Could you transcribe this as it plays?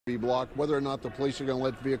be blocked. Whether or not the police are going to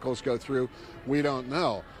let vehicles go through, we don't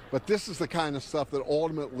know. But this is the kind of stuff that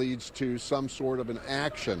ultimately leads to some sort of an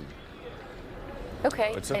action.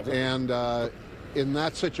 Okay. And in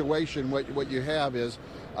that situation, what you have is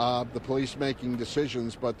the police making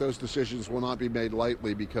decisions, but those decisions will not be made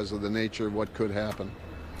lightly because of the nature of what could happen.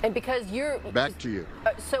 And because you're... Back to you.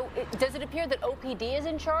 So does it appear that OPD is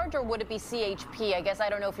in charge, or would it be CHP? I guess I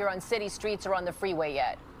don't know if you're on city streets or on the freeway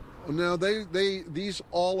yet. No, these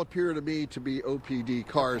all appear to me to be OPD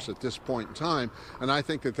cars at this point in time, and I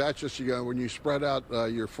think that that's just, when you spread out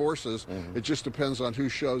your forces, it just depends on who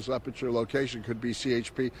shows up at your location. It could be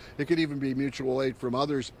CHP, it could even be mutual aid from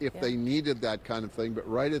others if they needed that kind of thing. But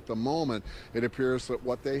right at the moment, it appears that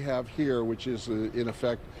what they have here, which is in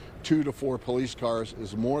effect 2 to 4 police cars,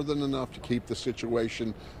 is more than enough to keep the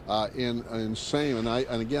situation insane.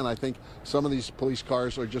 And again, I think some of these police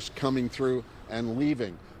cars are just coming through and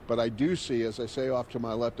leaving. But I do see, as I say off to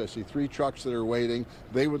my left, I see 3 trucks that are waiting.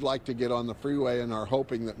 They would like to get on the freeway and are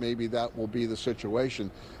hoping that maybe that will be the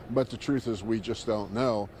situation. But the truth is, we just don't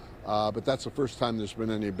know. But that's the first time there's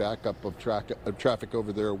been any backup of traffic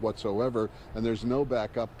over there whatsoever, and there's no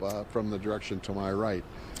backup from the direction to my right.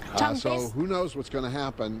 So who knows what's going to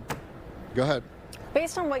happen? Go ahead.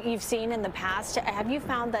 Based on what you've seen in the past, have you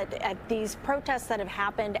found that at these protests that have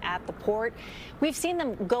happened at the port, we've seen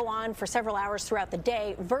them go on for several hours throughout the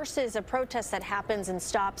day versus a protest that happens and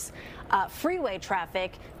stops freeway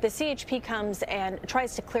traffic? The CHP comes and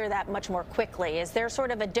tries to clear that much more quickly. Is there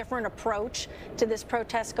sort of a different approach to this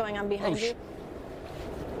protest going on behind you?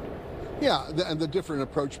 Yeah, and the different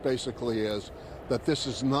approach basically is that this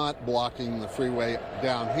is not blocking the freeway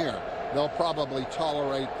down here. They'll probably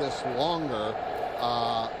tolerate this longer,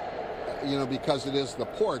 because it is the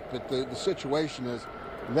port, but the situation is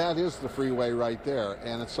that is the freeway right there,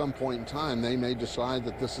 and at some point in time they may decide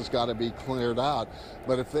that this has got to be cleared out.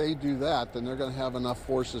 But if they do that, then they're going to have enough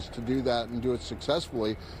forces to do that and do it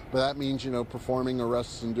successfully. But that means, performing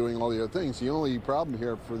arrests and doing all the other things. The only problem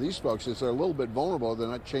here for these folks is they're a little bit vulnerable. They're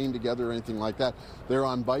not chained together or anything like that. They're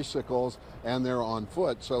on bicycles and they're on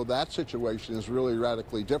foot. So that situation is really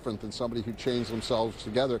radically different than somebody who chains themselves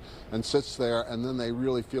together and sits there, and then they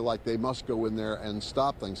really feel like they must go in there and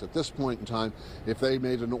stop things. At this point in time, if they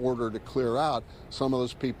made an order to clear out, some of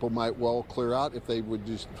those people might well clear out. If they would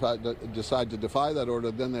decide to defy that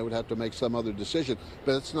order, then they would have to make some other decision.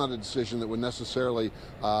 But it's not a decision that would necessarily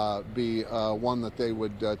be one that they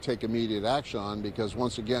would take immediate action on, because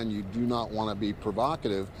once again, you do not want to be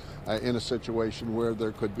provocative in a situation where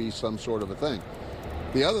there could be some sort of a thing.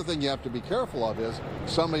 The other thing you have to be careful of is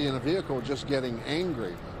somebody in a vehicle just getting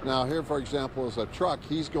angry. Now here, for example, is a truck.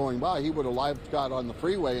 He's going by. He would have got on the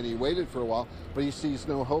freeway and he waited for a while, but he sees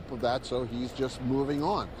no hope of that, so he's just moving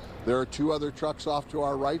on. There are 2 other trucks off to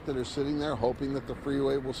our right that are sitting there hoping that the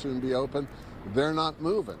freeway will soon be open. They're not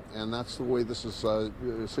moving, and that's the way this is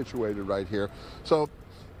situated right here. So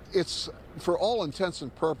it's, for all intents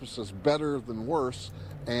and purposes, better than worse.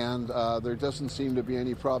 And there doesn't seem to be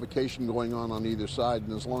any provocation going on either side.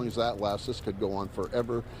 And as long as that lasts, this could go on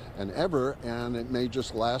forever and ever. And it may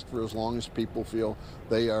just last for as long as people feel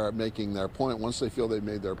they are making their point. Once they feel they've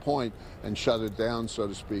made their point and shut it down, so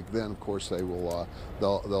to speak, then of course they will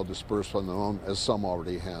they'll disperse on their own, as some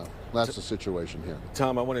already have. That's the situation here.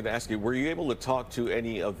 Tom, I wanted to ask you, were you able to talk to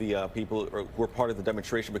any of the people who were part of the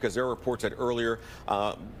demonstration? Because there are reports that earlier,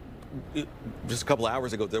 just a couple of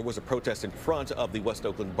hours ago, there was a protest in front of the West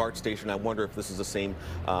Oakland BART station. I wonder if this is the same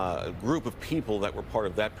group of people that were part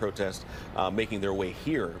of that protest making their way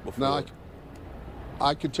here before. No,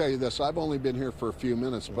 I can tell you this. I've only been here for a few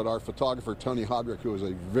minutes, but our photographer, Tony Hodrick, who is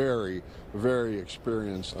a very, very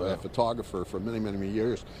experienced photographer for many, many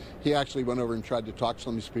years, he actually went over and tried to talk to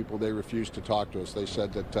some of these people. They refused to talk to us. They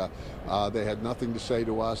said that they had nothing to say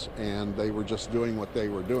to us, and they were just doing what they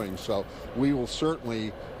were doing. So we will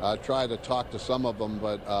certainly try to talk to some of them,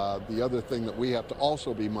 but the other thing that we have to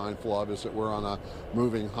also be mindful of is that we're on a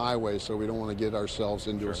moving highway, so we don't want to get ourselves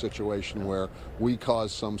into a situation where we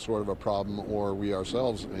cause some sort of a problem or we ourselves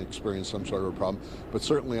experience some sort of a problem. But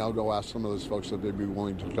certainly I'll go ask some of those folks if they'd be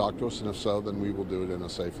willing to talk to us, and if so, then we will do it in a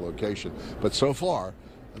safe location. But so far,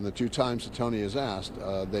 and the 2 times that Tony has asked,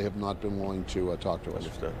 they have not been willing to talk to us.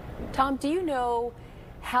 Understood. Tom, do you know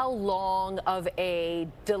how long of a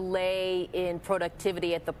delay in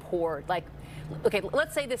productivity at the port? Like, okay,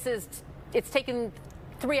 let's say it's taken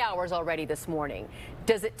 3 hours already this morning.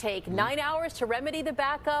 Does it take 9 hours to remedy the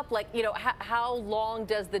backup? Like, how long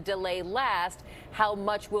does the delay last? How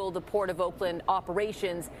much will the Port of Oakland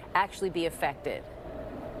operations actually be affected?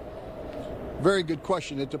 Very good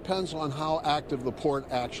question. It depends on how active the port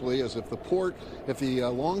actually is. If the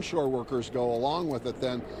longshore workers go along with it,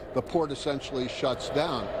 then the port essentially shuts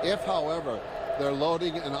down. If, however, they're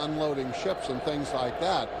loading and unloading ships and things like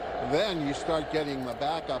that, then you start getting the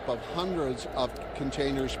backup of hundreds of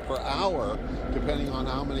containers per hour, depending on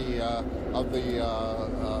how many of the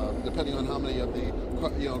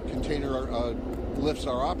container lifts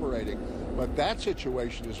are operating. But that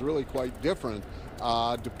situation is really quite different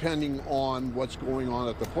depending on what's going on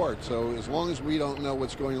at the port. So as long as we don't know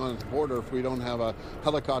what's going on at the port, or if we don't have a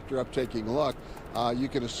helicopter up taking a look, you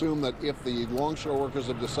can assume that if the longshore workers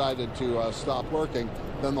have decided to stop working,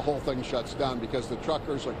 then the whole thing shuts down, because the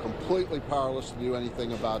truckers are completely powerless to do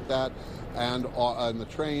anything about that, and the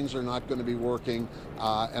trains are not going to be working,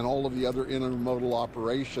 and all of the other intermodal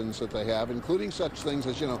operations that they have, including such things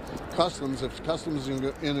as, customs. If customs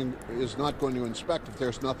is not going to inspect, if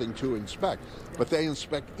there's nothing to inspect, but they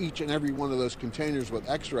inspect each and every one of those containers with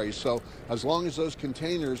x-rays. So as long as those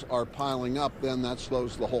containers are piling up, then that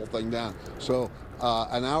slows the whole thing down. So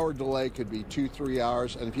an hour delay could be 2-3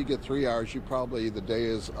 hours, and if you get 3 hours, the day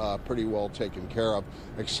is pretty well taken care of,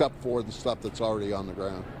 except for the stuff that's already on the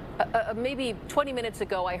ground. Maybe 20 minutes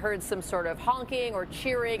ago, I heard some sort of honking or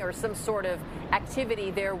cheering or some sort of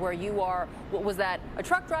activity there where you are. What was that? A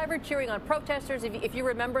truck driver cheering on protesters? If you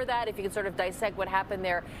remember that, if you can sort of dissect what happened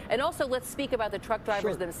there. And also, let's speak about the truck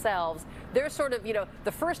drivers themselves. They're sort of,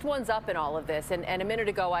 the first ones up in all of this. And a minute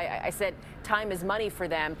ago, I said time is money for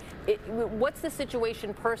them. What's the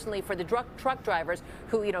situation personally for the truck drivers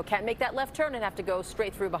who, can't make that left turn and have to go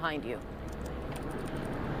straight through behind you?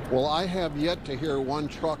 Well, I have yet to hear one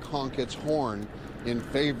truck honk its horn in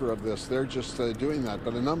favor of this. They're just doing that.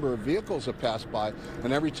 But a number of vehicles have passed by,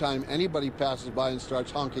 and every time anybody passes by and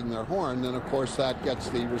starts honking their horn, then of course that gets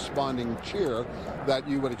the responding cheer that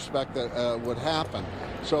you would expect that would happen.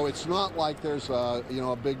 So it's not like there's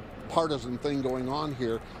a big partisan thing going on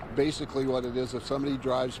here. Basically what it is, if somebody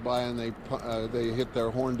drives by and they hit their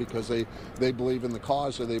horn because they believe in the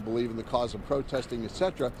cause, or they believe in the cause of protesting,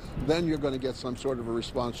 etc., then you're going to get some sort of a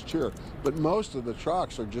response cheer. But most of the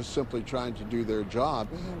trucks are just simply trying to do their job,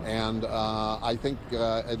 and I think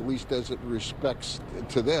at least as it respects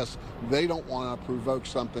to this, they don't want to provoke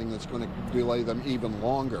something that's going to delay them even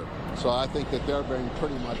longer. So I think that they're being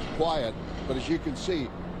pretty much quiet, but as you can see,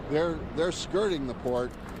 they're skirting the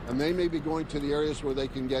port, and they may be going to the areas where they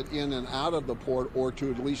can get in and out of the port, or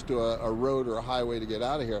to at least to a road or a highway to get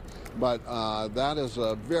out of here. But that is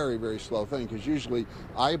a very, very slow thing, because usually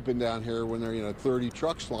I've been down here when there are 30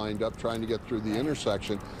 trucks lined up trying to get through the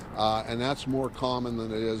intersection, and that's more common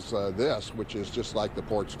than it is this, which is just like the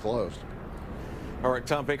port's closed. All right,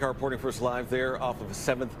 Tom Baker reporting for us live there off of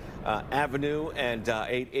 7th Avenue and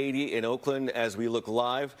 880 in Oakland as we look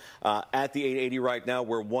live at the 880 right now,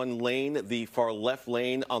 where one lane, the far left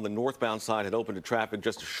lane on the northbound side, had opened to traffic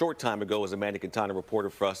just a short time ago, as Amanda Quintana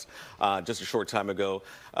reported for us just a short time ago.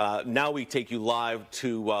 Now we take you live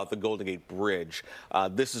to the Golden Gate Bridge.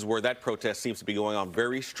 This is where that protest seems to be going on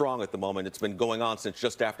very strong at the moment. It's been going on since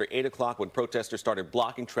just after 8 o'clock when protesters started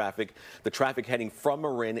blocking traffic, the traffic heading from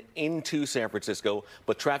Marin into San Francisco.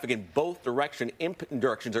 But traffic in both directions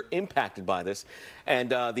are impacted by this, and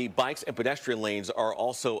the bikes and pedestrian lanes are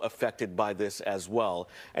also affected by this as well.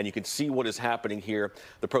 And you can see what is happening here.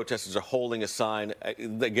 The protesters are holding a sign.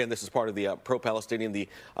 Again, this is part of the pro-Palestinian, the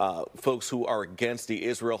folks who are against the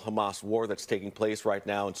Israel-Hamas war that's taking place right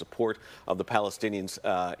now in support of the Palestinians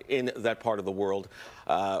in that part of the world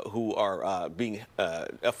who are being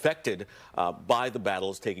affected by the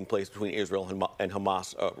battles taking place between Israel and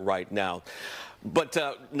Hamas right now. But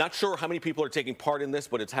not sure how many people are taking part in this,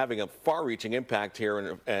 but it's having a far-reaching impact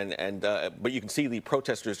here. But you can see the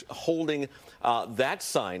protesters holding that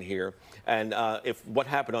sign here. And if what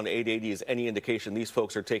happened on 880 is any indication, these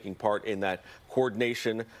folks are taking part in that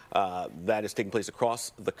coordination that is taking place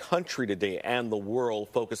across the country today and the world,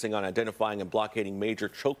 focusing on identifying and blockading major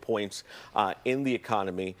choke points in the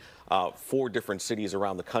economy for different cities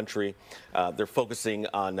around the country. They're focusing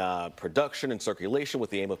on production and circulation with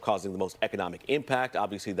the aim of causing the most economic impact.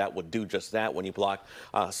 Obviously, that would do just that when you block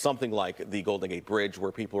something like the Golden Gate Bridge,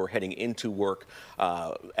 where people were heading into work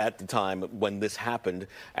at the time when this happened,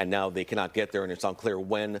 and now they cannot get there, and it's unclear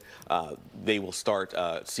when they will start.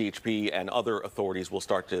 CHP and other authorities will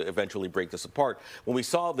start to eventually break this apart. When we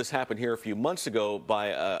saw this happen here a few months ago by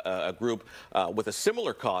a group with a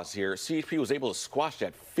similar cause here, CHP was able to squash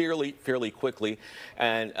that fairly quickly,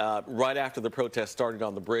 and right after the protest started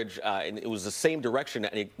on the bridge, and it was the same direction,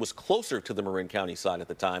 and it was closer to the Marin County side at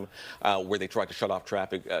the time, where they tried to shut off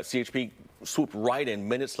traffic. CHP swooped right in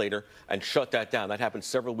minutes later and shut that down. That happened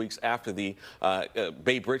several weeks after the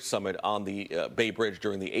Bay Bridge Summit on the Bay Bridge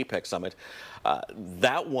during the APEC Summit.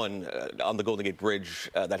 That one on the Golden Gate Bridge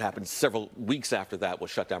that happened several weeks after that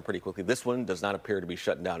was shut down pretty quickly. This one does not appear to be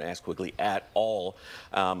shut down as quickly at all,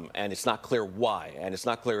 and it's not clear why. And it's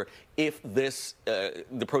not clear if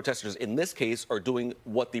the protesters in this case are doing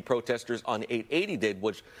what the protesters on 880 did,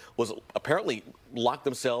 which was apparently lock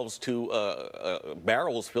themselves to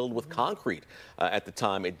barrels filled with concrete at the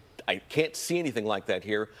time. I can't see anything like that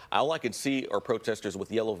here. All I can see are protesters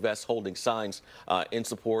with yellow vests holding signs in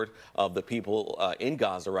support of the people in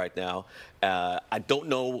Gaza right now. I don't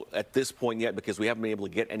know at this point yet, because we haven't been able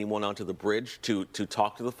to get anyone onto the bridge to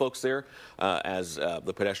talk to the folks there, as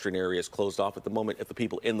the pedestrian area is closed off at the moment, if the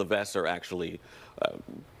people in the vests are actually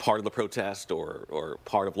part of the protest or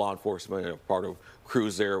part of law enforcement or part of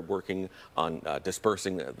crews there working on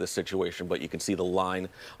dispersing the situation. But you can see the line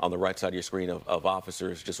on the right side of your screen of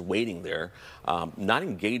officers just waiting there, not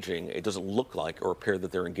engaging. It doesn't look like or appear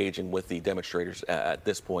that they're engaging with the demonstrators at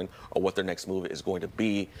this point, or what their next move is going to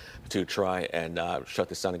be to try and shut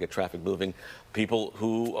this down and get traffic moving. People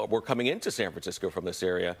who were coming into San Francisco from this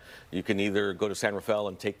area, you can either go to San Rafael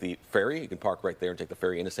and take the ferry. You can park right there and take the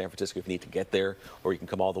ferry into San Francisco if you need to get there, or you can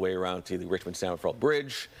come all the way around to the Richmond-San Rafael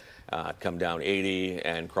Bridge, come down 80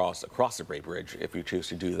 and cross across the Bay Bridge if you choose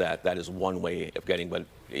to do that. That is one way of getting, but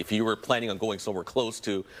if you were planning on going somewhere close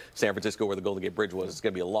to San Francisco where the Golden Gate Bridge was, it's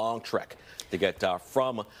going to be a long trek to get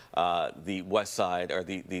from the west side or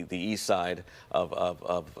the east side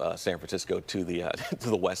of San Francisco to the to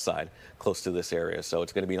the west side, close to this area. So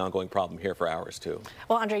it's going to be an ongoing problem here for hours too.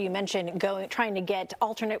 Well, Andre, you mentioned trying to get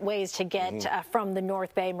alternate ways to get from the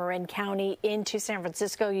North Bay, Marin County into San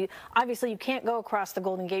Francisco. Obviously you can't go across the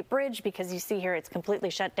Golden Gate Bridge because you see here it's completely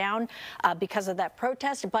shut down because of that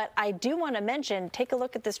protest. But I do want to mention, take a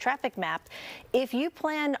look at this traffic map. If you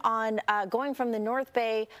plan on going from the North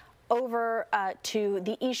Bay over to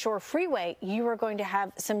the East Shore Freeway, you are going to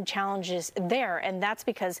have some challenges there. And that's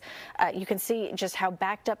because you can see just how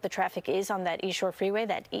backed up the traffic is on that East Shore Freeway,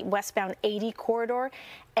 that westbound 80 corridor.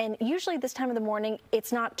 And usually this time of the morning,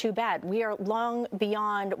 it's not too bad. We are long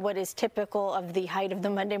beyond what is typical of the height of the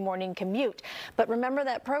Monday morning commute. But remember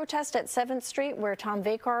that protest at 7th Street where Tom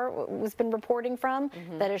Vakar has been reporting from,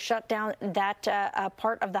 that has shut down that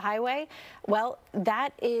part of the highway? Well,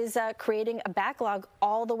 that is creating a backlog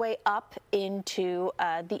all the way up into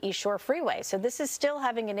the East Shore Freeway. So this is still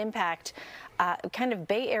having an impact, kind of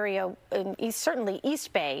Bay Area, certainly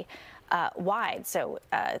East Bay wide. So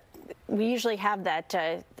we usually have that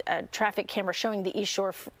traffic camera showing the East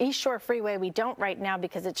Shore Freeway. We don't right now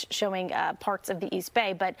because it's showing parts of the East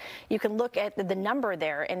Bay, but you can look at the number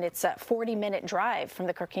there, and it's a 40-minute drive from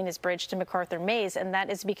the Carquinez Bridge to MacArthur Maze, and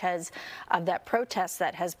that is because of that protest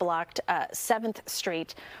that has blocked 7th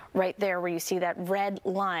Street right there, where you see that red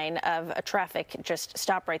line of traffic just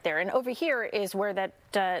stop right there. And over here is where that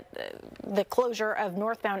the closure of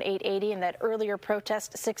northbound 880 and that earlier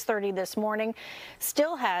protest, 6:30 this morning,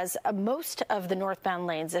 still has most of the northbound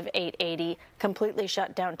lanes of 880 completely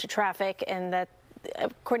shut down to traffic, and that,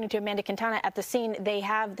 according to Amanda Quintana at the scene, the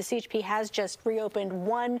CHP has just reopened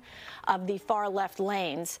one of the far left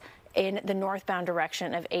lanes in the northbound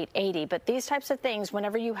direction of 880. But these types of things,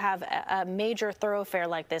 whenever you have a major thoroughfare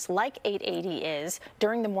like this, like 880 is,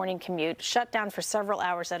 during the morning commute, shut down for several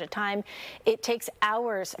hours at a time, it takes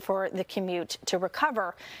hours for the commute to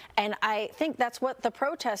recover. And I think that's what the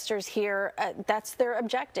protesters here, that's their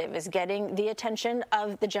objective, is getting the attention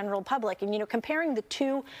of the general public. And, you know, comparing the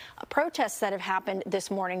two protests that have happened this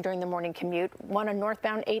morning during the morning commute, one on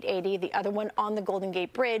northbound 880, the other one on the Golden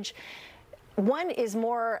Gate Bridge, one is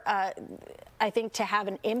more, I think, to have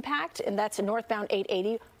an impact, and that's a northbound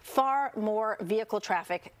 880. Far more vehicle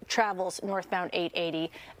traffic travels northbound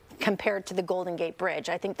 880 compared to the Golden Gate Bridge.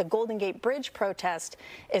 I think the Golden Gate Bridge protest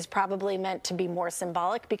is probably meant to be more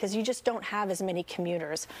symbolic because you just don't have as many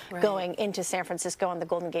commuters going into San Francisco on the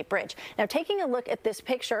Golden Gate Bridge. Now, taking a look at this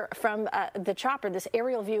picture from the chopper, this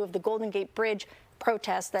aerial view of the Golden Gate Bridge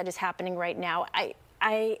protest that is happening right now,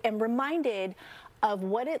 I am reminded of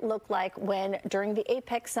what it looked like when, during the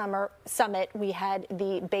APEC summit, we had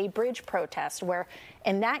the Bay Bridge protest, where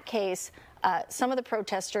in that case, some of the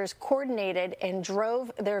protesters coordinated and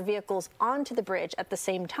drove their vehicles onto the bridge at the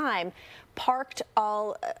same time, parked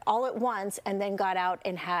all at once, and then got out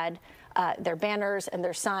and had their banners and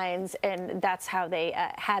their signs, and that's how they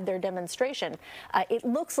had their demonstration. It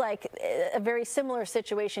looks like a very similar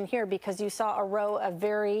situation here because you saw a row of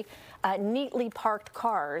very neatly parked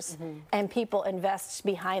cars and people and vests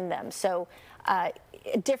behind them. So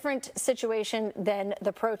Different situation than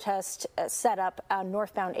the protest set up on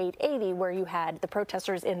northbound 880, where you had the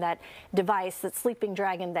protesters in that device, that sleeping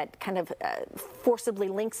dragon that kind of forcibly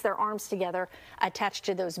links their arms together attached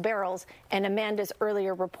to those barrels. And Amanda's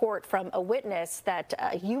earlier report from a witness that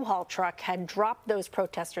a U-Haul truck had dropped those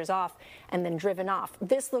protesters off and then driven off.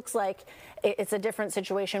 This looks like it's a different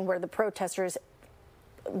situation where the protesters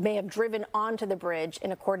may have driven onto the bridge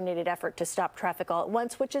in a coordinated effort to stop traffic all at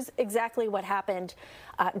once, which is exactly what happened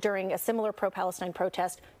during a similar pro-Palestine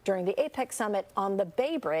protest during the APEC summit on the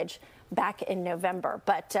Bay Bridge back in November.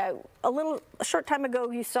 But a short time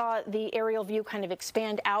ago, you saw the aerial view kind of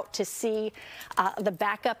expand out to see the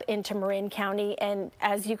backup into Marin County. And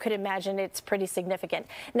as you could imagine, it's pretty significant.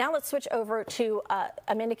 Now let's switch over to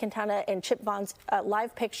Amanda Quintana and Chip Vaughn's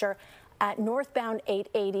live picture at northbound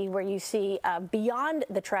 880, where you see beyond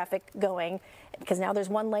the traffic going, because now there's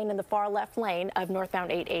one lane in the far left lane of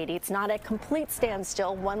northbound 880. It's not a complete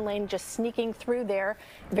standstill, one lane just sneaking through there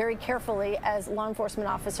very carefully as law enforcement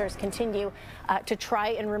officers continue to try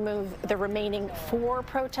and remove the remaining 4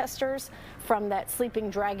 protesters from that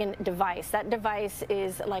sleeping dragon device. That device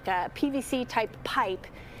is like a PVC type pipe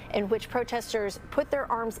in which protesters put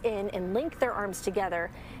their arms in and link their arms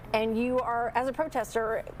together. And you are, as a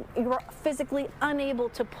protester, you are physically unable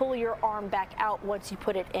to pull your arm back out once you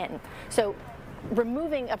put it in. So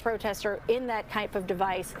removing a protester in that type of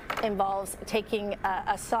device involves taking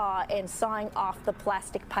a saw and sawing off the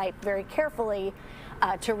plastic pipe very carefully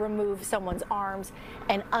to remove someone's arms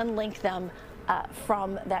and unlink them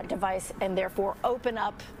from that device, and therefore open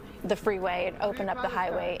up the freeway and open up the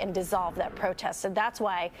highway and dissolve that protest. So that's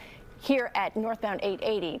why here at northbound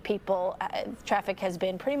 880, traffic has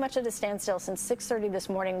been pretty much at a standstill since 6:30 this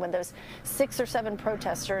morning, when those 6 or 7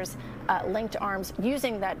 protesters linked arms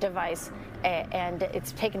using that device, and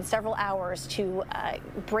it's taken several hours to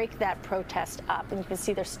break that protest up. And you can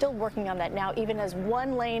see they're still working on that now, even as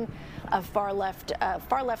one lane of far left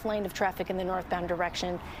lane of traffic in the northbound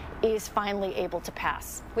direction is finally able to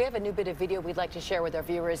pass. We have a new bit of video we'd like to share with our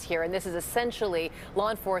viewers here, and this is essentially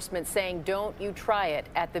law enforcement saying, don't you try it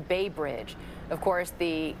at the Bay Bridge. Of course,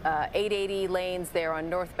 the 880 lanes there on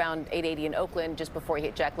northbound 880 in Oakland, just before you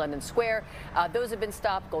hit Jack London Square, those have been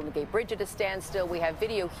stopped. Golden Gate Bridge at a standstill. We have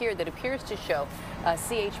video here that appears to show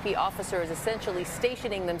CHP officers essentially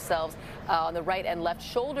stationing themselves on the right and left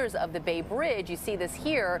shoulders of the Bay Bridge. You see this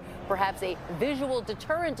here, perhaps a visual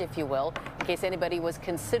deterrent, if you will, in case anybody was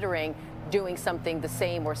considering doing something the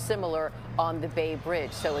same or similar on the Bay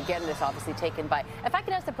Bridge. So again, this obviously taken by, if I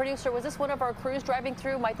could ask the producer, was this one of our crews driving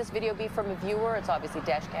through? Might this video be from a viewer? It's obviously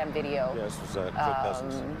dash cam video. Yes,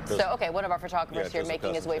 it was okay, one of our photographers here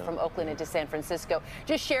making his way from Oakland into San Francisco.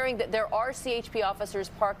 Just sharing that there are CHP officers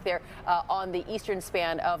parked there on the eastern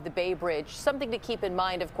span of the Bay Bridge. Something to keep in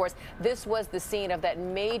mind, of course, this was the scene of that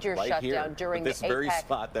major shutdown during this the very APEC,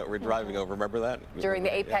 spot that we're driving over. Remember that? During the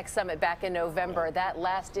APEC summit back in November. That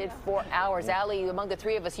lasted for hours. Ali, among the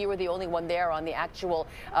 3 of us, you were the only one there on the actual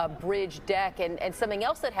bridge deck. And something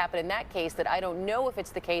else that happened in that case that I don't know if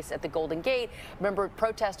it's the case at the Golden Gate. Remember,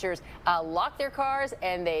 protesters locked their cars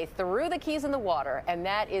and they threw the keys in the water. And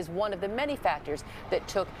that is one of the many factors that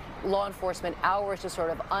took law enforcement hours to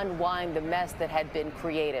sort of unwind the mess that had been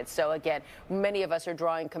created. So again, many of us are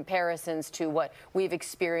drawing comparisons to what we've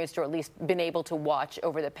experienced, or at least been able to watch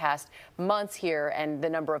over the past months here, and the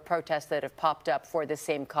number of protests that have popped up for the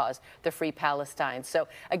same cause, the Free Palestine. So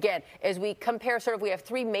again, as we compare, we have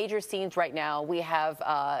 3 major scenes right now. We have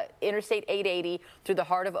Interstate 880 through the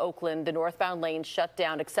heart of Oakland, the northbound lane shut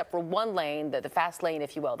down except for one lane, the fast lane,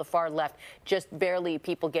 if you will, the far left, just barely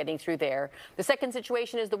people getting through there. The second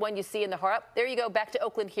situation is the one you see in the heart. There you go, back to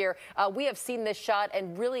Oakland here. We have seen this shot,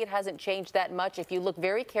 and really it hasn't changed that much. If you look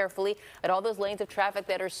very carefully at all those lanes of traffic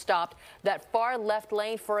that are stopped, that far left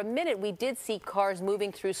lane, for a minute we did see cars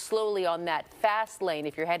moving through slowly on that fast lane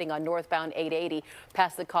if you're heading on northbound 880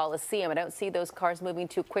 past the Coliseum. I don't see those cars moving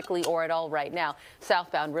too quickly or at all right now.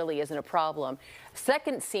 Southbound really isn't a problem.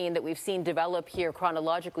 Second scene that we've seen develop here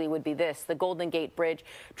chronologically would be this, the Golden Gate Bridge.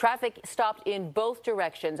 Traffic stopped in both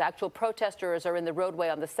directions. Actual protesters are in the roadway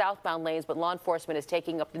on the southbound lanes, but law enforcement is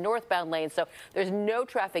taking up the northbound lanes. So there's no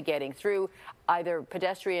traffic getting through, either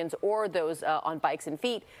pedestrians or those on bikes and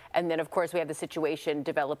feet. And then, of course, we have the situation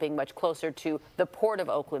developing much closer to the port of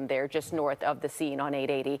Oakland there, just north of the scene on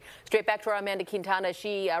 880. Straight back to our Amanda Quintana.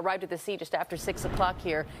 She arrived at the scene just after 6 o'clock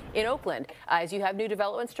here in Oakland. As you have new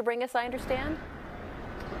developments to bring us, I understand?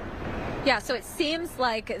 Yeah, so it seems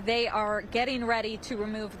like they are getting ready to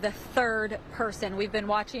remove the 3rd person. We've been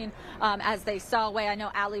watching as they saw away. I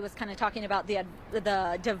know Ali was kind of talking about the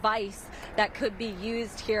the device that could be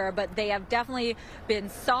used here, but they have definitely been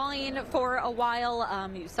sawing for a while.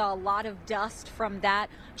 You saw a lot of dust from that,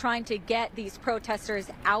 trying to get these protesters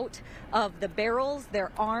out of the barrels.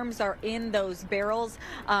 Their arms are in those barrels.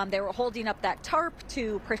 They were holding up that tarp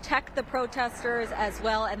to protect the protesters as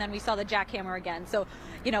well, and then we saw the jackhammer again. So,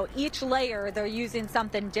 you know, each layer they're using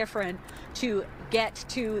something different to get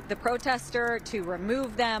to the protester, to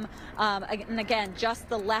remove them. And again, just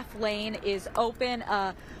the left lane is open.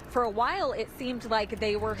 For a while, it seemed like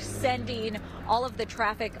they were sending all of the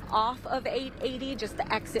traffic off of 880, just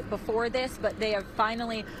the exit before this, but they have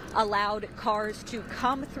finally allowed cars to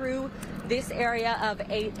come through this area of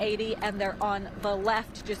 880, and they're on the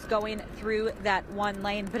left, just going through that one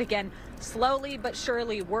lane. But again, slowly but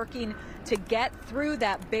surely working to get through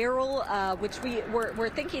that barrel, which we're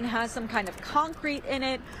thinking has some kind of concrete in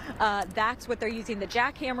it. That's what they're using the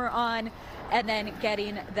jackhammer on, and then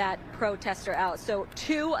getting that protester out. So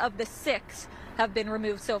 2 of the 6 have been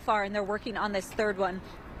removed so far, and they're working on this 3rd one.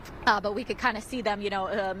 But we could kind of see them, you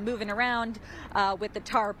know, moving around with the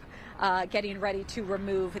tarp, getting ready to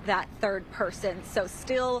remove that 3rd person. So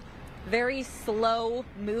still very slow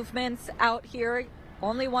movements out here.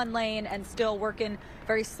 Only one lane, and still working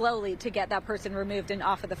very slowly to get that person removed and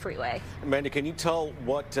off of the freeway. Amanda, can you tell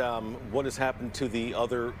what has happened to the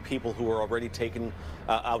other people who were already taken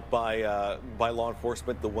out by law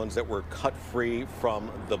enforcement, the ones that were cut free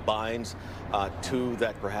from the binds to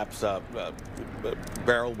that perhaps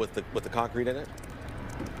barrel with the concrete in it?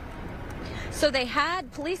 So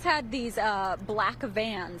police had these black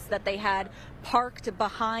vans that they had parked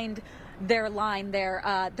behind their line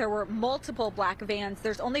there. There were multiple black vans.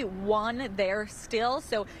 There's only one there still,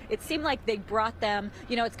 so it seemed like they brought them,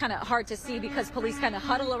 you know, it's kind of hard to see because police kind of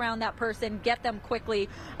huddle around that person, get them quickly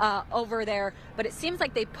over there, but it seems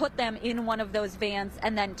like they put them in one of those vans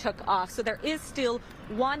and then took off. So there is still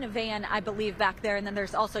one van, I believe, back there, and then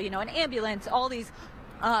there's also, you know, an ambulance, all these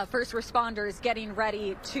first responders getting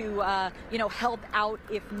ready to, you know, help out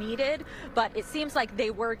if needed. But it seems like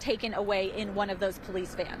they were taken away in one of those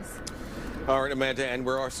police vans. All right, Amanda, and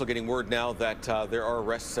we're also getting word now that there are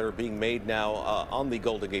arrests that are being made now on the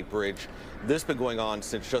Golden Gate Bridge. This has been going on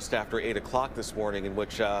since just after 8 o'clock this morning, in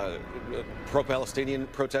which pro-Palestinian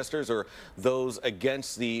protesters, or those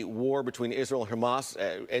against the war between Israel and Hamas,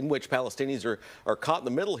 in which Palestinians are caught in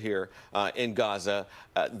the middle here in Gaza,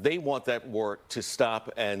 they want that war to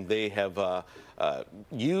stop, and they have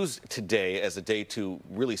used today as a day to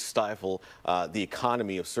really stifle the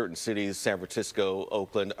economy of certain cities, San Francisco,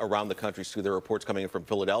 Oakland, around the country. So there are reports coming in from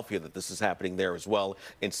Philadelphia that this is happening there as well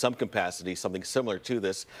in some capacity, something similar to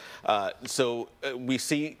this. So we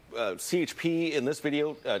see CHP in this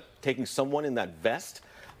video taking someone in that vest.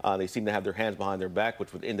 They seem to have their hands behind their back,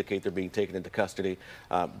 which would indicate they're being taken into custody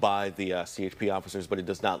by the CHP officers, but it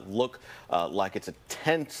does not look like it's a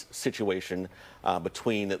tense situation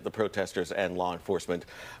between the protesters and law enforcement.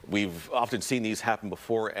 We've often seen these happen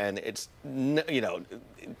before, and it's, you know,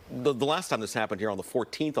 the last time this happened here on the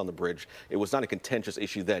 14th on the bridge, it was not a contentious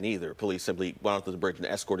issue then either. Police simply went onto the bridge and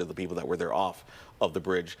escorted the people that were there off of the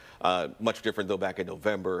bridge. Much different, though, back in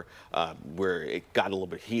November, where it got a little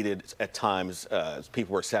bit heated at times.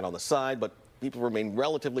 People were sat on the side, but people remain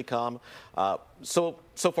relatively calm. So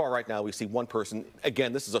far right now, we see one person.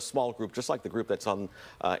 Again, this is a small group, just like the group that's on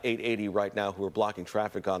 880 right now, who are blocking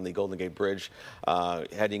traffic on the Golden Gate Bridge,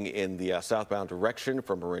 heading in the southbound direction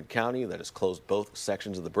from Marin County. That has closed both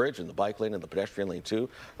sections of the bridge, and the bike lane and the pedestrian lane, too,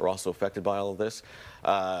 are also affected by all of this.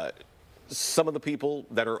 Some of the people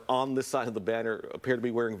that are on this side of the banner appear to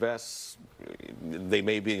be wearing vests. They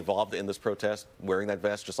may be involved in this protest, wearing that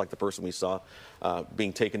vest, just like the person we saw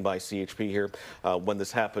being taken by CHP here. When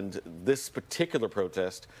this happened, this particular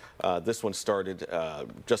protest, this one started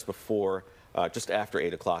just after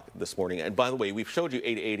 8 o'clock this morning. And by the way, we've showed you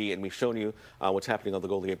 880 and we've shown you what's happening on the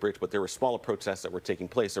Golden Gate Bridge, but there were smaller protests that were taking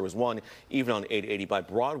place. There was one even on 880 by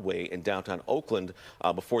Broadway in downtown Oakland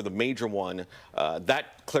before the major one. That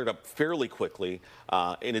cleared up fairly quickly,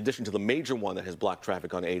 in addition to the major one that has blocked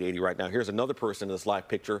traffic on 880 right now. Here's another person in this live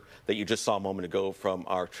picture that you just saw a moment ago from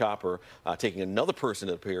our chopper, taking another person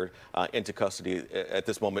that appeared into custody at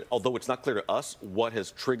this moment. Although it's not clear to us what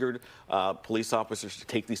has triggered police officers to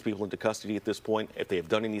take these people into custody at this point if they have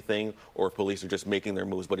done anything or if police are just making their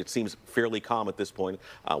moves. But it seems fairly calm at this point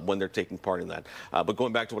when they're taking part in that. But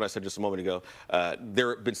going back to what I said just a moment ago,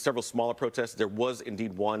 there have been several smaller protests. There was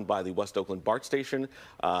indeed one by the West Oakland BART station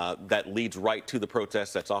that leads right to the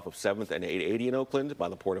protest that's off of 7th and 880 in Oakland by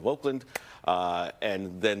the Port of Oakland.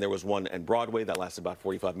 And then there was one in Broadway that lasted about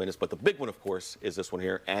 45 minutes. But the big one, of course, is this one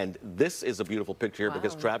here. And this is a beautiful picture here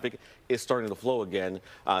because traffic is starting to flow again.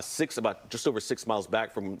 About just over 6 miles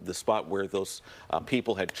back from the spot where those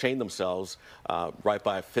people had chained themselves right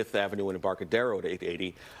by 5th Avenue and Embarcadero at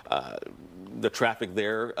 880. The traffic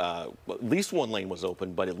there, at least one lane was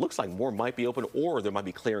open, but it looks like more might be open or there might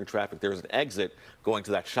be clearing traffic. There's an exit going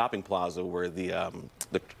to that shopping plaza where there's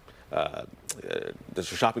a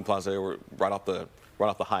shopping plaza there right off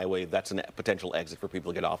the highway. That's a potential exit for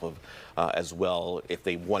people to get off of as well if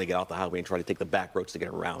they want to get off the highway and try to take the back roads to get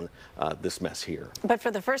around this mess here. But for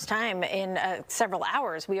the first time in several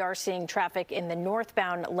hours, we are seeing traffic in the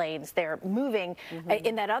northbound lanes. They're moving.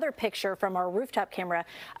 In that other picture from our rooftop camera,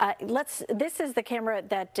 this is the camera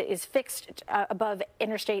that is fixed above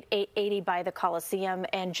Interstate 880 by the Coliseum.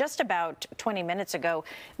 And just about 20 minutes ago,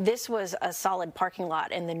 this was a solid parking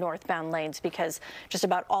lot in the northbound lanes because just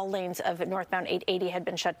about all lanes of northbound 880 had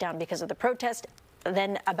been shut down because of the protest.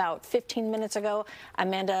 Then about 15 minutes ago,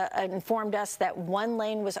 Amanda informed us that one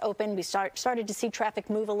lane was open. We started to see traffic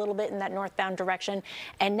move a little bit in that northbound direction.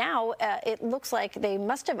 And now it looks like they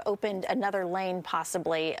must have opened another lane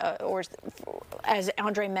possibly, or as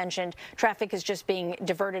Andre mentioned, traffic is just being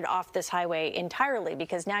diverted off this highway entirely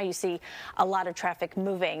because now you see a lot of traffic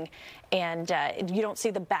moving and you don't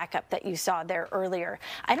see the backup that you saw there earlier.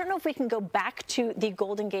 I don't know if we can go back to the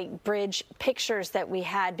Golden Gate Bridge pictures that we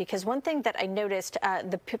had because one thing that I noticed,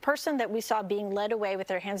 the person that we saw being led away with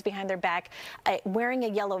their hands behind their back, wearing a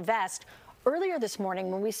yellow vest. Earlier this morning,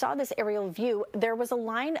 when we saw this aerial view, there was a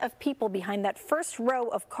line of people behind that first row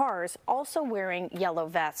of cars also wearing yellow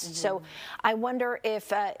vests. So I wonder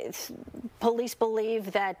if police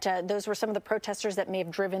believe that those were some of the protesters that may have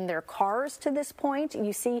driven their cars to this point.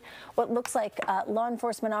 You see what looks like law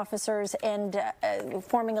enforcement officers and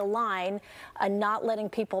forming a line, not letting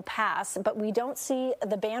people pass. But we don't see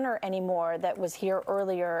the banner anymore that was here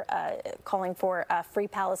earlier calling for Free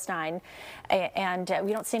Palestine. And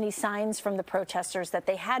we don't see any signs from the protesters that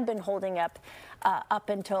they had been holding up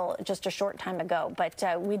until just a short time ago. But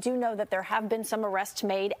we do know that there have been some arrests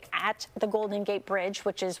made at the Golden Gate Bridge,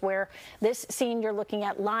 which is where this scene you're looking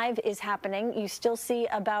at live is happening. You still see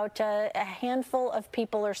about a handful of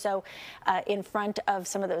people or so in front of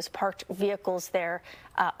some of those parked vehicles there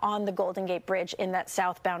on the Golden Gate Bridge in that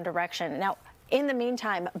southbound direction. Now, in the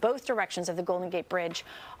meantime, both directions of the Golden Gate Bridge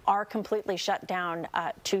are completely shut down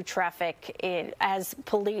to traffic as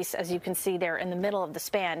police, as you can see there in the middle of the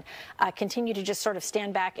span, continue to just sort of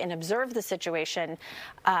stand back and observe the situation.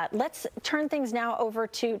 Let's turn things now over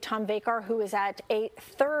to Tom Vakar, who is at a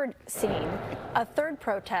third scene, a third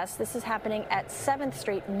protest. This is happening at 7th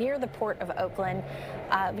Street near the Port of Oakland.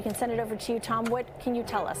 We can send it over to you, Tom. What can you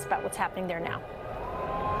tell us about what's happening there now?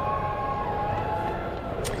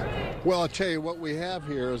 Well, I'll tell you what we have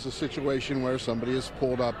here is a situation where somebody is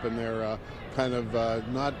pulled up and they're kind of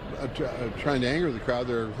not trying to anger the crowd.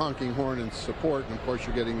 They're honking horn in support, and of course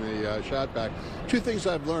you're getting the shot back. Two things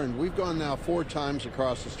I've learned. We've gone now 4 times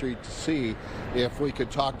across the street to see if we could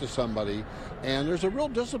talk to somebody, and there's a real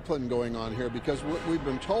discipline going on here because what we've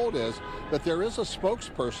been told is that there is a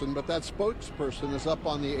spokesperson, but that spokesperson is up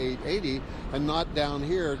on the 880 and not down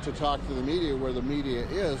here to talk to the media where the media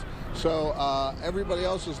is. So everybody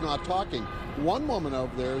else is not talking. One woman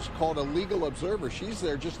over there is called a legal observer. She's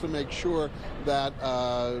there just to make sure that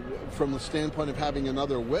from the standpoint of having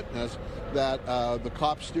another witness, that the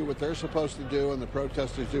cops do what they're supposed to do and the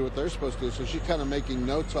protesters do what they're supposed to do. So she's kind of making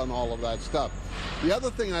notes on all of that stuff. The other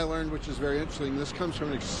thing I learned, which is very interesting, this comes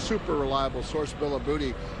from a super reliable source, Bill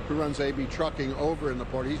Abudi, who runs AB Trucking over in the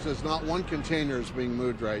port. He says not one container is being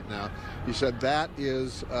moved right now. He said that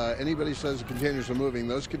is, anybody says the containers are moving,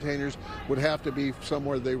 those containers would have to be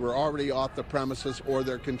somewhere they were already off the premises or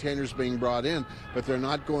their containers being brought in, but they're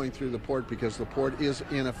not going through the port because the port is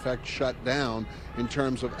in effect shut down in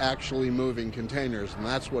terms of actually moving containers, and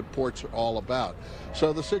that's what ports are all about.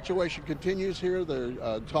 So the situation continues here.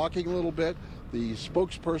 They're talking a little bit. The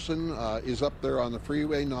spokesperson is up there on the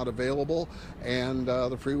freeway, not available, and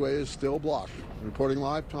the freeway is still blocked. Reporting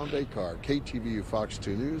live, Tom Vakar, KTVU Fox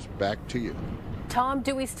 2 News. Back to you. Tom,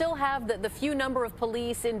 do we still have the few number of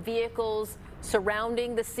police in vehicles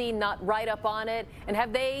surrounding the scene, not right up on it? And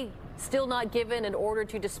have they still not given an order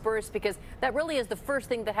to disperse? Because that really is the first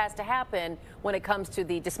thing that has to happen when it comes to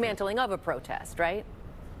the dismantling of a protest, right?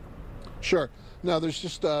 Sure. No, there's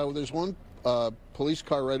just there's one police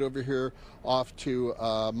car right over here off to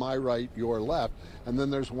my right, your left, and then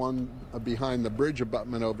there's one behind the bridge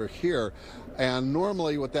abutment over here. And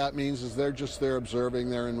normally what that means is they're just there observing,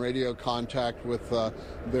 they're in radio contact with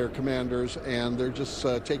their commanders, and they're just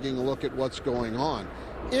taking a look at what's going on.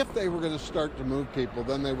 If they were going to start to move people,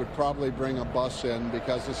 then they would probably bring a bus in,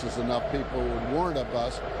 because this is enough people who would warrant a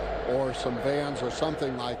bus or some vans or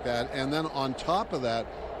something like that. And then on top of that,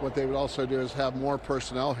 what they would also do is have more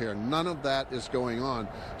personnel here. None of that is going on.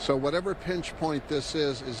 So whatever pinch point this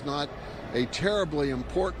is not a terribly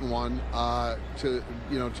important one to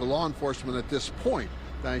law enforcement at this point.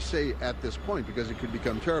 And I say at this point because it could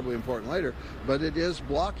become terribly important later, but it is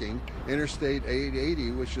blocking Interstate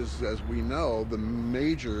I-880, which is, as we know, the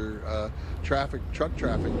major truck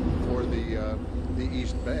traffic for the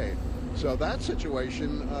East Bay. So that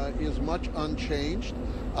situation is much unchanged.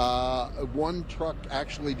 One truck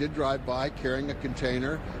actually did drive by carrying a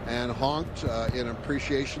container and honked in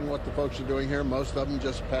appreciation of what the folks are doing here. Most of them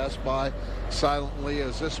just passed by silently,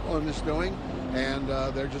 as this one is doing, and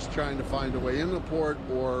they're just trying to find a way in the port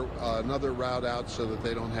or another route out so that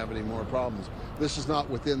they don't have any more problems. This is not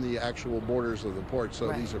within the actual borders of the port,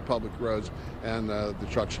 so these are public roads, and the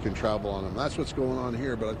trucks can travel on them. That's what's going on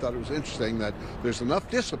here, but I thought it was interesting that there's enough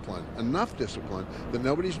discipline that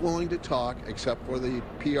nobody's willing to talk except for the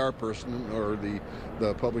PR person or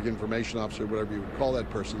the public information officer, whatever you would call that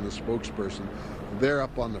person, the spokesperson. They're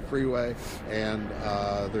up on the freeway, and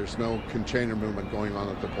there's no container movement going on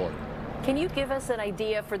at the port. Can you give us an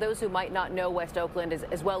idea, for those who might not know West Oakland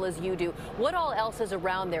as well as you do, what all else is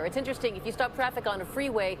around there? It's interesting, if you stop traffic on a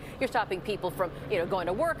freeway, you're stopping people from, going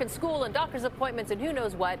to work and school and doctor's appointments and who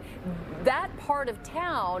knows what. That part of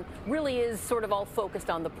town really is sort of all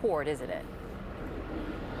focused on the port, isn't it?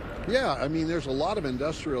 Yeah, I mean, there's a lot of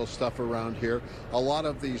industrial stuff around here, a lot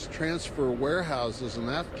of these transfer warehouses, and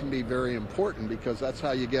that can be very important because that's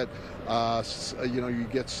how you get, you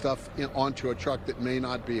get stuff onto a truck that may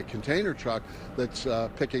not be a container truck that's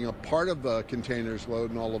picking up part of the container's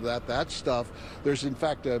load and all of that. That stuff, there's in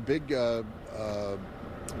fact a big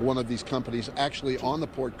one of these companies actually on the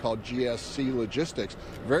port called GSC Logistics,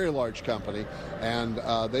 very large company, and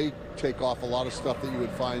they take off a lot of stuff that you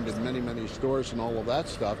would find in many, many stores and all of that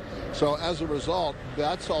stuff. So as a result,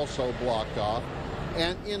 that's also blocked off.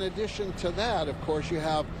 And in addition to that, of course, you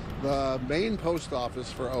have the main post office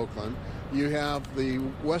for Oakland. You have the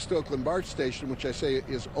West Oakland BART station, which I say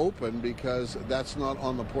is open because that's not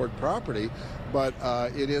on the port property, but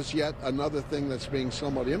it is yet another thing that's being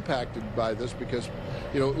somewhat impacted by this because,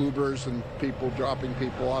 Ubers and people dropping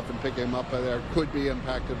people off and picking them up there could be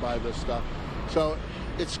impacted by this stuff. So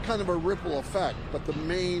it's kind of a ripple effect, but the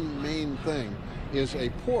main thing is a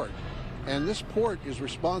port. And this port is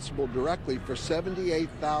responsible directly for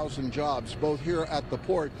 78,000 jobs, both here at the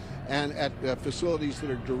port and at facilities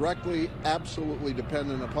that are directly, absolutely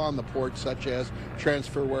dependent upon the port, such as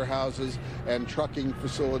transfer warehouses and trucking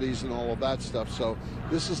facilities and all of that stuff. So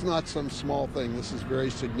this is not some small thing. This is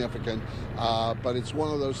very significant, but it's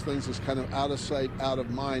one of those things that's kind of out of sight, out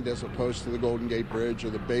of mind, as opposed to the Golden Gate Bridge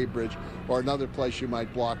or the Bay Bridge or another place you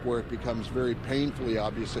might block where it becomes very painfully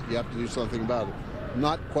obvious that you have to do something about it.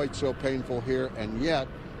 Not quite so painful here, and yet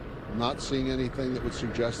not seeing anything that would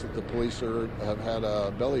suggest that the police have had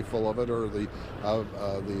a belly full of it, or the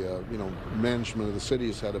management of the city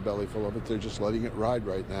has had a belly full of it. They're just letting it ride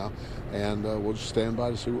right now, and we'll just stand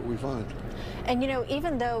by to see what we find. And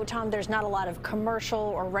even though, Tom, there's not a lot of commercial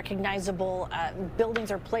or recognizable buildings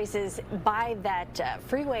or places by that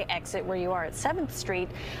freeway exit where you are at 7th Street,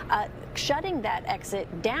 shutting that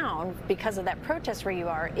exit down because of that protest where you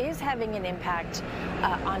are is having an impact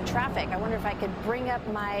on traffic. I wonder if I could bring up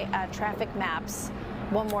my traffic maps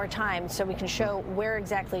one more time so we can show where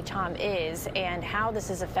exactly Tom is and how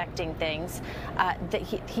this is affecting things.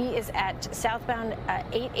 He is at southbound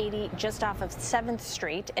 880 just off of 7th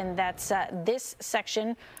Street, and that's this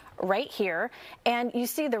section right here, and you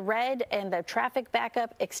see the red and the traffic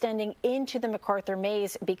backup extending into the MacArthur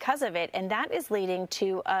Maze because of it, and that is leading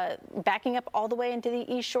to backing up all the way into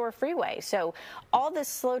the East Shore Freeway. So all this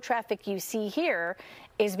slow traffic you see here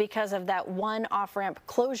is because of that one off-ramp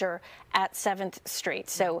closure at 7th Street.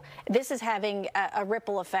 So this is having a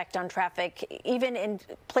ripple effect on traffic, even in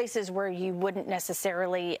places where you wouldn't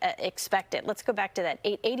necessarily expect it. Let's go back to that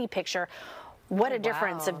 880 picture. What a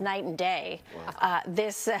difference of night and day. Wow.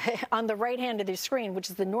 This on the right hand of the screen, which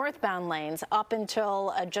is the northbound lanes, up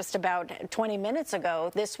until just about 20 minutes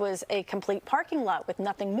ago, this was a complete parking lot with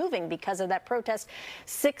nothing moving because of that protest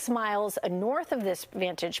 6 miles north of this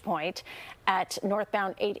vantage point at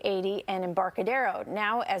northbound 880 and Embarcadero.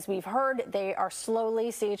 Now, as we've heard, they are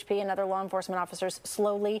slowly, CHP and other law enforcement officers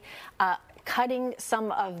slowly cutting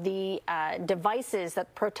some of the devices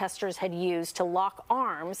that protesters had used to lock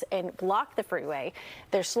arms and block the freeway.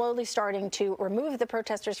 They're slowly starting to remove the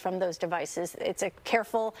protesters from those devices. It's a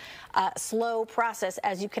careful, slow process,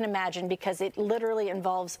 as you can imagine, because it literally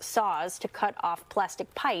involves saws to cut off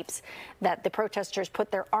plastic pipes that the protesters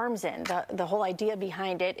put their arms in. The whole idea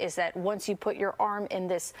behind it is that once you put your arm in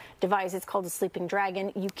this device, it's called a sleeping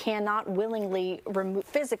dragon, you cannot willingly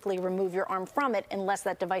physically remove your arm from it unless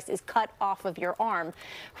that device is cut off of your arm,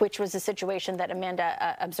 which was a situation that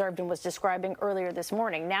Amanda observed and was describing earlier this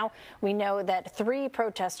morning. Now we know that 3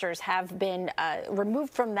 protesters have been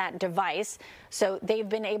removed from that device, so they've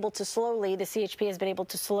been able to slowly, the CHP has been able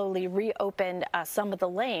to slowly reopen some of the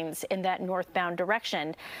lanes in that northbound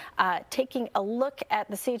direction. Taking a look at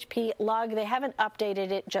the CHP log, they haven't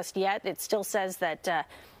updated it just yet. It still says that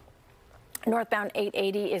northbound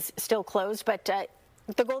 880 is still closed, but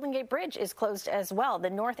the Golden Gate Bridge is closed as well, the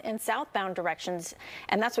north and southbound directions.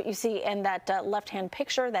 And that's what you see in that left-hand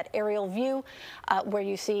picture, that aerial view, where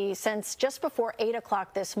you see since just before 8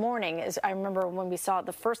 o'clock this morning, as I remember when we saw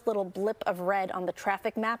the first little blip of red on the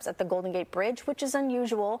traffic maps at the Golden Gate Bridge, which is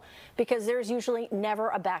unusual because there's usually never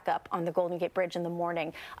a backup on the Golden Gate Bridge in the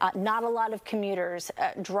morning. Not a lot of commuters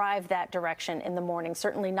drive that direction in the morning,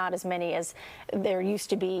 certainly not as many as there used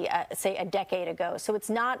to be, say, a decade ago. So it's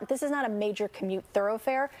not, this is not a major commute thoroughfare,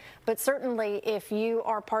 but certainly if you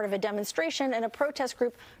are part of a demonstration and a protest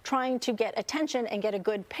group trying to get attention and get a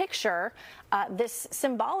good picture, this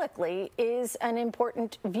symbolically is an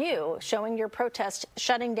important view, showing your protest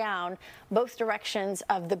shutting down both directions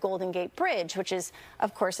of the Golden Gate Bridge, which is,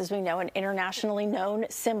 of course, as we know, an internationally known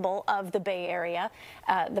symbol of the Bay Area.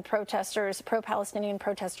 The protesters, pro-Palestinian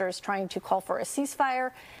protesters, trying to call for a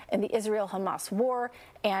ceasefire in the Israel-Hamas war,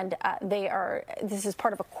 and this is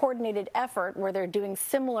part of a coordinated effort where they're doing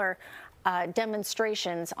similar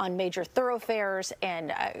demonstrations on major thoroughfares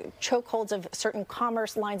and chokeholds of certain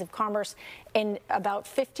lines of commerce in about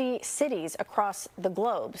 50 cities across the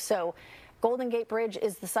globe. So Golden Gate Bridge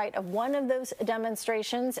is the site of one of those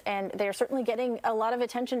demonstrations, and they're certainly getting a lot of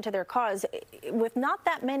attention to their cause with not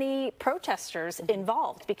that many protesters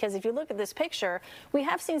involved, because if you look at this picture, we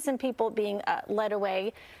have seen some people being led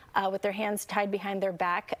away with their hands tied behind their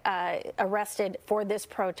back, arrested for this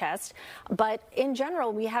protest. But in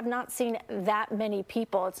general, we have not seen that many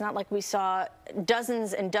people. It's not like we saw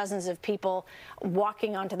dozens and dozens of people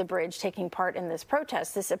walking onto the bridge taking part in this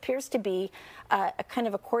protest. This appears to be a kind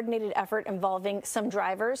of a coordinated effort involving some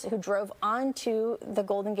drivers who drove onto the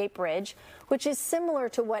Golden Gate Bridge, which is similar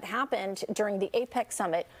to what happened during the APEC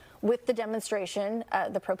summit with the demonstration,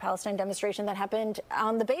 the pro-Palestine demonstration that happened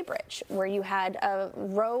on the Bay Bridge, where you had a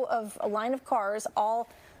line of cars all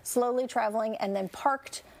slowly traveling and then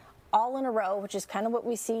parked all in a row, which is kind of what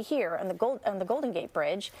we see here on the Golden Gate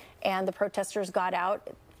Bridge, and the protesters got out,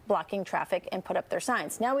 blocking traffic, and put up their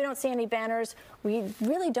signs. Now we don't see any banners. We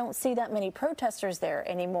really don't see that many protesters there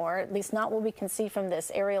anymore, at least not what we can see from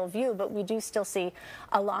this aerial view, but we do still see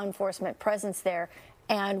a law enforcement presence there.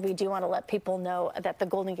 And we do want to let people know that the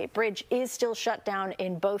Golden Gate Bridge is still shut down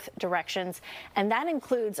in both directions. And that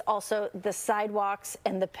includes also the sidewalks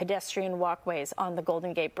and the pedestrian walkways on the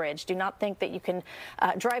Golden Gate Bridge. Do not think that you can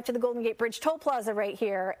drive to the Golden Gate Bridge toll plaza right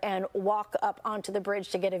here and walk up onto the bridge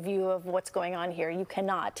to get a view of what's going on here. You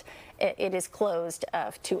cannot. It is closed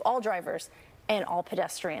to all drivers and all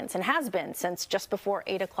pedestrians, and has been since just before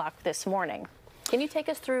 8 o'clock this morning. Can you take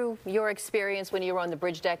us through your experience when you were on the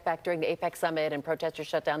bridge deck back during the APEC summit and protesters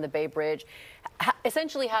shut down the Bay Bridge?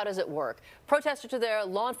 Essentially, how does it work? Protesters are there,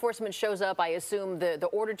 law enforcement shows up. I assume the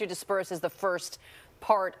order to disperse is the first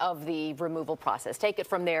part of the removal process. Take it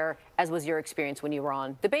from there, as was your experience when you were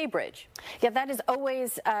on the Bay Bridge. Yeah, that is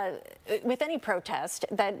always, with any protest,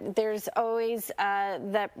 that there's always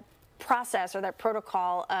that process or that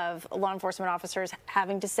protocol of law enforcement officers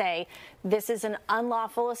having to say, this is an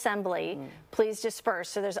unlawful assembly, please disperse.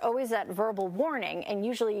 So there's always that verbal warning, and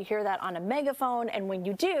usually you hear that on a megaphone, and when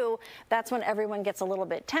you do, that's when everyone gets a little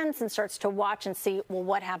bit tense and starts to watch and see, well,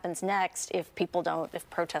 what happens next if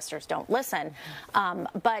protesters don't listen.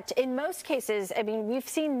 But in most cases, I mean, we've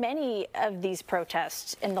seen many of these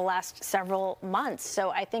protests in the last several months. So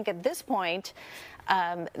I think at this point,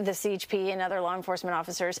 the CHP and other law enforcement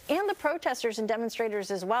officers and the protesters and demonstrators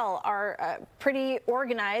as well are pretty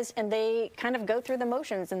organized, and they kind of go through the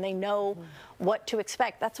motions and they know what to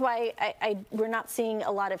expect. That's why we're not seeing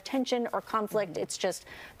a lot of tension or conflict. It's just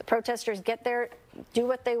the protesters get there, do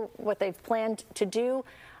what they've planned to do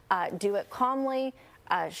it calmly,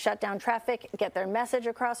 shut down traffic, get their message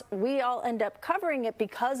across. We all end up covering it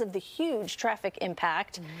because of the huge traffic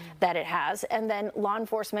impact that it has. And then law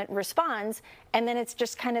enforcement responds, and then it's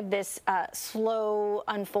just kind of this slow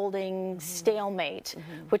unfolding stalemate,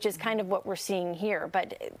 which is kind of what we're seeing here.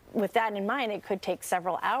 But with that in mind, it could take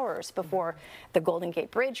several hours before the Golden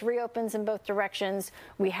Gate Bridge reopens in both directions.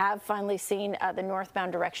 We have finally seen the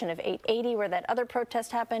northbound direction of 880 where that other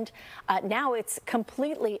protest happened. Now it's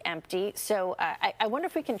completely empty. So I wonder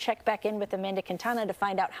if we can check back in with Amanda Quintana to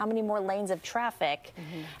find out how many more lanes of traffic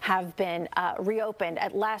have been reopened.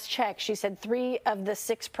 At last check, she said 3 of the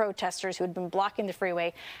 6 protesters who had been blocking the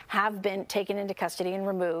freeway have been taken into custody and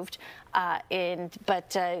removed. And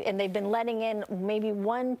they've been letting in maybe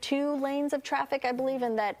 1-2 lanes of traffic, I believe,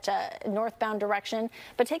 in that northbound direction.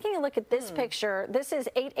 But taking a look at this picture, this is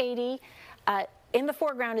 880. In the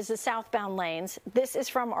foreground is the southbound lanes. This is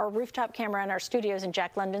from our rooftop camera in our studios in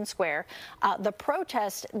Jack London Square. The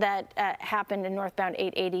protest that happened in northbound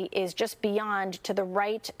 880 is just beyond to the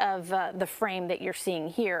right of the frame that you're seeing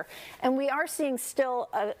here. And we are seeing still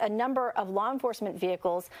a number of law enforcement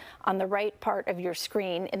vehicles on the right part of your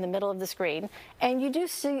screen, in the middle of the screen. And you do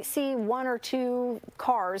see 1 or 2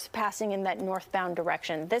 cars passing in that northbound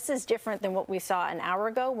direction. This is different than what we saw an hour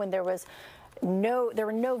ago when there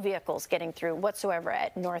were no vehicles getting through whatsoever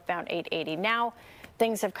at northbound 880. Now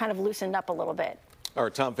things have kind of loosened up a little bit. All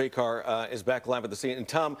right, Tom Vakar is back live at the scene. And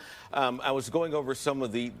Tom, I was going over some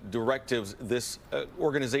of the directives, this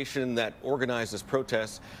organization that organized this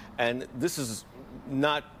protest, and this is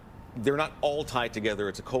not, they're not all tied together.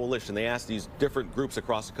 It's a coalition. They asked these different groups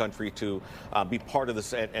across the country to be part of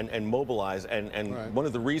this and mobilize. And right. One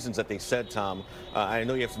of the reasons that they said, Tom, I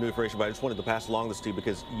know you have some new information, but I just wanted to pass along this to you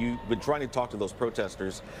because you've been trying to talk to those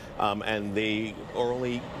protesters, and they are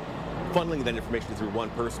only funneling that information through one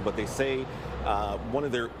person. But they say one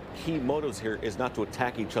of their key motives here is not to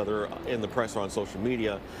attack each other in the press or on social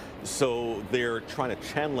media. So they're trying to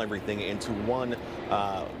channel everything into one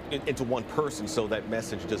person, so that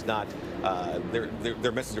message does not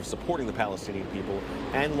their message of supporting the Palestinian people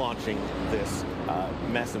and launching this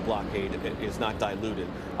massive blockade is not diluted.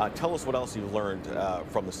 Tell us what else you've learned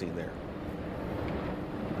from the scene there.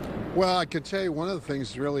 Well, I can tell you one of the things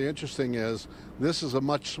that's really interesting is this is a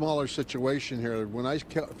much smaller situation here. When I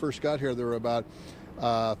first got here, there were about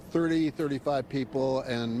 30, 35 people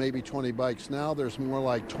and maybe 20 bikes. Now there's more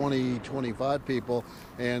like 20, 25 people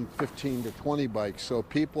and 15 to 20 bikes. So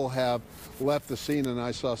people have left the scene, and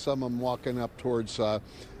I saw some of them walking up towards the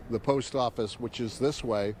post office, which is this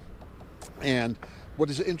way. And what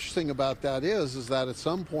is interesting about that is that at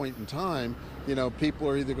some point in time, you know, people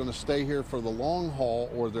are either going to stay here for the long haul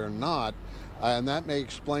or they're not. And that may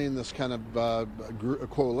explain this kind of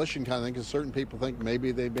coalition kind of thing, because certain people think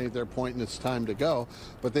maybe they made their point and it's time to go.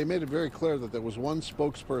 But they made it very clear that there was one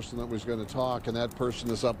spokesperson that was going to talk, and that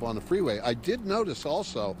person is up on the freeway. I did notice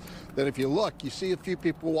also that if you look, you see a few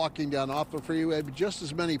people walking down off the freeway, but just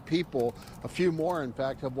as many people, a few more in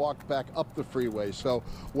fact, have walked back up the freeway. So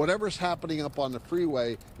whatever's happening up on the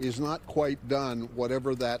freeway is not quite done,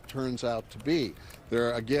 whatever that turns out to be. There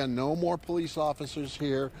are, again, no more police officers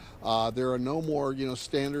here. There are no more,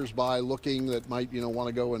 standers by looking that might, want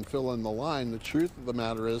to go and fill in the line. The truth of the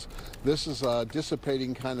matter is this is a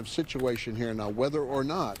dissipating kind of situation here. Now, whether or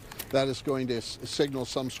not that is going to signal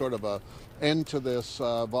some sort of a end to this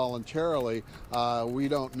voluntarily, we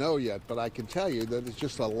don't know yet, but I can tell you that it's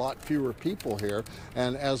just a lot fewer people here,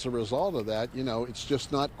 and as a result of that, it's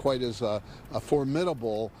just not quite as a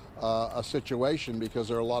formidable a situation, because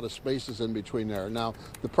there are a lot of spaces in between there. Now,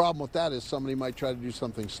 the problem with that is somebody might try to do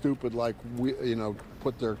something stupid like,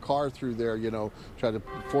 put their car through there, try to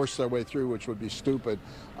force their way through, which would be stupid.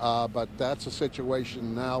 But that's a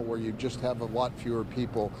situation now where you just have a lot fewer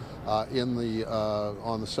people on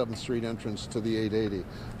the 7th Street entrance to the 880.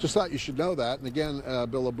 Just thought you should know that. And again,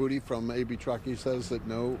 Bill Aboudi from AB Truckee says that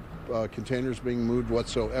no containers being moved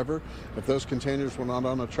whatsoever. If those containers were not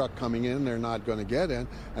on a truck coming in, they're not going to get in.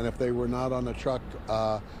 And if they were not on a truck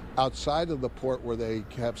outside of the port where they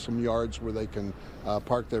have some yards where they can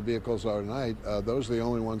park their vehicles overnight, those are the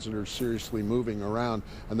only ones that are seriously moving around,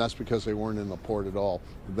 and that's because they weren't in the port at all.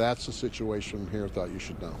 That's the situation here. Thought you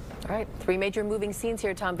should know. All right, 3 major moving scenes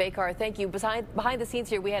here, Tom Vakar. Thank you. Behind the scenes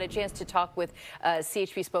here, we had a chance to talk with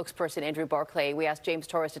CHP spokesperson Andrew Barclay. We asked James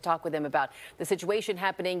Torres to talk with him about the situation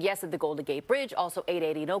happening, yes, at the Golden Gate Bridge, also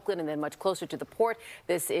 880 in Oakland, and then much closer to the port.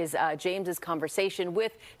 This is James's conversation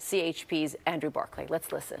with CHP's Andrew Barclay.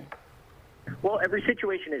 Let's listen. Well, every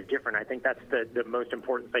situation is different. I think that's the most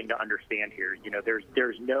important thing to understand here. You know,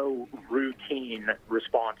 there's no routine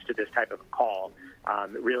response to this type of a call.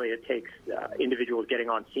 Really, it takes individuals getting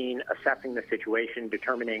on scene, assessing the situation,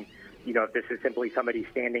 determining, you know, if this is simply somebody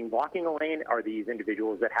standing blocking a lane, are these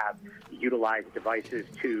individuals that have utilized devices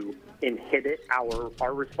to inhibit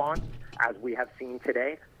our response, as we have seen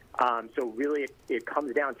today. So really, it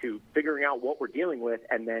comes down to figuring out what we're dealing with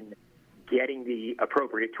and then getting the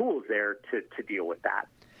appropriate tools there to deal with that.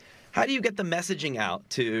 How do you get the messaging out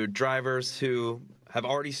to drivers who have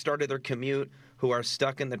already started their commute, who are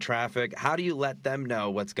stuck in the traffic? How do you let them know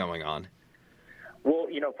what's going on? Well,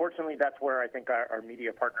 you know, fortunately, that's where I think our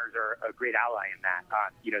media partners are a great ally in that.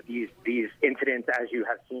 You know, these incidents, as you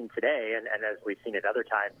have seen today and as we've seen at other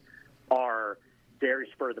times, are very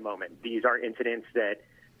spur of the moment. These are incidents that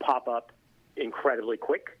pop up incredibly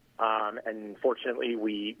quick. And fortunately,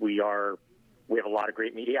 we have a lot of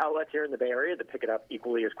great media outlets here in the Bay Area that pick it up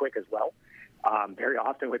equally as quick as well. Very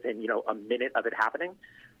often within, you know, a minute of it happening.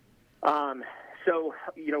 So,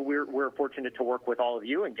 you know, we're fortunate to work with all of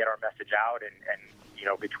you and get our message out. And you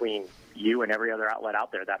know, between you and every other outlet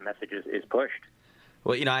out there, that message is pushed.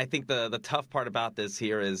 Well, you know, I think the tough part about this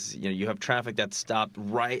here is, you know, you have traffic that's stopped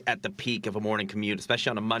right at the peak of a morning commute, especially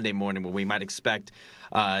on a Monday morning when we might expect,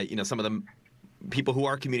 you know, some of the people who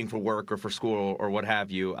are commuting for work or for school or what have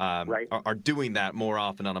you are doing that more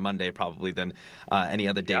often on a Monday probably than any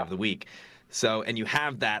other day of the week. So, and you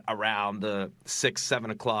have that around the 6, 7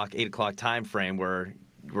 o'clock, 8 o'clock time frame where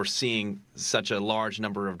we're seeing such a large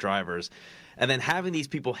number of drivers. And then having these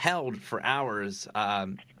people held for hours,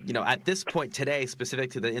 you know, at this point today,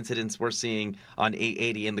 specific to the incidents we're seeing on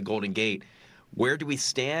 880 in the Golden Gate, where do we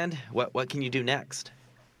stand? What can you do next?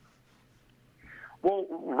 Well,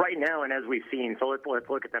 right now, and as we've seen, so let's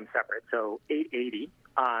look at them separate. So 880,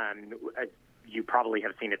 as you probably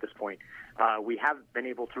have seen at this point, we have been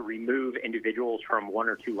able to remove individuals from 1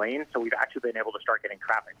 or 2 lanes. So we've actually been able to start getting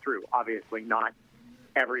traffic through. Obviously, not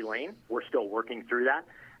every lane. We're still working through that.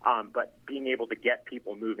 But being able to get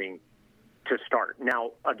people moving to start.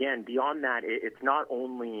 Now, again, beyond that, it's not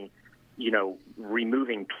only, you know,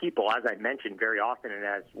 removing people, as I mentioned very often, and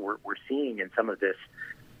as we're seeing in some of this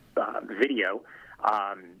video,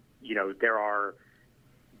 you know, there are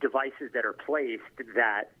devices that are placed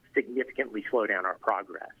that significantly slow down our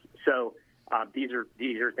progress. So these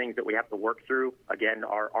are things that we have to work through. Again,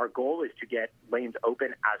 our goal is to get lanes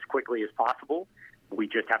open as quickly as possible. We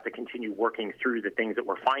just have to continue working through the things that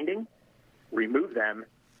we're finding, remove them,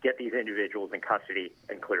 get these individuals in custody,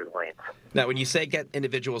 and clear the lanes. Now, when you say get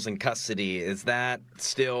individuals in custody, is that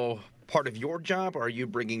still part of your job, or are you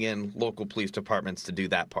bringing in local police departments to do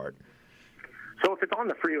that part? So if it's on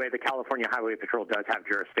the freeway, the California Highway Patrol does have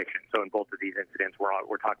jurisdiction. So in both of these incidents,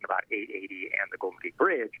 we're talking about 880 and the Golden Gate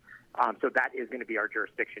Bridge. So that is going to be our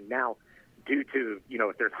jurisdiction. Now, due to, you know,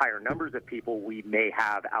 if there's higher numbers of people, we may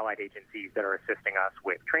have allied agencies that are assisting us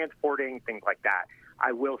with transporting, things like that.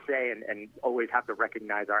 I will say, and always have to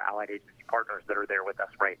recognize our allied agency partners that are there with us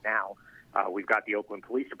right now. We've got the Oakland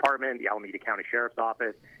Police Department, the Alameda County Sheriff's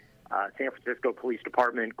Office, San Francisco Police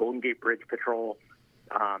Department, Golden Gate Bridge Patrol.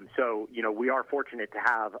 So, you know, we are fortunate to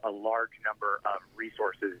have a large number of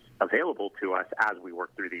resources available to us as we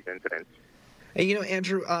work through these incidents. And, you know,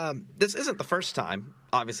 Andrew, this isn't the first time,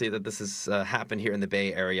 obviously, that this has happened here in the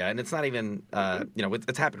Bay Area. And it's not even, you know,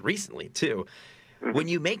 it's happened recently, too. Mm-hmm. When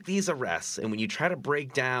you make these arrests and when you try to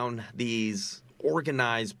break down these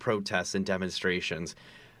organized protests and demonstrations,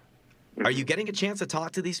 are you getting a chance to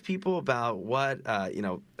talk to these people about what, you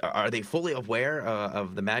know, are they fully aware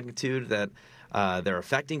of the magnitude that they're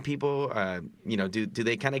affecting people? You know, do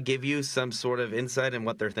they kind of give you some sort of insight in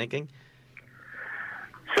what they're thinking?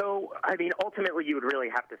 So, I mean, ultimately, you would really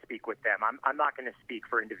have to speak with them. I'm not going to speak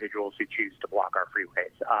for individuals who choose to block our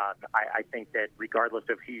freeways. I think that regardless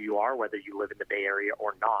of who you are, whether you live in the Bay Area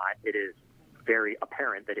or not, it is very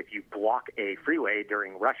apparent that if you block a freeway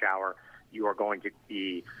during rush hour, you are going to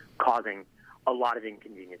be causing a lot of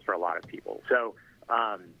inconvenience for a lot of people. So,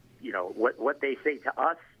 you know, what they say to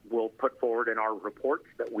us, we'll put forward in our reports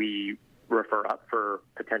that we refer up for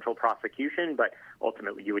potential prosecution, but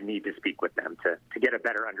ultimately you would need to speak with them to get a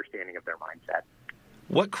better understanding of their mindset.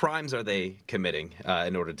 What crimes are they committing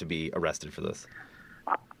in order to be arrested for this?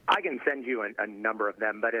 I can send you a number of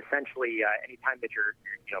them, but essentially anytime that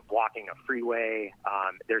you're blocking a freeway,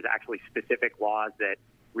 there's actually specific laws that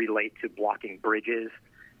relate to blocking bridges.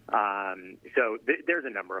 So there's a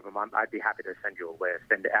number of them. I'd be happy to send you a list.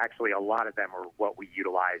 And actually, a lot of them are what we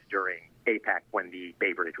utilized during APEC when the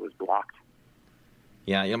Bay Bridge was blocked.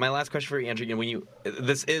 Yeah, you know, my last question for you, Andrew, you know,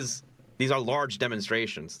 this is, these are large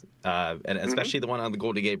demonstrations, and especially the one on the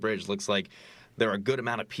Golden Gate Bridge looks like there are a good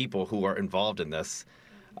amount of people who are involved in this.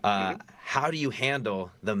 How do you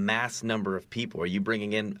handle the mass number of people? Are you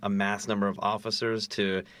bringing in a mass number of officers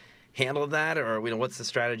to handle that, or what's the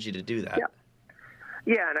strategy to do that?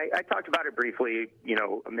 Yeah, and I talked about it briefly,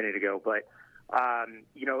 a minute ago, but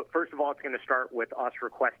first of all, it's going to start with us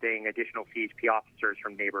requesting additional CHP officers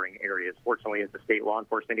from neighboring areas. Fortunately, as a state law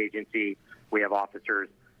enforcement agency, we have officers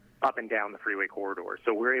up and down the freeway corridor,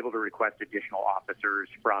 so we're able to request additional officers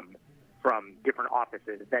from different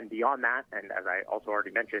offices. Then beyond that, and as I also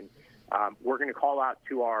already mentioned, we're going to call out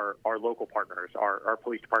to our local partners, our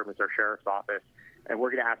police departments, our sheriff's office, and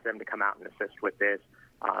we're going to ask them to come out and assist with this.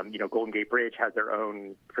 Golden Gate Bridge has their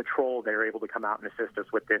own patrol. They're able to come out and assist us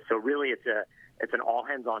with this. So really, it's an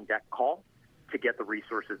all-hands-on-deck call to get the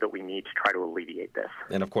resources that we need to try to alleviate this.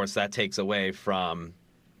 And, of course, that takes away from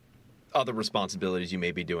other responsibilities you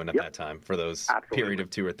may be doing at that time for those period of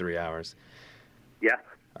 2 or 3 hours. Yes.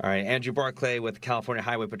 All right, Andrew Barclay with California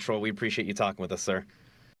Highway Patrol. We appreciate you talking with us, sir.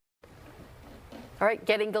 All right,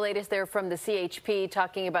 getting the latest there from the CHP,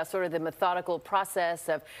 talking about sort of the methodical process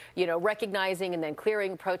of, recognizing and then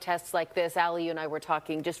clearing protests like this. Ali, you and I were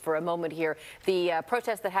talking just for a moment here. The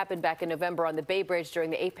protest that happened back in November on the Bay Bridge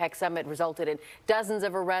during the APEC summit resulted in dozens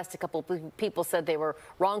of arrests. A couple of people said they were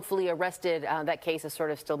wrongfully arrested. That case is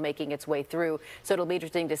sort of still making its way through. So it'll be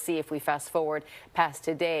interesting to see if we fast forward past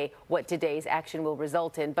today, what today's action will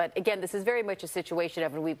result in. But again, this is very much a situation,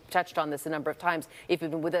 Evan, we've touched on this a number of times if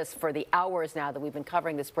you've been with us for the hours now that we've been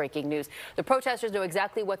covering this breaking news. The protesters know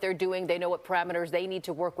exactly what they're doing. They know what parameters they need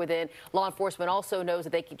to work within. Law enforcement also knows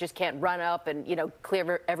that they just can't run up and,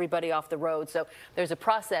 clear everybody off the road. So there's a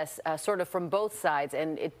process sort of from both sides,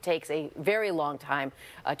 and it takes a very long time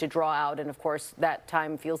to draw out. And, of course, that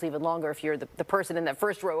time feels even longer if you're the person in that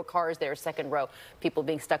first row of cars there, second row, people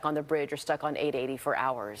being stuck on the bridge or stuck on 880 for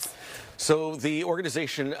hours. So the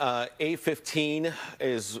organization A-15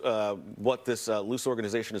 is what this loose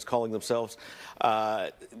organization is calling themselves.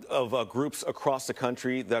 Of groups across the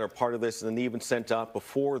country that are part of this, and then even sent out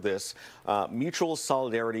before this mutual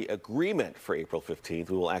solidarity agreement for April 15th.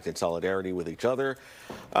 We will act in solidarity with each other.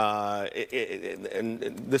 And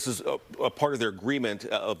this is a part of their agreement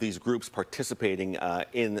of these groups participating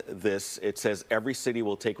in this. It says every city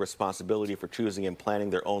will take responsibility for choosing and planning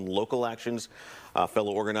their own local actions.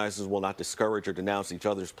 Fellow organizers will not discourage or denounce each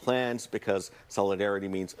other's plans because solidarity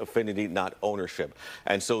means affinity, not ownership.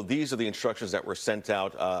 And so these are the instructions that were sent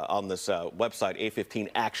out on this website,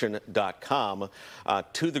 a15action.com,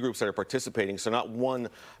 to the groups that are participating. So not one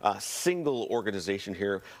single organization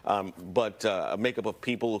here, but a makeup of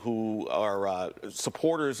people who are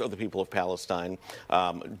supporters of the people of Palestine,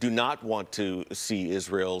 do not want to see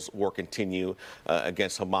Israel's war continue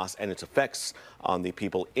against Hamas and its effects on the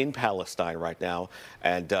people in Palestine right now.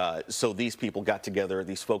 And so these people got together,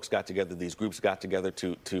 these folks got together, these groups got together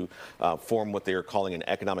to form what they are calling an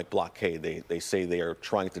economic blockade. They say they are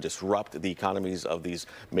trying to disrupt the economies of these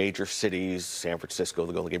major cities, San Francisco,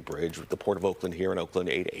 the Golden Gate Bridge, the Port of Oakland here in Oakland,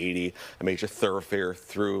 I-880, a major thoroughfare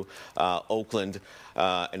through Oakland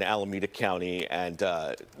and Alameda County. And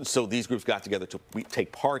so these groups got together to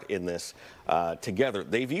take part in this together.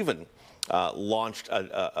 They've even launched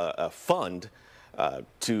a fund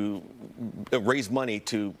to raise money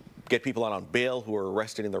to get people out on bail who are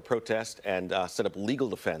arrested in their protest and set up legal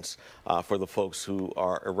defense for the folks who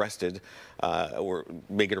are arrested or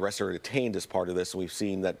may get arrested or detained as part of this. And we've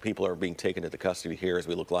seen that people are being taken into custody here as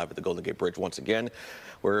we look live at the Golden Gate Bridge once again,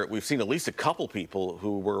 where we've seen at least a couple people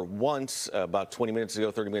who were once about 20 minutes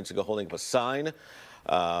ago, 30 minutes ago, holding up a sign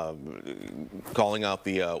calling out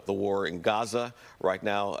the war in Gaza. Right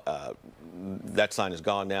now, that sign is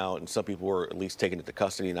gone now, and some people were at least taken into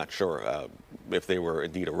custody. Not sure if they were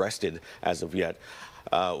indeed arrested as of yet.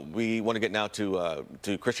 We want to get now to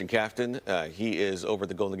Christian Captain. He is over at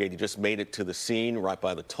the Golden Gate. He just made it to the scene right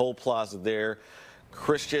by the toll plaza there.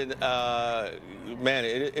 Christian, man,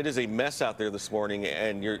 it is a mess out there this morning,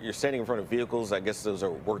 and you're standing in front of vehicles. I guess those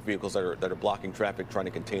are work vehicles that are blocking traffic, trying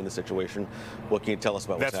to contain the situation. What can you tell us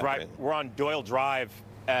about what's happening? That's right. We're on Doyle Drive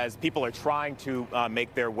as people are trying to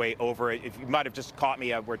make their way over. If you might have just caught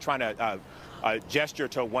me, we're trying to gesture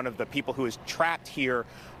to one of the people who is trapped here.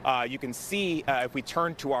 You can see if we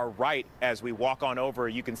turn to our right as we walk on over,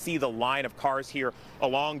 you can see the line of cars here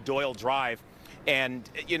along Doyle Drive. And,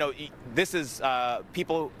 you know, this is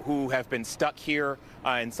people who have been stuck here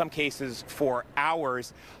in some cases for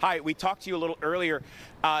hours. Hi, we talked to you a little earlier.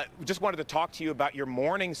 Just wanted to talk to you about your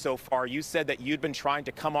morning so far. You said that you'd been trying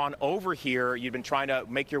to come on over here. You'd been trying to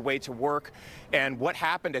make your way to work. And what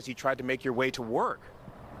happened as you tried to make your way to work?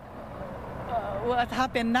 What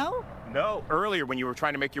happened now? No, earlier when you were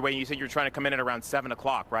trying to make your way, you said you were trying to come in at around 7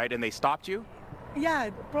 o'clock, right? And they stopped you? Yeah,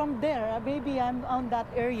 from there, maybe I'm on that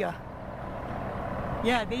area.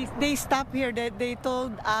 Yeah, they stopped here. They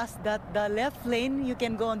told us that the left lane, you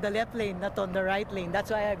can go on the left lane, not on the right lane.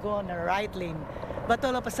 That's why I go on the right lane. But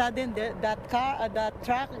all of a sudden, that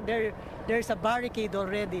truck, there's a barricade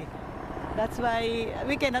already. That's why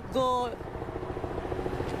we cannot go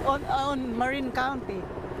on Marin County.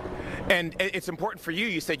 And it's important for you.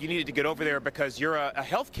 You said you needed to get over there because you're a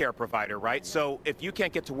healthcare provider, right? So if you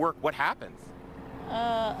can't get to work, what happens?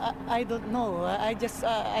 I don't know. I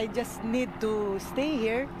just need to stay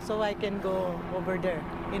here so I can go over there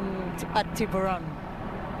at Tiburon.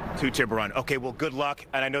 To Tiburon. Okay, well, good luck.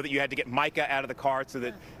 And I know that you had to get Micah out of the car so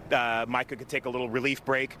that Micah could take a little relief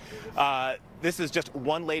break. This is just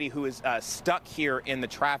one lady who is stuck here in the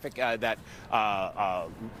traffic that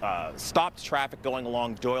stopped traffic going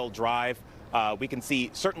along Doyle Drive. We can see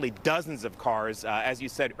certainly dozens of cars. As you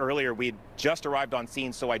said earlier, we had just arrived on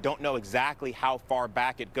scene, so I don't know exactly how far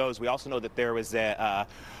back it goes. We also know that there was a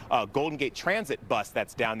Golden Gate Transit bus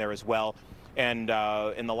that's down there as well. And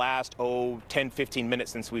in the last, 10, 15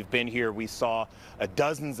 minutes since we've been here, we saw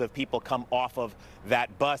dozens of people come off of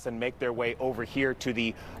that bus and make their way over here to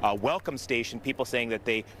the welcome station. People saying that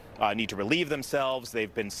they need to relieve themselves.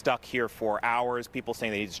 They've been stuck here for hours. People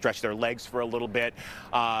saying they need to stretch their legs for a little bit.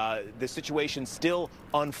 The situation still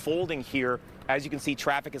unfolding here. As you can see,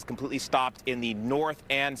 traffic is completely stopped in the north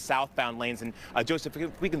and southbound lanes. And Joseph,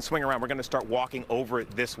 if we can swing around, we're going to start walking over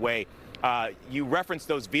this way. You referenced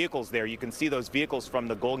those vehicles there. You can see those vehicles from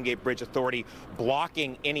the Golden Gate Bridge Authority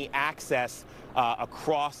blocking any access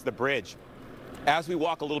across the bridge. As we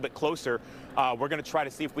walk a little bit closer, we're going to try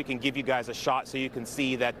to see if we can give you guys a shot so you can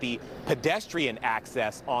see that the pedestrian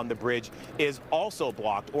access on the bridge is also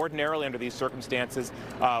blocked. Ordinarily, under these circumstances,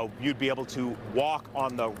 you'd be able to walk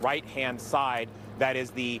on the right-hand side. That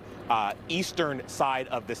is the eastern side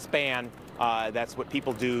of the span. That's what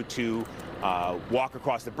people do to walk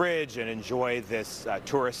across the bridge and enjoy this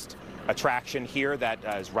tourist attraction here that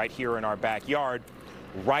is right here in our backyard.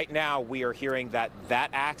 Right now, we are hearing that that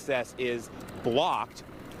access is blocked.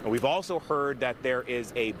 And we've also heard that there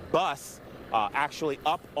is a bus actually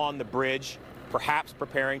up on the bridge, perhaps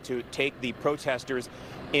preparing to take the protesters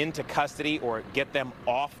into custody or get them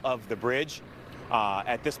off of the bridge.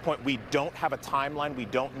 At this point, we don't have a timeline. We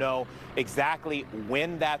don't know exactly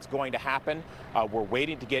when that's going to happen. We're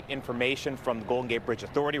waiting to get information from the Golden Gate Bridge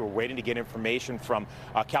Authority. We're waiting to get information from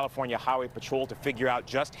California Highway Patrol to figure out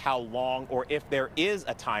just how long, or if there is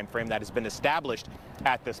a time frame that has been established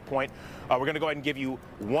at this point. We're going to go ahead and give you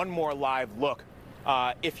one more live look.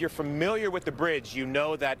 If you're familiar with the bridge, you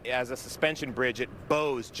know that as a suspension bridge, it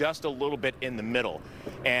bows just a little bit in the middle.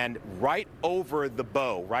 And right over the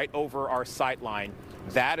bow, right over our sight line,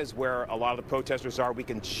 that is where a lot of the protesters are. We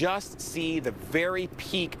can just see the very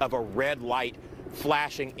peak of a red light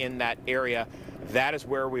flashing in that area. That is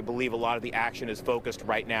where we believe a lot of the action is focused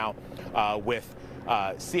right now, with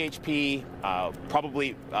CHP,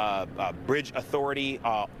 probably Bridge Authority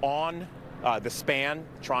on the span,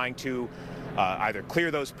 trying to either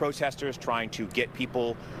clear those protesters, trying to get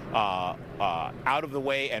people out of the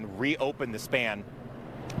way and reopen the span.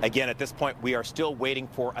 Again, at this point, we are still waiting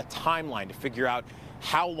for a timeline to figure out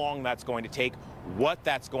how long that's going to take, what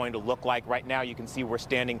that's going to look like. Right now, you can see we're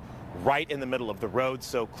standing right in the middle of the road,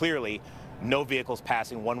 so clearly no vehicles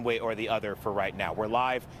passing one way or the other for right now. We're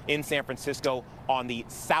live in San Francisco on the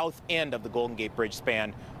south end of the Golden Gate Bridge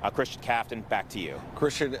span. Christian Cafton, back to you.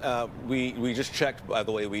 Christian, we just checked, by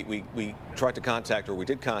the way, we tried to contact, or we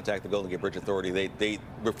did contact the Golden Gate Bridge Authority. They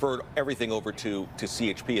referred everything over to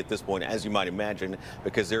CHP at this point, as you might imagine,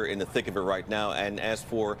 because they're in the thick of it right now. And as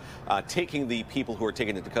for taking the people who are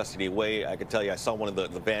taken into custody away, I can tell you I saw one of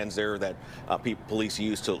the vans there that police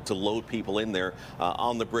use to load people in there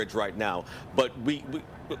on the bridge right now. But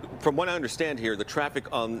from what I understand here, the traffic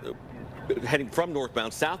on heading from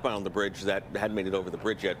northbound, southbound on the bridge that hadn't made it over the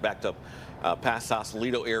bridge yet, backed up past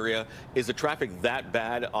Sausalito area. Is the traffic that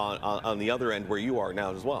bad on the other end where you are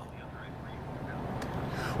now as well?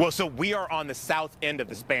 Well, so we are on the south end of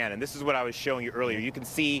the span, and this is what I was showing you earlier. You can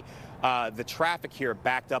see the traffic here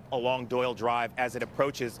backed up along Doyle Drive as it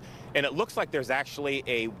approaches, and it looks like there's actually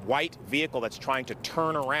a white vehicle that's trying to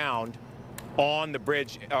turn around on the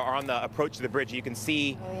bridge, or on the approach to the bridge. You can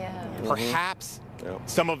see perhaps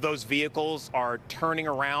some of those vehicles are turning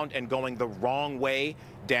around and going the wrong way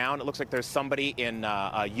down. It looks like there's somebody in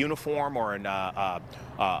a uniform or in a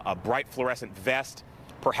bright fluorescent vest,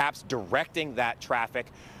 perhaps directing that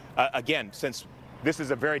traffic. Again, since this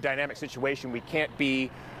is a very dynamic situation, we can't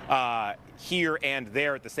be here and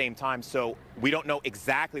there at the same time, so we don't know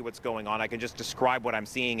exactly what's going on. I can just describe what I'm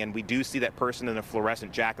seeing, and we do see that person in a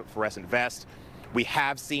fluorescent jacket, fluorescent vest. We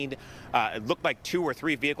have seen, it looked like 2 or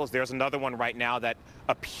 3 vehicles. There's another one right now that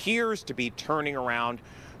appears to be turning around,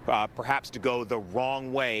 perhaps to go the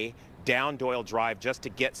wrong way down Doyle Drive just to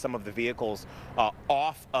get some of the vehicles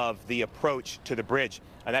off of the approach to the bridge.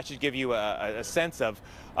 And that should give you a sense of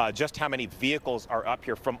just how many vehicles are up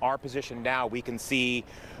here. From our position now, we can see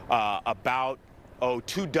about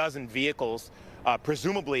 2 dozen vehicles.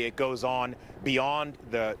 Presumably it goes on beyond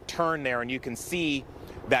the turn there, and you can see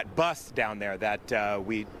that bus down there that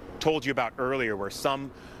we told you about earlier, where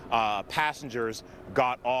some passengers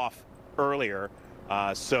got off earlier.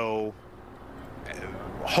 So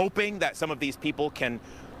hoping that some of these people can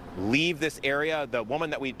leave this area. The woman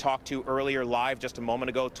that we talked to earlier live just a moment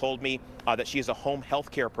ago told me that she is a home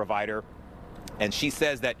health care provider, and she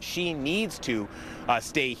says that she needs to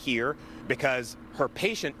stay here because her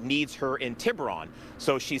patient needs her in Tiburon.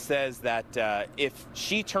 So she says that if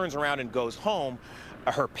she turns around and goes home,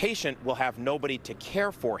 her patient will have nobody to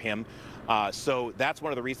care for him. So that's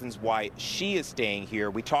one of the reasons why she is staying here.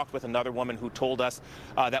 We talked with another woman who told us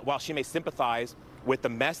that while she may sympathize with the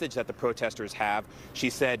message that the protesters have,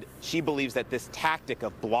 she said she believes that this tactic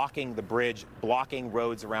of blocking the bridge, blocking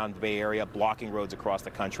roads around the Bay Area, blocking roads across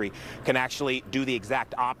the country can actually do the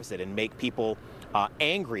exact opposite and make people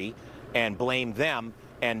angry and blame them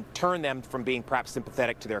and turn them from being perhaps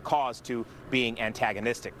sympathetic to their cause to being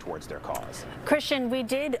antagonistic towards their cause. Christian, we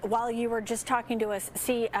did, while you were just talking to us,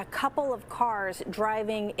 see a couple of cars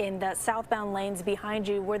driving in the southbound lanes behind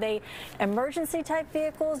you. Were they emergency type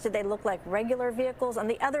vehicles? Did they look like regular vehicles? On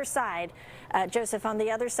the other side, Joseph, on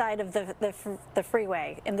the other side of the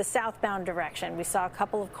freeway, in the southbound direction, we saw a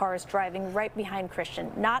couple of cars driving right behind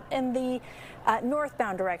Christian, not in the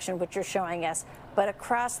northbound direction, which you're showing us, but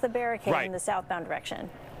across the barricade in the southbound direction.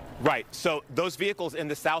 Right. So those vehicles in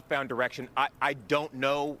the southbound direction, I don't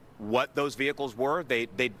know what those vehicles were. They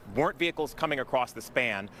weren't vehicles coming across the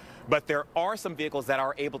span, but there are some vehicles that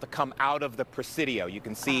are able to come out of the Presidio. You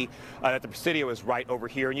can see that the Presidio is right over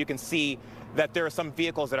here, and you can see that there are some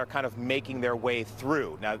vehicles that are kind of making their way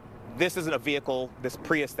through. Now, this isn't a vehicle, this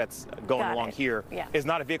Prius that's going along here is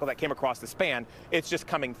not a vehicle that came across the span. It's just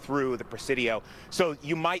coming through the Presidio. So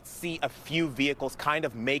you might see a few vehicles kind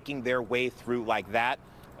of making their way through like that.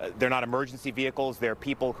 They're not emergency vehicles. They're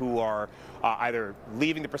people who are either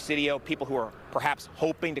leaving the Presidio, people who are perhaps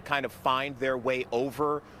hoping to kind of find their way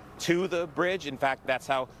over to the bridge. In fact, that's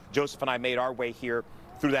how Joseph and I made our way here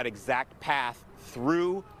through that exact path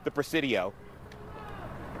through the Presidio.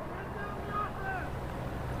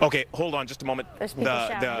 Okay, hold on just a moment.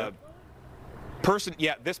 The person,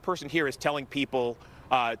 this person here is telling people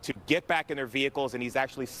to get back in their vehicles, and he's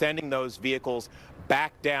actually sending those vehicles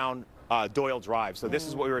back down Doyle Drive. So this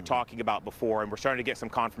is what we were talking about before, and we're starting to get some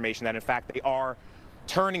confirmation that, in fact, they are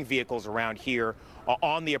turning vehicles around here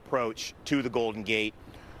on the approach to the Golden Gate,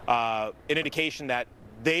 an indication that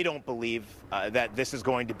they don't believe that this is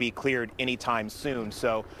going to be cleared anytime soon.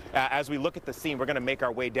 So as we look at the scene, we're going to make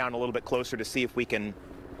our way down a little bit closer to see if we can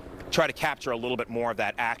try to capture a little bit more of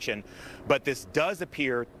that action. But this does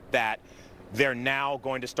appear that they're now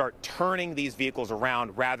going to start turning these vehicles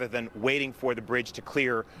around rather than waiting for the bridge to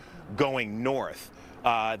clear going north.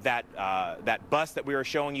 That bus that we were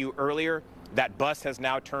showing you earlier, that bus has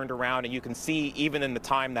now turned around, and you can see even in the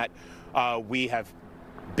time that we have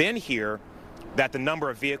been here that the number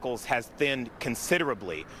of vehicles has thinned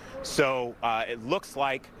considerably. So it looks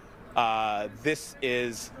like this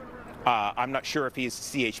is, I'm not sure if he's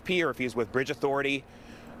CHP or if he's with Bridge Authority,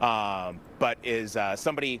 but is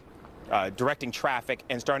somebody directing traffic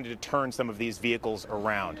and starting to turn some of these vehicles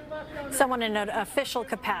around. Someone in an official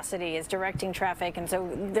capacity is directing traffic, and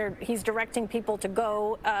so he's directing people to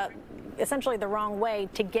go essentially the wrong way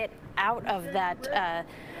to get out of that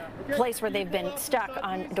place where they've been stuck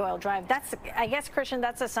on Doyle Drive. That's, I guess, Christian,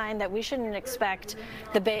 that's a sign that we shouldn't expect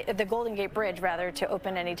the Golden Gate Bridge, rather, to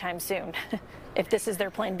open anytime soon, if this is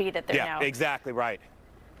their plan B that they're now. Yeah, exactly right.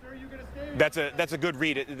 That's a good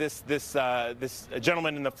read. This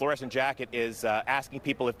gentleman in the fluorescent jacket is asking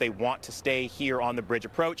people if they want to stay here on the bridge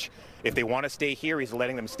approach. If they want to stay here, he's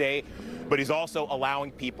letting them stay, but he's also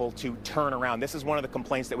allowing people to turn around. This is one of the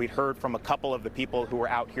complaints that we'd heard from a couple of the people who were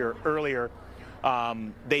out here earlier.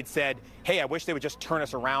 They'd said, hey, I wish they would just turn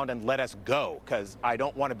us around and let us go, because I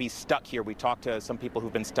don't want to be stuck here. We talked to some people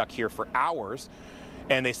who've been stuck here for hours,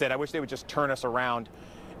 and they said, I wish they would just turn us around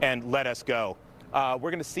and let us go. We're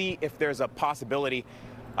going to see if there's a possibility.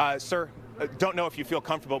 Sir, don't know if you feel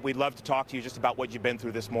comfortable. We'd love to talk to you just about what you've been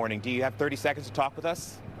through this morning. Do you have 30 seconds to talk with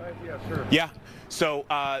us? Yeah, sure. Yeah. So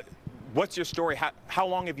What's your story? How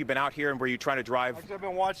long have you been out here, and were you trying to drive? Actually, I've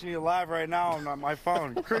been watching you live right now on my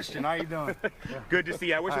phone. Christian, how you doing? Yeah. Good to see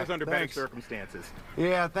you. I wish it was under better Thanks. circumstances.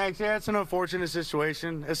 Yeah, thanks. Yeah, it's an unfortunate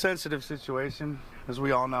situation, a sensitive situation, as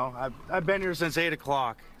we all know. I've been here since 8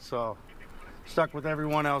 o'clock, so stuck with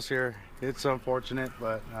everyone else here. It's unfortunate,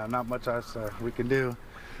 but not much else we can do.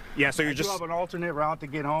 Yeah, so you're I do have an alternate route to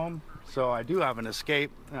get home, so I do have an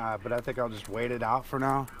escape, but I think I'll just wait it out for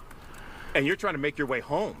now. And you're trying to make your way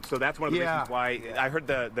home, so that's one of the reasons why I heard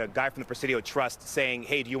the guy from the Presidio Trust saying,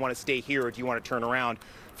 hey, do you want to stay here or do you want to turn around?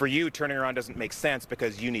 For you, turning around doesn't make sense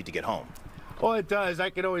because you need to get home. Well, it does.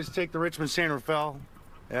 I could always take the Richmond-San Rafael.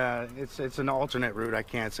 It's an alternate route, I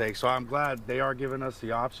can't say. So I'm glad they are giving us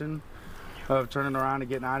the option of turning around and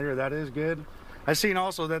getting out of here. That is good. I've seen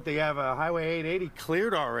also that they have a Highway 880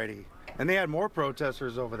 cleared already, and they had more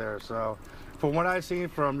protesters over there. So from what I've seen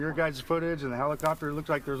from your guys' footage and the helicopter, it looks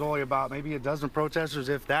like there's only about maybe a dozen protesters,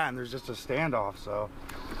 if that, and there's just a standoff. So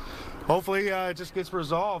hopefully it just gets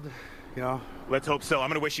resolved, you know. Let's hope so. I'm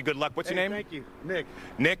going to wish you good luck. What's your name? Thank you. Nick.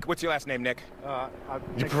 Nick, what's your last name, Nick?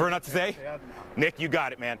 You prefer not to say? Yeah. Nick, you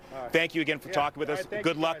got it, man. Right. Thank you again for talking with us. Right,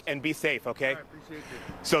 good you luck guys. and be safe, okay? Right, appreciate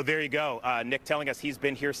you. So there you go. Nick telling us he's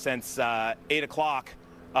been here since 8 o'clock,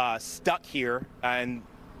 stuck here. And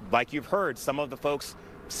like you've heard, some of the folks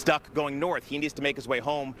stuck going north. He needs to make his way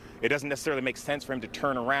home. It doesn't necessarily make sense for him to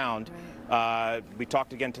turn around. We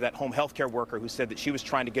talked again to that home health care worker who said that she was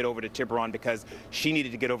trying to get over to Tiburon because she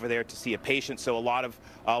needed to get over there to see a patient. So a lot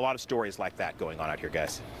of stories like that going on out here,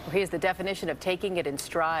 guys. Well, he is the definition of taking it in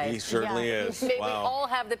stride. He certainly is. May we Wow. all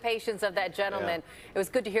have the patience of that gentleman. It was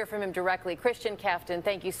good to hear from him directly. Christian Kaftan,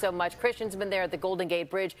 thank you so much. Christian's been there at the Golden Gate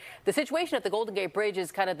Bridge. The situation at the Golden Gate Bridge is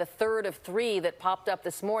kind of the third of three that popped up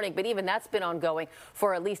this morning, but even that's been ongoing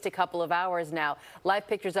for at least a couple of hours now. Live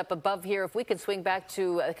pictures up above here. If we can swing back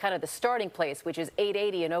to kind of the starting place, which is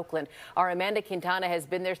 880 in Oakland. Our Amanda Quintana has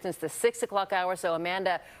been there since the 6 o'clock hour. So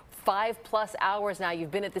Amanda, 5+ hours now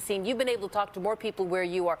you've been at the scene. You've been able to talk to more people where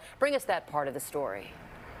you are. Bring us that part of the story.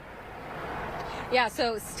 Yeah,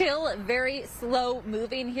 so still very slow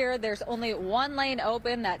moving here. There's only one lane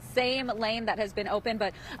open, that same lane that has been open.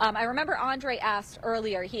 But I remember Andre asked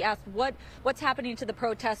earlier, he asked what's happening to the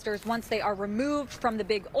protesters once they are removed from the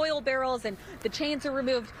big oil barrels and the chains are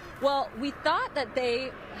removed. Well, we thought that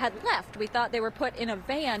they had left. We thought they were put in a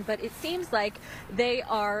van, but it seems like they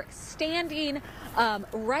are standing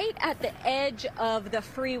right at the edge of the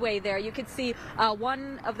freeway there. You could see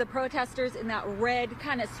one of the protesters in that red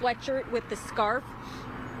kind of sweatshirt with the scarf.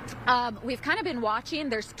 We've kind of been watching.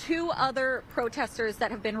 There's two other protesters that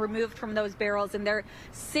have been removed from those barrels, and they're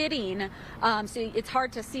sitting. So it's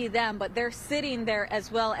hard to see them, but they're sitting there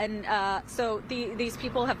as well. And so these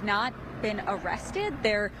people have not been arrested.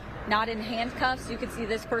 They're not in handcuffs. You can see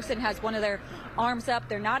this person has one of their arms up.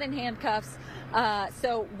 They're not in handcuffs.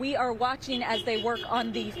 So we are watching as they work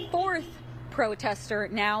on the fourth protester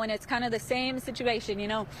now, and it's kind of the same situation, you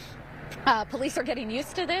know. Police are getting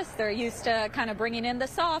used to this. They're used to kind of bringing in the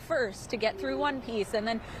saw first to get through one piece and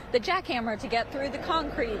then the jackhammer to get through the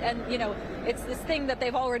concrete. And, you know, it's this thing that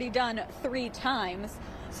they've already done 3 times.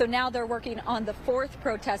 So now they're working on the fourth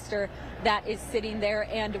protester that is sitting there,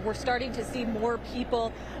 and we're starting to see more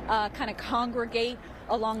people kind of congregate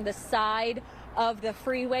along the side of the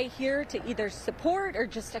freeway here to either support or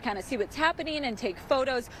just to kind of see what's happening and take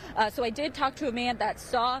photos. So I did talk to a man that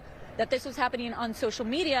saw that this was happening on social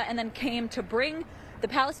media and then came to bring the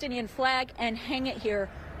Palestinian flag and hang it here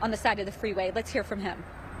on the side of the freeway. Let's hear from him.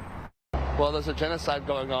 Well, there's a genocide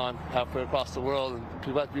going on halfway across the world, and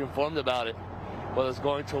people have to be informed about it. Whether it's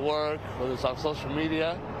going to work, whether it's on social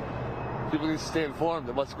media, people need to stay informed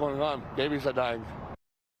of what's going on. Babies are dying.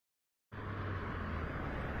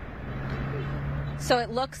 So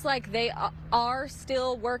it looks like they are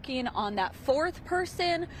still working on that fourth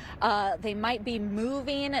person. They might be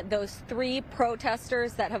moving those 3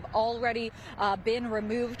 protesters that have already been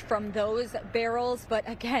removed from those barrels. But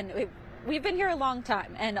again, we've been here a long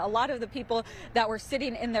time, and a lot of the people that were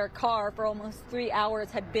sitting in their car for almost 3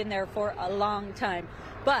 hours had been there for a long time.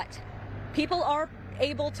 But people are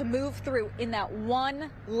able to move through in that one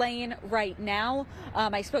lane right now.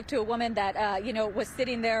 I spoke to a woman that was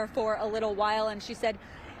sitting there for a little while, and she said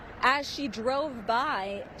as she drove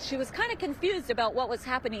by, she was kind of confused about what was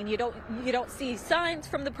happening. You don't see signs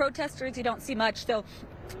from the protesters, you don't see much. So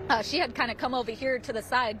she had kind of come over here to the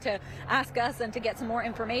side to ask us and to get some more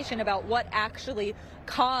information about what actually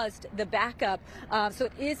caused the backup. So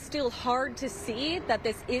it is still hard to see that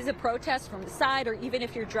this is a protest from the side, or even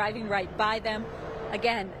if you're driving right by them.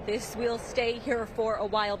 Again, this will stay here for a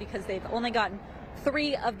while because they've only gotten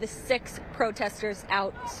 3 of the 6 protesters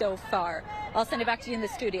out so far. I'll send it back to you in the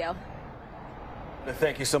studio.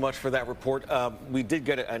 Thank you so much for that report. We did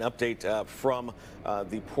get an update from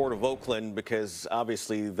the Port of Oakland, because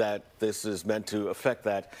obviously that this is meant to affect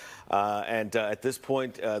that. And at this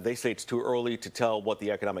point, they say it's too early to tell what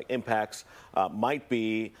the economic impacts might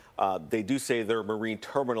be. They do say their marine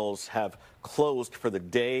terminals have closed for the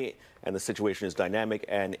day, and the situation is dynamic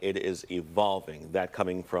and it is evolving. That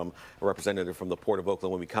coming from a representative from the Port of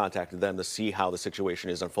Oakland when we contacted them to see how the situation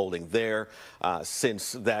is unfolding there,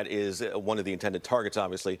 since that is one of the intended targets,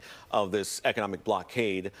 obviously, of this economic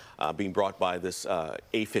blockade being brought by this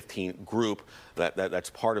A-15 group that's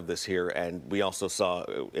part of this here. And we also saw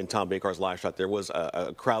in Tom Bakar's live shot, there was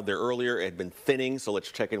a crowd there earlier. It had been thinning, so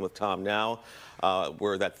let's check in with Tom now.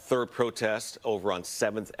 Where that third protest over on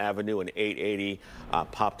 7th Avenue and 880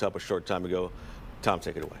 popped up a short time ago. Tom,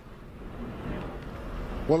 take it away.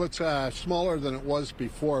 Well, it's smaller than it was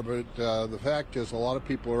before, but the fact is a lot of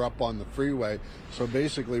people are up on the freeway. So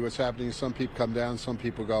basically what's happening is some people come down, some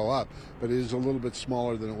people go up, but it is a little bit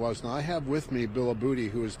smaller than it was. Now, I have with me Bill Abudi,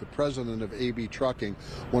 who is the president of AB Trucking,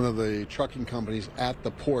 one of the trucking companies at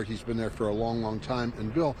the port. He's been there for a long, long time.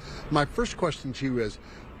 And Bill, my first question to you is,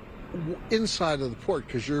 inside of the port,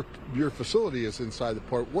 because your facility is inside the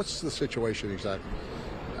port, what's the situation exactly?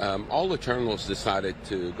 All the terminals decided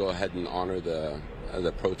to go ahead and honor the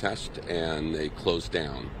protest, and they closed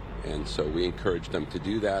down. And so we encouraged them to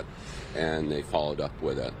do that, and they followed up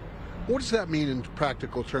with it. What does that mean in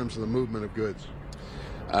practical terms of the movement of goods?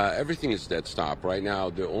 Everything is dead stop. Right now,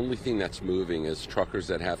 the only thing that's moving is truckers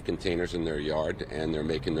that have containers in their yard, and they're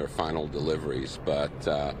making their final deliveries. But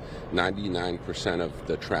 99% of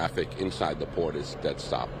the traffic inside the port is dead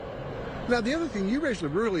stop. Now, the other thing, you raised a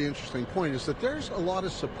really interesting point, is that there's a lot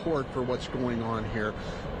of support for what's going on here.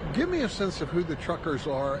 Give me a sense of who the truckers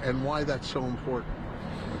are and why that's so important.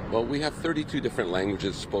 Well, we have 32 different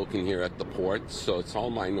languages spoken here at the port, so it's all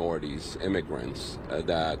minorities, immigrants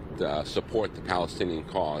that support the Palestinian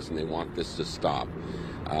cause, and they want this to stop.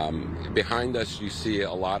 Behind us, you see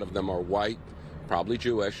a lot of them are white, probably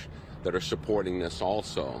Jewish, that are supporting this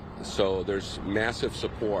also. So there's massive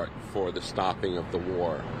support for the stopping of the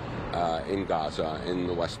war in Gaza, in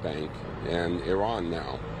the West Bank, and Iran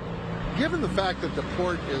now. Given the fact that the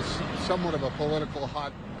port is somewhat of a political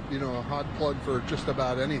hot plug for just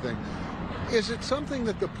about anything, is it something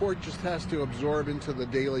that the port just has to absorb into the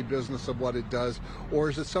daily business of what it does, or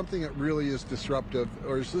is it something that really is disruptive,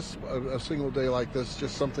 or is this a single day like this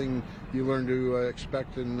just something you learn to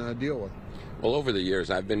expect and deal with? Well, over the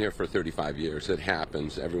years, I've been here for 35 years. It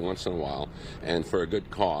happens every once in a while, and for a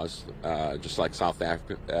good cause, just like South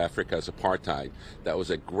Africa's apartheid. That was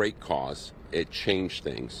a great cause. It changed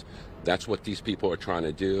things. That's what these people are trying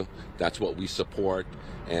to do. That's what we support.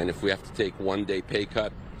 And if we have to take one-day pay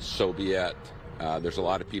cut, so be it. There's a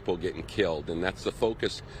lot of people getting killed, and that's the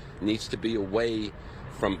focus. Needs to be away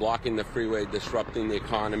from blocking the freeway, disrupting the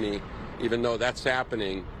economy, even though that's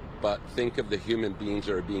happening. But think of the human beings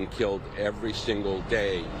that are being killed every single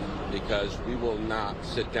day, because we will not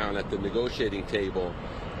sit down at the negotiating table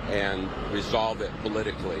and resolve it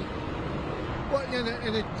politically. Well,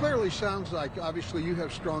 and it clearly sounds like, obviously, you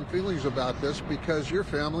have strong feelings about this, because your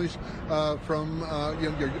family's from,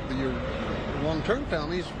 your long-term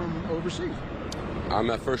family's from overseas.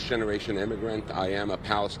 I'm a first-generation immigrant. I am a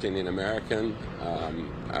Palestinian American.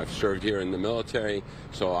 I've served here in the military,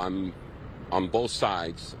 so I'm on both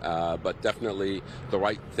sides, but definitely the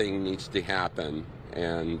right thing needs to happen,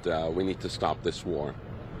 and we need to stop this war.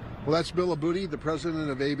 Well, that's Bill Abudi, the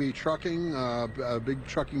president of AB Trucking, a big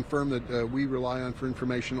trucking firm that we rely on for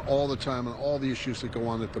information all the time on all the issues that go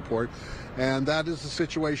on at the port. And that is the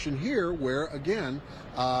situation here, where, again,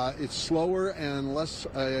 it's slower and less,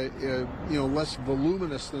 less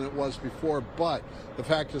voluminous than it was before. But the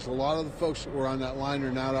fact is, a lot of the folks that were on that line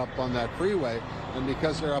are now up on that freeway. And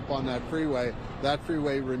because they're up on that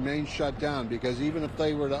freeway remains shut down, because even if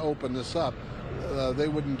they were to open this up, they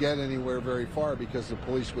wouldn't get anywhere very far, because the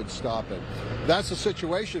police would stop it. That's the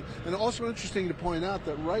situation. And also interesting to point out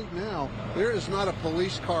that right now, there is not a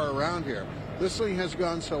police car around here. This thing has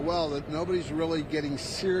gone so well that nobody's really getting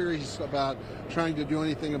serious about trying to do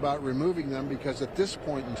anything about removing them, because at this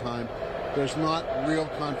point in time, there's not real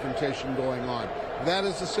confrontation going on. That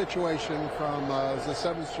is the situation from the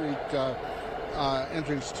 7th Street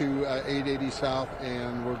entrance to 880 South,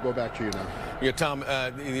 and we'll go back to you now. Yeah, Tom,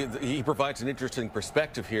 he provides an interesting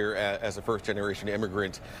perspective here as a first-generation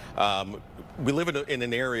immigrant. We live in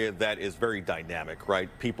an area that is very dynamic, right?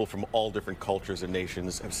 People from all different cultures and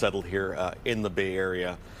nations have settled here in the Bay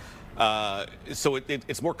Area. So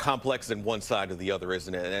it's more complex than one side or the other,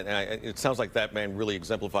 isn't it? And it sounds like that man really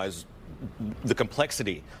exemplifies the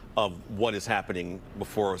complexity of what is happening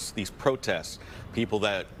before these protests, people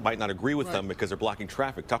that might not agree with them because they're blocking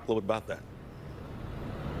traffic. Talk a little bit about that.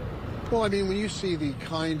 Well, I mean, when you see the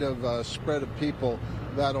kind of spread of people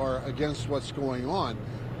that are against what's going on,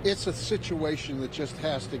 it's a situation that just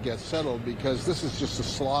has to get settled, because this is just a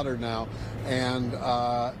slaughter now, and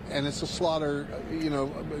it's a slaughter, you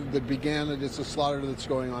know, that began it. It's a slaughter that's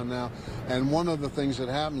going on now, and one of the things that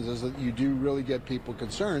happens is that you do really get people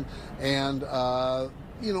concerned, and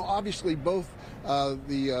you know, obviously both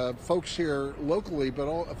the folks here locally, but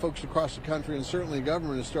all folks across the country, and certainly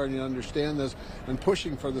government, is starting to understand this and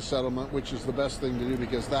pushing for the settlement, which is the best thing to do,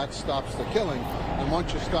 because that stops the killing. And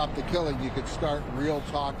once you stop the killing, you could start real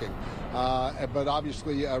talking. But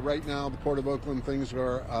obviously, right now, the Port of Oakland, things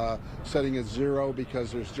are setting at 0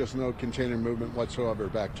 because there's just no container movement whatsoever.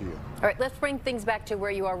 Back to you. All right, let's bring things back to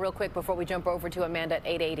where you are real quick before we jump over to Amanda at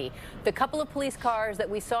 880. The couple of police cars that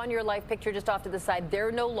we saw in your live picture just off to the side,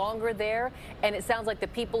 they're no longer there, and it sounds like the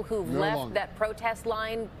people who left that protest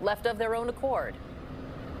line left of their own accord.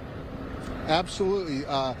 Absolutely.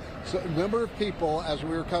 So a number of people, as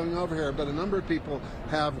we were coming over here, but a number of people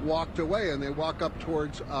have walked away, and they walk up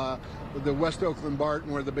towards the West Oakland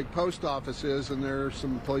Barton, where the big post office is, and there are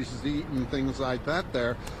some places to eat and things like that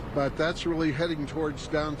there. But that's really heading towards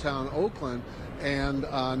downtown Oakland, and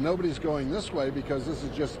nobody's going this way because this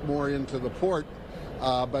is just more into the port,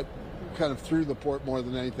 but kind of through the port more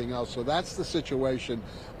than anything else. So that's the situation,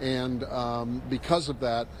 and because of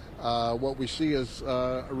that, what we see is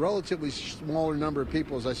a relatively smaller number of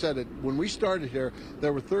people. As I said, when we started here,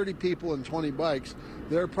 there were 30 people and 20 bikes.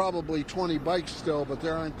 There are probably 20 bikes still, but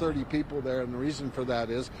there aren't 30 people there, and the reason for that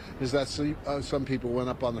is that some people went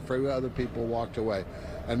up on the freeway, other people walked away.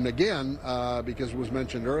 And again, because it was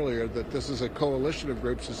mentioned earlier that this is a coalition of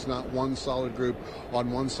groups, it's not one solid group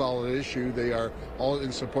on one solid issue. They are all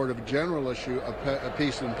in support of a general issue of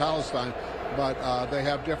peace in Palestine, but they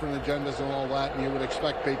have different agendas and all that, and you would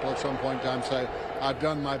expect people at some point in time say, I've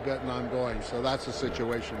done my bit and I'm going. So that's the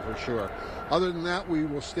situation for sure. Other than that, we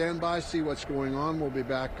will stand by, see what's going on. We'll be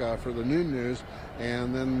back for the noon news,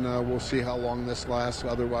 and then we'll see how long this lasts.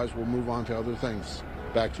 Otherwise, we'll move on to other things.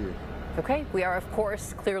 Back to you. Okay, we are, of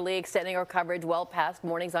course, clearly extending our coverage well past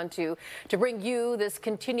mornings on 2 to bring you this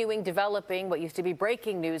continuing, developing, what used to be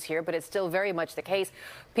breaking news here, but it's still very much the case.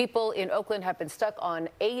 People in Oakland have been stuck on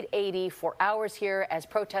 880 for hours here as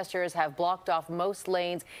protesters have blocked off most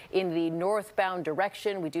lanes in the northbound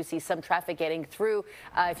direction. We do see some traffic getting through.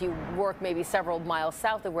 If you work maybe several miles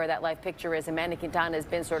south of where that live picture is, Marin County has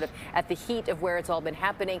been sort of at the heat of where it's all been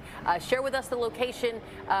happening. Share with us the location,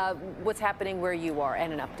 what's happening where you are,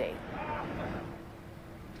 and an update.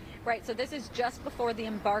 Right, so this is just before the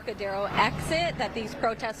Embarcadero exit that these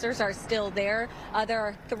protesters are still there. There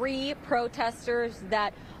are 3 protesters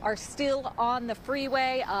that are still on the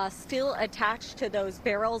freeway, still attached to those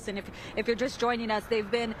barrels. And if you're just joining us, they've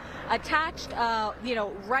been attached, you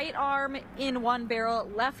know, right arm in one barrel,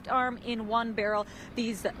 left arm in one barrel.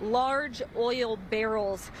 These large oil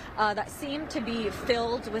barrels that seem to be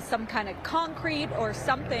filled with some kind of concrete or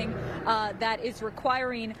something that is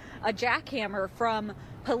requiring a jackhammer from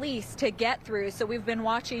police to get through. So we've been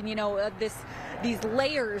watching, you know, these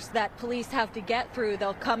layers that police have to get through.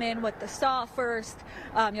 They'll come in with the saw first.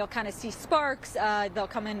 You'll kind of see sparks. They'll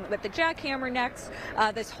come in with the jackhammer next.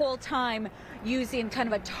 This whole time using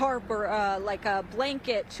kind of a tarp or like a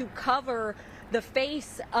blanket to cover the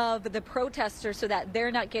face of the protesters so that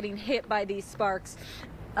they're not getting hit by these sparks.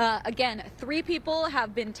 Again, 3 people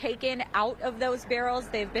have been taken out of those barrels.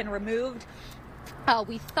 They've been removed.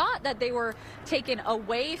 We thought that they were taken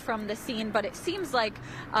away from the scene, but it seems like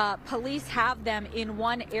police have them in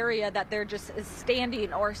one area that they're just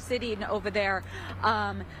standing or sitting over there.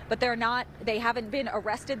 But they're not, they haven't been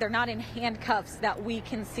arrested. They're not in handcuffs that we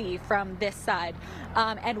can see from this side.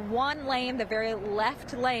 And one lane, the very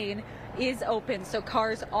left lane, is open, so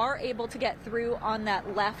cars are able to get through on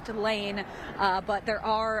that left lane, but there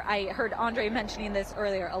are, I heard Andre mentioning this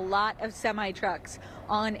earlier, a lot of semi-trucks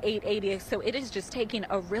on 880, so it is just taking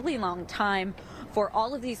a really long time for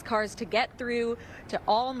all of these cars to get through, to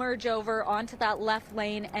all merge over onto that left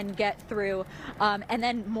lane and get through. And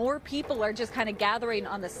then more people are just kind of gathering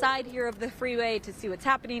on the side here of the freeway to see what's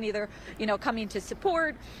happening, either, you know, coming to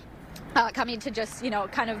support, coming to just, you know,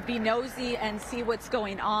 kind of be nosy and see what's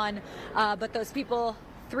going on. But those people,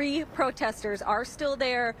 3 protesters, are still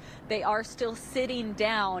there. They are still sitting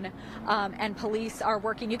down, and police are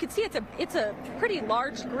working. You can see it's a pretty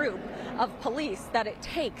large group of police that it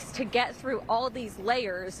takes to get through all these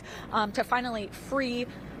layers to finally free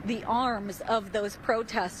the arms of those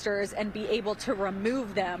protesters and be able to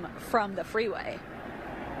remove them from the freeway.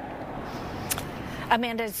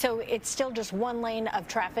 Amanda, so it's still just one lane of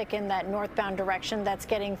traffic in that northbound direction that's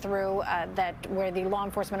getting through, that where the law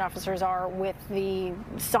enforcement officers are with the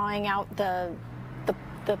sawing out the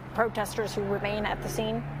protesters who remain at the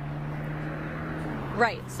scene?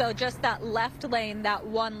 Right. So just that left lane, that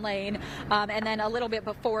one lane, and then a little bit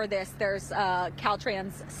before this, there's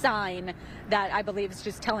Caltrans sign that I believe is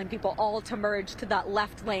just telling people all to merge to that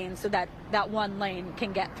left lane so that that one lane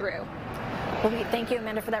can get through. Well, thank you,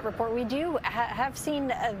 Amanda, for that report. We do have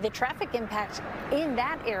seen the traffic impact in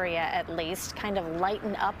that area, at least, kind of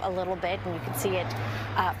lighten up a little bit, and you can see it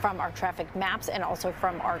from our traffic maps and also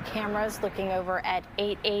from our cameras looking over at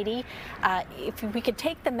 880. If we could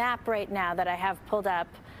take the map right now that I have pulled up,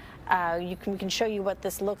 we can show you what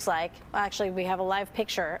this looks like. Well, actually, we have a live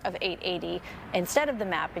picture of 880 instead of the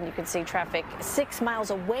map, and you can see traffic 6 miles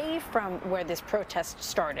away from where this protest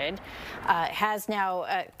started has now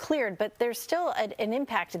cleared, but there's still an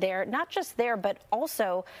impact there, not just there, but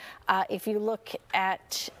also if you look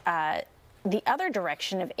at the other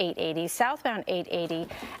direction of 880, southbound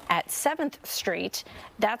 880 at 7th Street.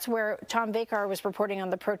 That's where Tom Vakar was reporting on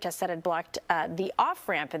the protests that had blocked the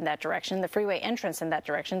off-ramp in that direction, the freeway entrance in that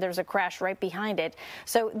direction. There's a crash right behind it.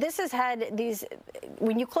 So this has had these,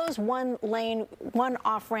 when you close one lane, one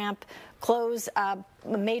off-ramp, close a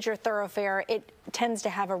major thoroughfare, it tends to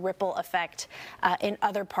have a ripple effect in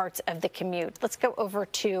other parts of the commute. Let's go over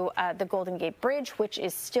to the Golden Gate Bridge, which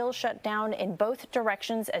is still shut down in both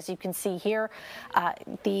directions, as you can see here.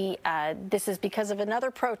 This is because of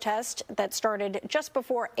another protest that started just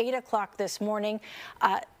before 8 o'clock this morning.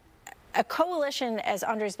 A coalition, as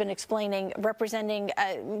Andre's been explaining, representing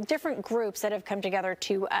different groups that have come together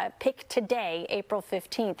to pick today, April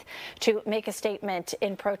 15th, to make a statement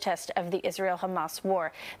in protest of the Israel-Hamas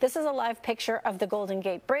war. This is a live picture of the Golden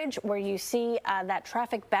Gate Bridge where you see that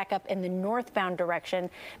traffic backup in the northbound direction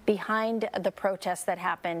behind the protest that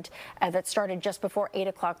happened, that started just before 8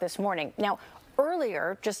 o'clock this morning. Now,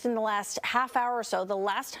 earlier, just in the last half hour or so, the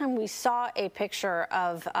last time we saw a picture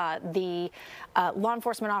of the law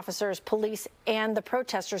enforcement officers, police, and the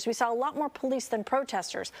protesters, we saw a lot more police than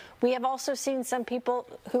protesters. We have also seen some people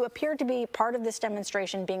who appear to be part of this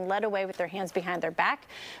demonstration being led away with their hands behind their back.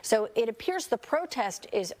 So it appears the protest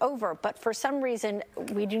is over, but for some reason,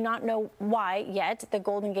 we do not know why yet, the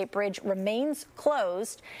Golden Gate Bridge remains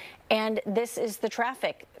closed. And this is the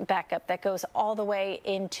traffic backup that goes all the way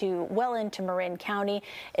into, well into Marin County.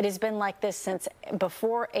 It has been like this since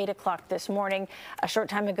before 8 o'clock this morning. A short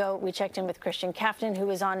time ago, we checked in with Christian Kaftan, who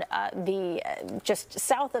is on just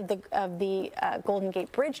south of the Golden Gate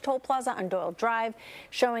Bridge toll plaza on Doyle Drive,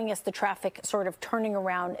 showing us the traffic sort of turning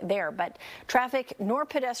around there. But traffic nor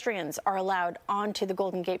pedestrians are allowed onto the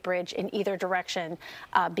Golden Gate Bridge in either direction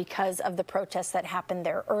because of the protests that happened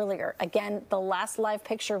there earlier. Again, the last live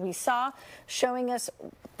picture we saw showing us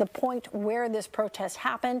the point where this protest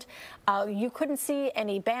happened. You couldn't see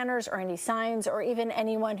any banners or any signs or even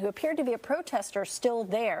anyone who appeared to be a protester still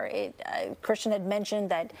there. Christian had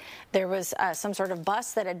mentioned that there was some sort of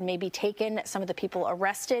bus that had maybe taken some of the people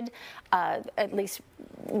arrested, at least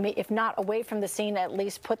if not away from the scene, at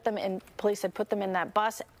least police had put them in that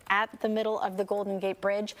bus at the middle of the Golden Gate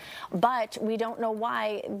Bridge, but we don't know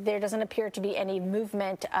why there doesn't appear to be any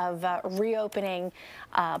movement of reopening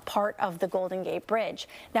part of the Golden Gate Bridge.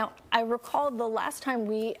 Now, I recall the last time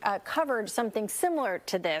we covered something similar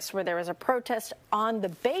to this, where there was a protest on the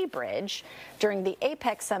Bay Bridge during the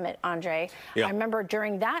APEC summit, Andre. Yeah. I remember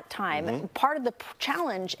during that time, part of the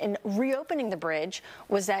challenge in reopening the bridge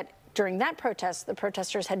was that during that protest, the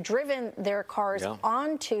protesters had driven their cars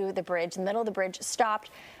onto the bridge, in the middle of the bridge, stopped,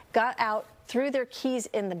 got out, threw their keys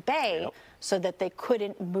in the bay so that they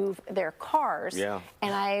couldn't move their cars. Yeah.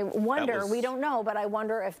 And I wonder, we don't know, but I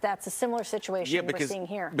wonder if that's a similar situation we're seeing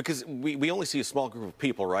here. Because we only see a small group of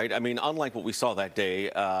people, right? I mean, unlike what we saw that day,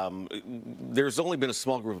 there's only been a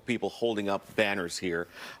small group of people holding up banners here.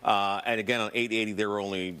 And again, on 880, there were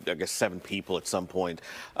only, I guess, 7 people at some point.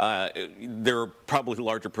 There are probably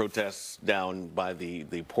larger protests down by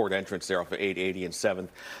the port entrance there off of 880 and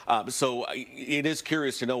 7th. So it is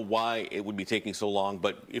curious to know why it would be taking so long.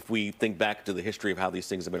 But if we think back to the history of how these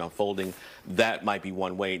things have been unfolding, that might be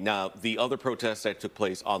one way. Now, the other protests that took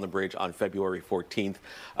place on the bridge on February 14th,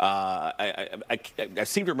 I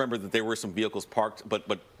seem to remember that there were some vehicles parked, but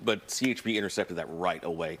CHP intercepted that right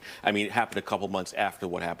away. I mean, it happened a couple months after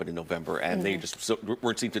what happened in November, and they just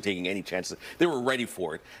weren't seem to taking any chances. They were ready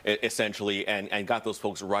for it, essentially, and got those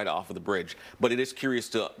folks right off of the bridge. But it is curious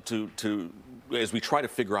to as we try to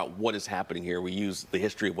figure out what is happening here, we use the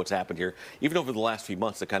history of what's happened here, even over the last few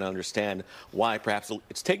months, to kind of understand why perhaps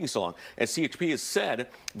it's taking so long. And CHP has said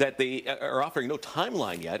that they are offering no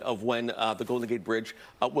timeline yet of when the Golden Gate Bridge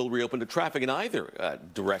will reopen to traffic in either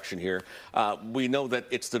direction here. We know that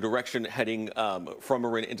it's the direction heading from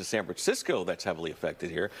Marin into San Francisco that's heavily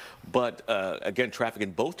affected here. But again, traffic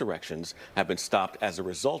in both directions have been stopped as a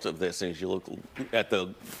result of this. And as you look at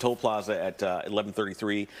the toll plaza at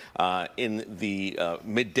 11:33 in the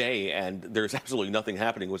midday, and there's absolutely nothing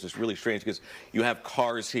happening, which is really strange because you have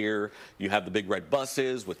cars here, you have the big red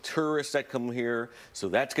buses with tourists that come here, so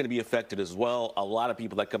that's going to be affected as well. A lot of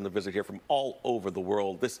people that come to visit here from all over the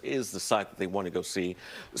world. This is the site that they want to go see.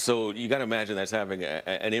 So you got to imagine that's having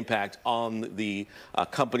an impact on the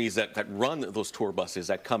companies that run those tour buses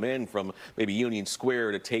that come in from maybe Union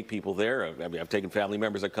Square to take people there. I mean, I've taken family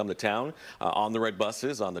members that come to town on the red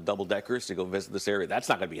buses, on the double deckers to go visit this area. That's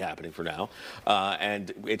not going to be happening for now.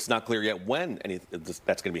 And it's not clear yet when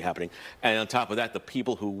that's going to be happening. And on top of that, the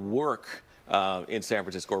people who work in San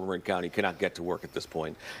Francisco or Marin County cannot get to work at this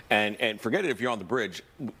point. And forget it if you're on the bridge.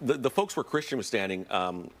 The folks where Christian was standing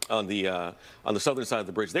on the southern side of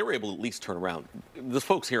the bridge, they were able to at least turn around. The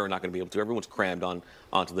folks here are not going to be able to. Everyone's crammed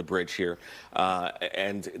onto the bridge here.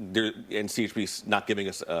 And CHP's not giving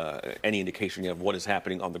us any indication yet of what is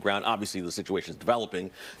happening on the ground. Obviously, the situation is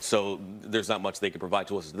developing, so there's not much they can provide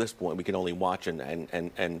to us at this point. We can only watch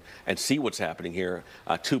and see what's happening here.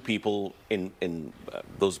 Two people in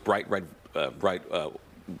those bright red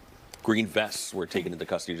green vests were taken into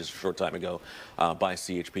custody just a short time ago by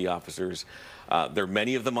CHP officers. There are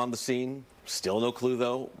many of them on the scene. Still no clue,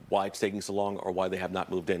 though, why it's taking so long or why they have not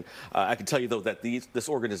moved in. I can tell you, though, that this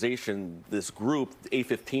organization, this group, the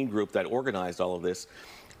A-15 group that organized all of this,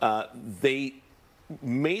 they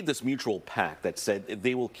made this mutual pact that said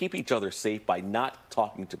they will keep each other safe by not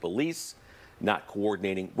talking to police, not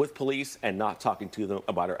coordinating with police, and not talking to them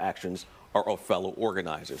about our actions or our fellow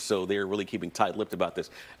organizers. So they're really keeping tight-lipped about this,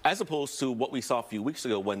 as opposed to what we saw a few weeks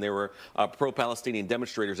ago when there were pro-Palestinian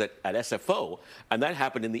demonstrators at SFO, and that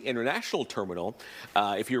happened in the international terminal.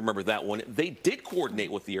 If you remember that one, they did coordinate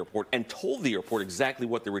with the airport and told the airport exactly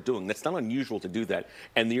what they were doing. That's not unusual to do that,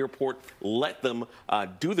 and the airport let them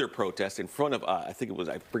do their protest in front of, I think it was,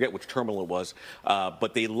 I forget which terminal it was,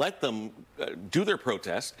 but they let them do their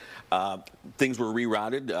protest. Things were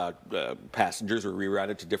rerouted, passengers were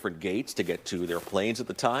rerouted to different gates to get to their planes at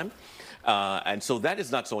the time. And so that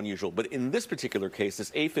is not so unusual. But in this particular case,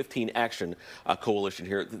 this A-15 Action Coalition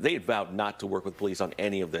here, they had vowed not to work with police on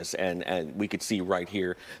any of this. And we could see right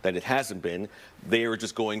here that it hasn't been. They are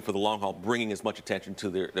just going for the long haul, bringing as much attention to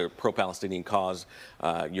their pro-Palestinian cause.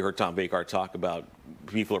 You heard Tom Bakar talk about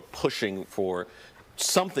people are pushing for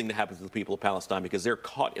something to happen to the people of Palestine because they're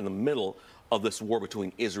caught in the middle of this war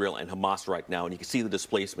between Israel and Hamas right now. And you can see the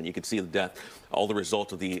displacement, you can see the death, all the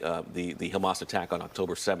result of the Hamas attack on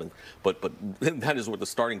October 7th. But that is what the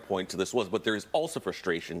starting point to this was. But there is also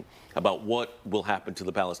frustration about what will happen to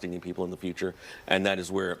the Palestinian people in the future. And that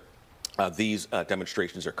is where these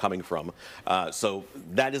demonstrations are coming from. So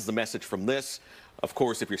that is the message from this. Of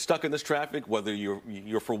course, if you're stuck in this traffic, whether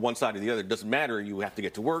you're for one side or the other, it doesn't matter. You have to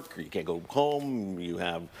get to work, or you can't go home, you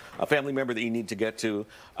have a family member that you need to get to.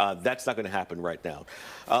 That's not going to happen right now.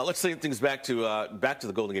 Let's take things back to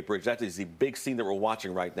the Golden Gate Bridge. That is the big scene that we're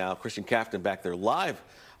watching right now. Christian Kaftan back there live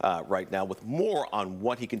right now with more on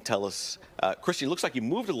what he can tell us. Christian, looks like you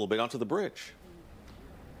moved a little bit onto the bridge.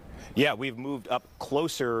 Yeah, we've moved up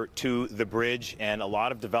closer to the bridge, and a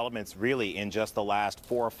lot of developments really in just the last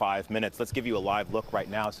 4 or 5 minutes. Let's give you a live look right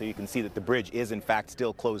now so you can see that the bridge is in fact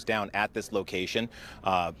still closed down at this location.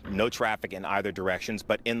 No traffic in either directions,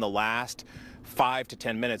 but in the last 5 to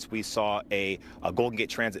 10 minutes we saw a Golden Gate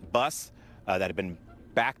Transit bus that had been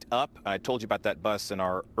backed up. I told you about that bus in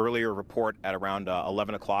our earlier report at around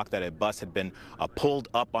 11 o'clock, that a bus had been pulled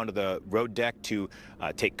up onto the road deck to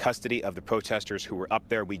take custody of the protesters who were up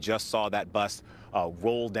there. We just saw that bus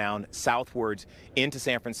roll down southwards into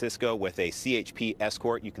San Francisco with a CHP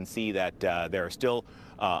escort. You can see that there are still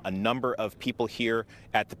a number of people here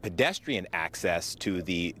at the pedestrian access to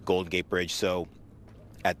the Golden Gate Bridge. So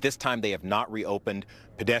at this time, they have not reopened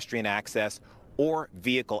pedestrian access or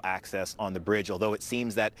vehicle access on the bridge, although it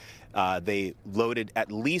seems that they loaded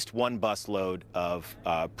at least one bus load of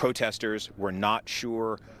protesters. We're not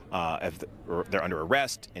sure if they're under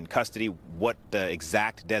arrest, in custody, what the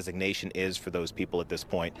exact designation is for those people at this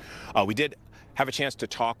point. We did have a chance to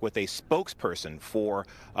talk with a spokesperson for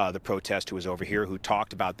the protest who was over here, who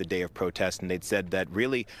talked about the day of protest, and they'd said that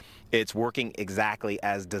really it's working exactly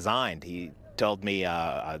as designed. He told me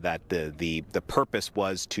that the purpose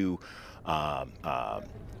was to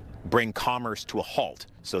bring commerce to a halt.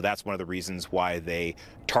 So that's one of the reasons why they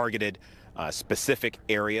targeted specific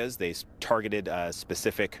areas. They targeted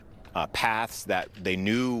specific paths that they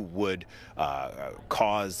knew would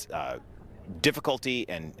cause difficulty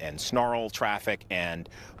and snarl traffic and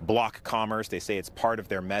block commerce. They say it's part of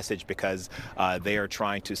their message because they are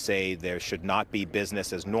trying to say there should not be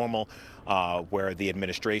business as normal where the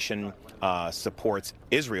administration supports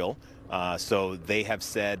Israel. So they have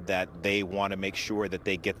said that they want to make sure that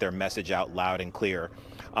they get their message out loud and clear.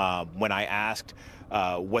 When I asked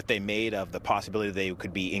what they made of the possibility they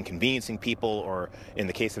could be inconveniencing people, or in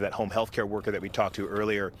the case of that home health care worker that we talked to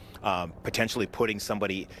earlier, potentially putting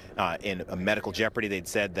somebody in a medical jeopardy, they'd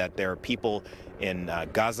said that there are people in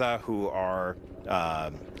Gaza who are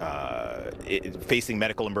facing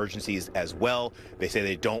medical emergencies as well. They say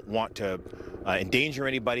they don't want to endanger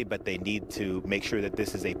anybody, but they need to make sure that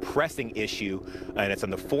this is a pressing issue and it's on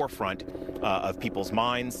the forefront of people's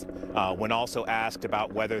minds. When also asked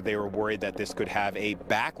about whether they were worried that this could have a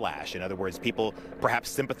backlash, in other words, people perhaps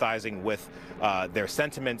sympathizing with their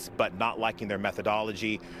sentiments but not liking their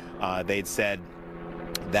methodology, they'd said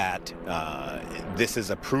that this is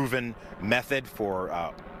a proven method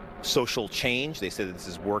for social change. They said that this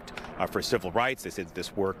has worked for civil rights. They said that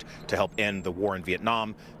this worked to help end the war in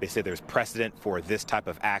Vietnam. They say there's precedent for this type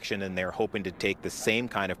of action, and they're hoping to take the same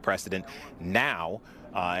kind of precedent now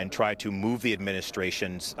and try to move the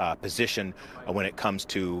administration's position when it comes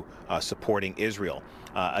to supporting Israel.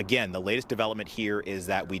 Again, the latest development here is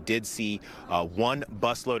that we did see one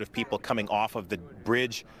busload of people coming off of the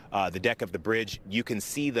bridge, the deck of the bridge. You can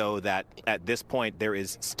see, though, that at this point there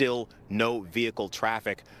is still no vehicle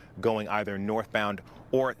traffic going either northbound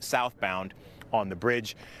or southbound on the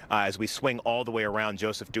bridge. As we swing all the way around,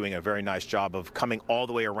 Joseph doing a very nice job of coming all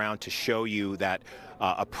the way around to show you that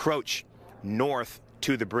approach north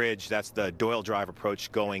to the bridge. That's the Doyle Drive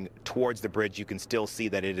approach going towards the bridge. You can still see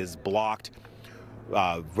that it is blocked.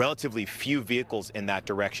 Relatively few vehicles in that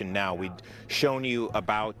direction now. We'd shown you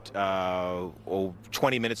about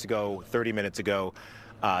 20 minutes ago, 30 minutes ago,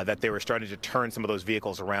 that they were starting to turn some of those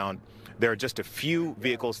vehicles around. There are just a few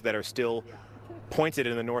vehicles that are still pointed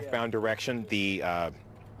in the northbound direction. The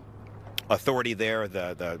authority there,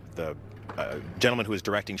 the gentleman who was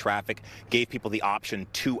directing traffic, gave people the option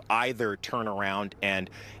to either turn around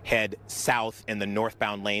and head south in the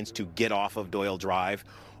northbound lanes to get off of Doyle Drive,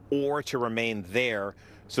 or to remain there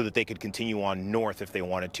so that they could continue on north if they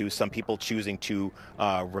wanted to. Some people choosing to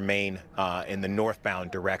remain in the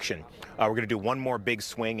northbound direction. We're going to do one more big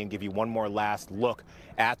swing and give you one more last look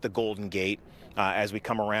at the Golden Gate as we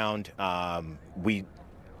come around. We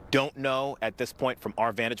don't know at this point from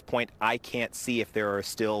our vantage point. I can't see if there are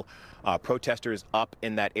still protesters up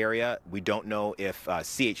in that area. We don't know if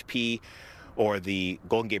CHP or the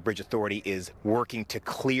Golden Gate Bridge Authority is working to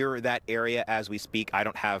clear that area as we speak. I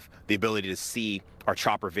don't have the ability to see our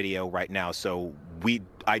chopper video right now, so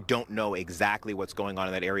I don't know exactly what's going on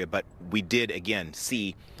in that area, but we did, again,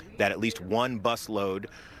 see that at least one bus load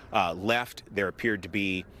left. There appeared to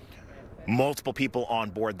be multiple people on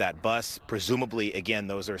board that bus. Presumably, again,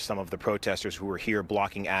 those are some of the protesters who were here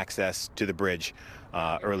blocking access to the bridge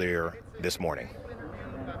earlier this morning.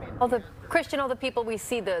 Christian, all the people we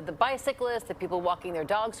see, the bicyclists, the people walking their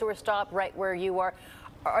dogs who were stopped right where you are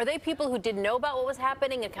they people who didn't know about what was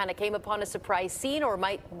happening and kind of came upon a surprise scene, or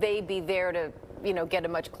might they be there to, get a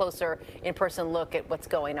much closer in-person look at what's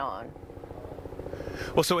going on?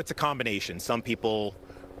 Well, so it's a combination. Some people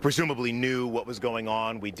presumably knew what was going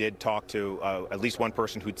on. We did talk to at least one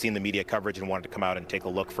person who'd seen the media coverage and wanted to come out and take a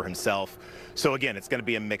look for himself. So again, it's going to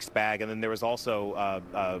be a mixed bag. And then there was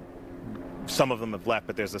also some of them have left,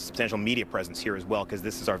 but there's a substantial media presence here as well, because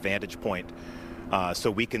this is our vantage point. So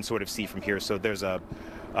we can sort of see from here. So there's a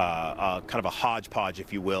kind of a hodgepodge,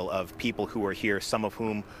 if you will, of people who are here, some of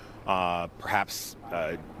whom perhaps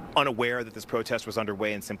unaware that this protest was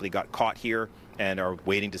underway and simply got caught here and are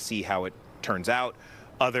waiting to see how it turns out.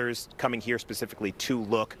 Others coming here specifically to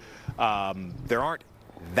look. There aren't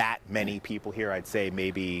that many people here. I'd say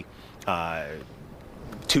maybe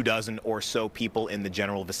 24 or so people in the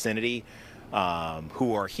general vicinity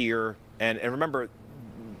who are here. And remember,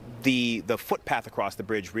 the footpath across the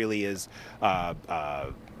bridge really is a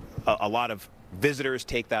lot of visitors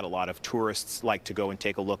take that. A lot of tourists like to go and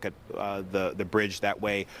take a look at the bridge that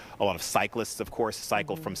way. A lot of cyclists, of course,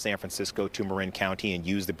 cycle from San Francisco to Marin County and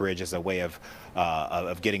use the bridge as a way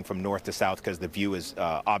of getting from north to south, because the view is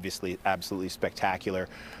obviously absolutely spectacular.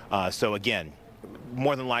 So again,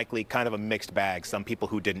 more than likely kind of a mixed bag. Some people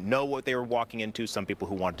who didn't know what they were walking into, some people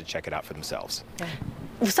who wanted to check it out for themselves.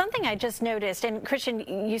 Something I just noticed, and Christian,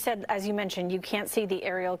 you said, as you mentioned, you can't see the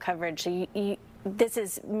aerial coverage. So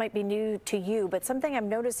might be new to you, but something I'm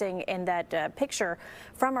noticing in that picture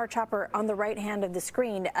from our chopper on the right hand of the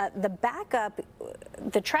screen,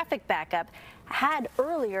 the traffic backup had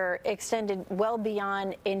earlier extended well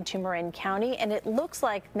beyond into Marin County, and it looks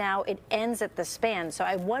like now it ends at the span. So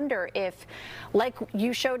I wonder if, like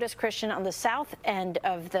you showed us, Christian, on the south end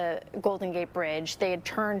of the Golden Gate Bridge, they had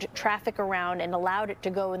turned traffic around and allowed it to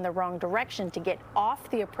go in the wrong direction to get off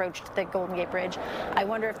the approach to the Golden Gate Bridge. I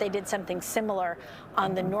wonder if they did something similar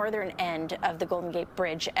on the northern end of the Golden Gate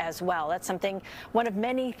Bridge as well. That's something, one of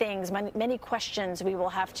many things, many questions we will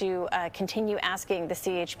have to continue asking the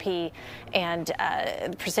CHP and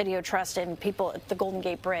Presidio Trust and people at the Golden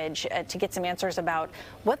Gate Bridge to get some answers about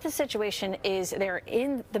what the situation is there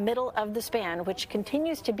in the middle of the span, which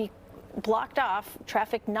continues to be blocked off,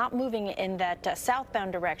 traffic not moving in that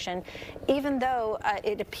southbound direction, even though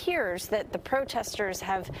it appears that the protesters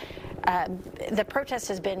have, the protest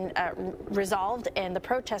has been resolved and the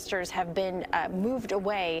protesters have been moved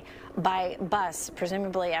away by bus,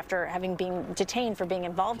 presumably after having been detained for being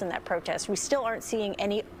involved in that protest. We still aren't seeing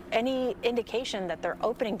any indication that they're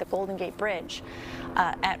opening the Golden Gate Bridge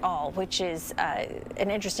at all, which is an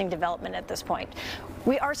interesting development at this point.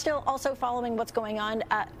 We are still also following what's going on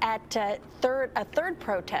at a third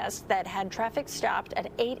protest that had traffic stopped at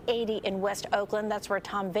 880 in West Oakland. That's where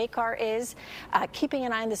Tom Vakar is, keeping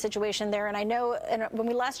an eye on the situation there. And I know when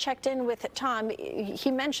we last checked in with Tom, he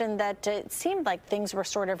mentioned that it seemed like things were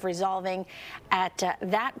sort of resolving at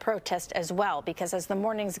that protest as well, because as the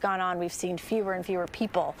morning's gone on, we've seen fewer and fewer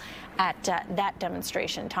people at that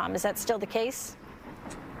demonstration. Tom, is that still the case?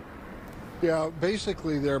 Yeah,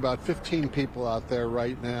 basically there are about 15 people out there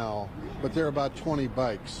right now, but there are about 20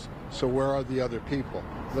 bikes. So where are the other people?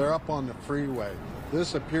 They're up on the freeway.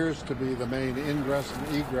 This appears to be the main ingress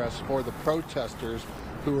and egress for the protesters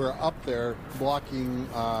who are up there blocking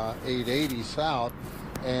 880 South.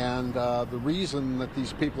 And the reason that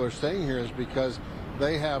these people are staying here is because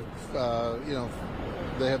they have,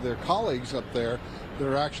 they have their colleagues up there that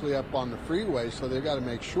are actually up on the freeway, so they've got to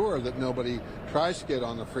make sure that nobody tries to get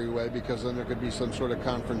on the freeway, because then there could be some sort of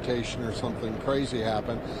confrontation or something crazy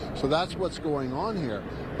happen. So that's what's going on here.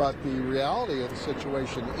 But the reality of the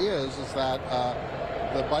situation is that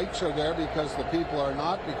the bikes are there because the people are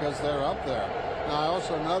not, because they're up there. Now, I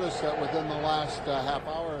also noticed that within the last half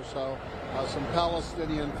hour or so, some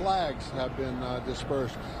Palestinian flags have been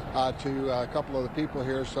dispersed to a couple of the people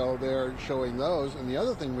here, so they're showing those. And the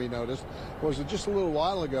other thing we noticed was that just a little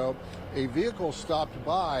while ago, a vehicle stopped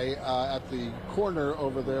by at the corner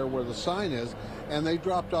over there where the sign is, and they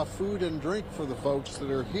dropped off food and drink for the folks that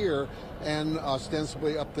are here and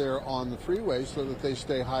ostensibly up there on the freeway, so that they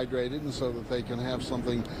stay hydrated and so that they can have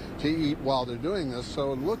something to eat while they're doing this.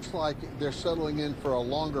 So it looks like they're settling in for a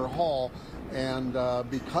longer haul, and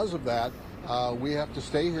because of that, we have to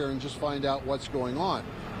stay here and just find out what's going on.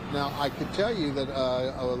 Now, I could tell you that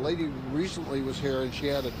a lady recently was here, and she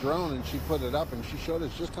had a drone, and she put it up, and she showed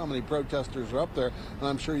us just how many protesters are up there, and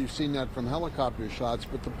I'm sure you've seen that from helicopter shots.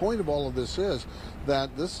 But the point of all of this is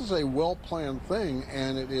that this is a well-planned thing,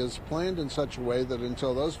 and it is planned in such a way that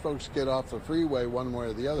until those folks get off the freeway one way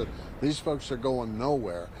or the other, these folks are going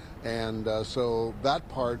nowhere. And so that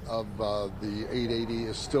part of the 880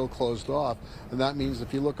 is still closed off, and that means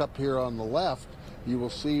if you look up here on the left, you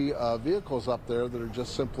will see vehicles up there that are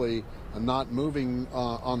just simply not moving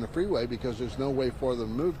on the freeway, because there's no way for them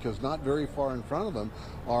to move, because not very far in front of them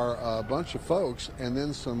are a bunch of folks and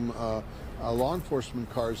then some law enforcement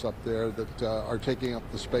cars up there that are taking up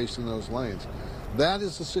the space in those lanes. That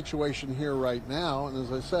is the situation here right now, and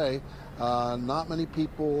as I say, not many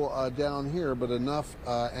people down here, but enough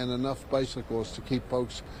and enough bicycles to keep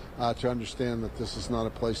folks to understand that this is not a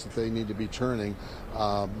place that they need to be turning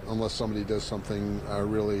unless somebody does something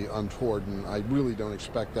really untoward. And I really don't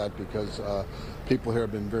expect that, because people here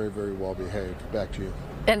have been very, very well behaved. Back to you.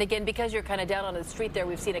 And again, because you're kind of down on the street there,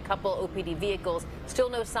 we've seen a couple OPD vehicles. Still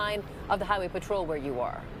no sign of the highway patrol where you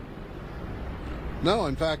are. No,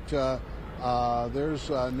 in fact, there's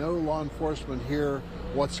no law enforcement here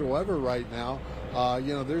whatsoever right now.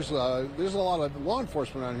 There's a lot of law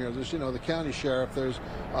enforcement around here. There's, the county sheriff, there's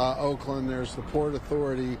Oakland, there's the Port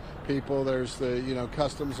Authority people, there's the,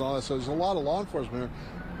 customs and all that. So there's a lot of law enforcement here,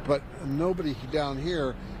 but nobody down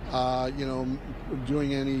here,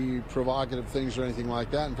 doing any provocative things or anything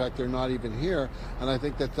like that. In fact, they're not even here. And I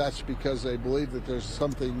think that that's because they believe that there's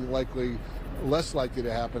something likely less likely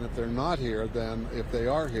to happen if they're not here than if they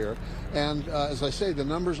are here. And as I say, the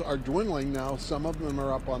numbers are dwindling now. Some of them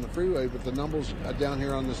are up on the freeway, but the numbers down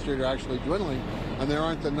here on the street are actually dwindling, and there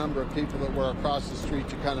aren't the number of people that were across the street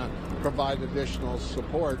to kind of provide additional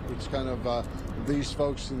support. It's kind of these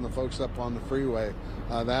folks and the folks up on the freeway.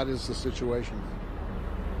 That is the situation.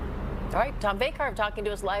 All right, Tom Vacar talking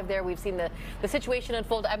to us live there. We've seen the situation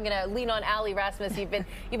unfold. I'm going to lean on Ali Rasmus. You've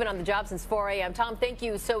been on the job since 4 a.m. Tom, thank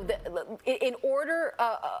you. So in order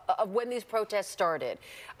of when these protests started,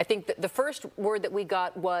 I think the first word that we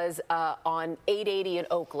got was on 880 in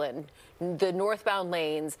Oakland, the northbound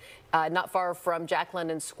lanes, not far from Jack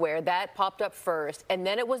London Square. That popped up first, and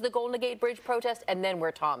then it was the Golden Gate Bridge protest, and then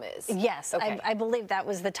where Tom is. Yes, okay. I believe that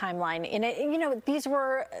was the timeline. And you know, these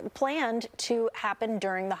were planned to happen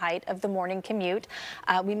during the height of the morning commute.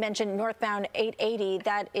 We mentioned northbound 880.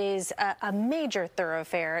 That is a major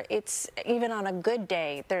thoroughfare. It's even on a good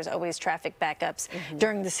day, there's always traffic backups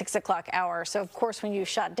during the 6 o'clock hour. So of course, when you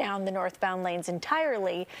shut down the northbound lanes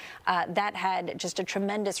entirely, that had just a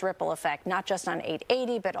tremendous ripple effect, not just on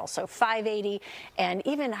 880, but also 580 and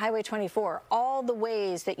even Highway 24. All the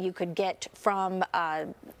ways that you could get from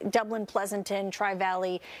Dublin, Pleasanton,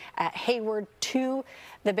 Tri-Valley, Hayward to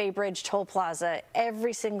the Bay Bridge Toll Plaza,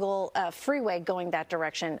 every single freeway going that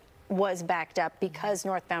direction was backed up because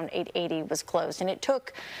northbound 880 was closed. And it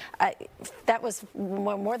took, that was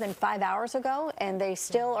more than 5 hours ago, and they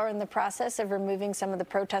still are in the process of removing some of the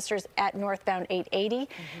protesters at northbound 880.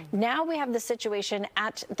 Now we have the situation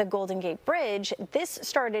at the Golden Gate Bridge. This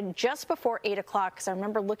started just before 8 o'clock, because I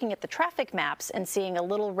remember looking at the traffic maps and seeing a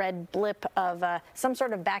little red blip of some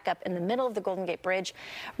sort of backup in the middle of the Golden Gate Bridge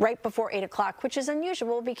right before 8 o'clock, which is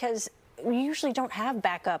unusual because we usually don't have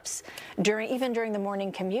backups even during the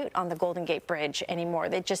morning commute on the Golden Gate Bridge anymore.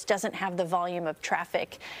 It just doesn't have the volume of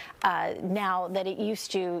traffic now that it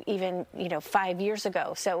used to even 5 years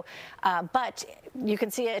ago. So, but you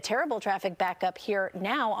can see a terrible traffic backup here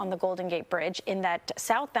now on the Golden Gate Bridge in that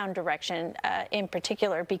southbound direction in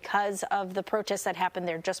particular because of the protests that happened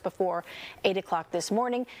there just before 8 o'clock this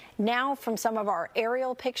morning. Now from some of our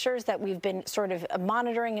aerial pictures that we've been sort of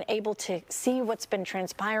monitoring and able to see what's been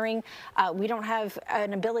transpiring, we don't have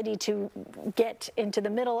an ability to get into the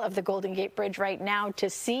middle of the Golden Gate Bridge right now to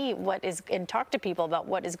see what is and talk to people about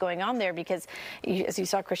what is going on there because, as you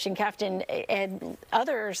saw, Christian Kaftan and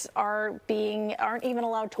others aren't even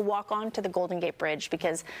allowed to walk onto the Golden Gate Bridge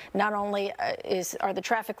because not only are the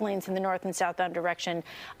traffic lanes in the north and southbound direction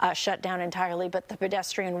shut down entirely, but the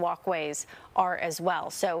pedestrian walkways are as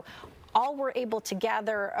well. So all we're able to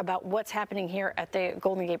gather about what's happening here at the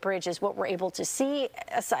Golden Gate Bridge is what we're able to see,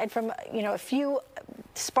 aside from a few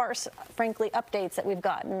sparse, frankly, updates that we've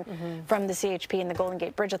gotten from the CHP and the Golden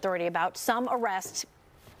Gate Bridge Authority about some arrests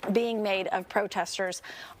being made of protesters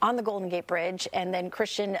on the Golden Gate Bridge. And then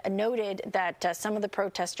Christian noted that some of the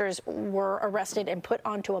protesters were arrested and put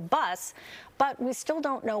onto a bus, but we still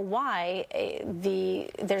don't know why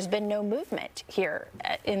there's been no movement here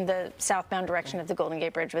in the southbound direction of the Golden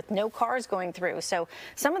Gate Bridge with no cars going through. So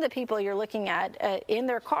some of the people you're looking at in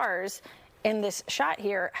their cars in this shot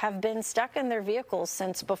here have been stuck in their vehicles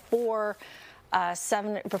since before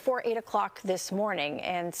 8 o'clock this morning.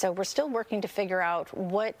 And so we're still working to figure out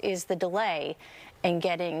what is the delay in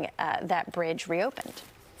getting that bridge reopened.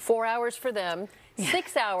 4 hours for them.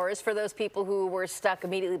 6 hours for those people who were stuck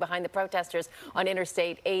immediately behind the protesters on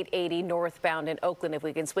Interstate 880 northbound in Oakland. If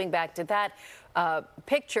we can swing back to that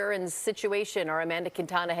picture and situation, our Amanda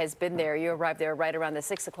Quintana has been there. You arrived there right around the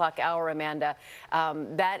 6 o'clock hour, Amanda.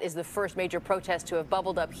 That is the first major protest to have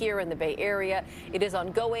bubbled up here in the Bay Area. It is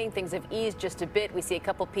ongoing. Things have eased just a bit. We see a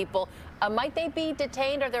couple people. Might they be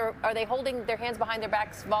detained? Are they holding their hands behind their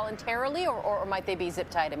backs voluntarily, or might they be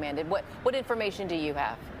zip-tied, Amanda? What information do you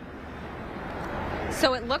have?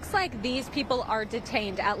 So it looks like these people are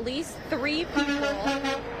detained. At least 3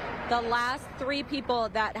 people. The last 3 people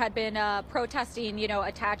that had been protesting,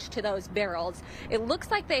 attached to those barrels. It looks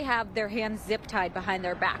like they have their hands zip tied behind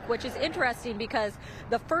their back, which is interesting because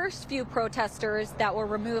the first few protesters that were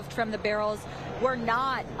removed from the barrels were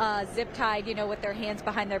not zip tied, with their hands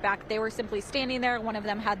behind their back. They were simply standing there. One of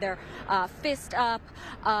them had their fist up.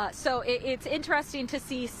 So it's interesting to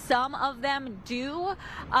see some of them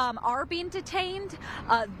are being detained.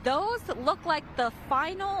 Those look like the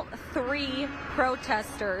final 3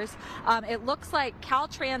 protesters It looks like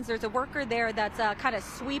Caltrans, there's a worker there that's kind of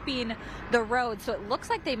sweeping the road. So it looks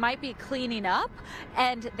like they might be cleaning up,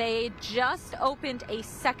 and they just opened a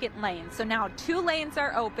second lane. So now 2 lanes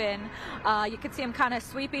are open. You can see them kind of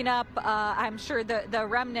sweeping up, I'm sure, the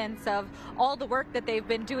remnants of all the work that they've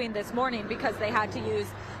been doing this morning, because they had to use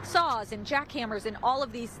saws and jackhammers and all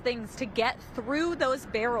of these things to get through those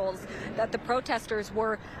barrels that the protesters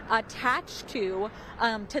were attached to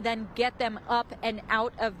then get them up and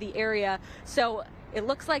out of the area. So it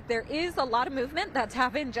looks like there is a lot of movement that's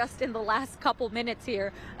happened just in the last couple minutes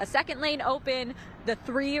here. A second lane open. The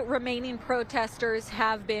 3 remaining protesters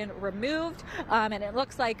have been removed, and it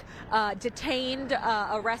looks like detained,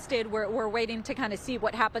 arrested. We're waiting to kind of see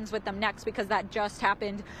what happens with them next, because that just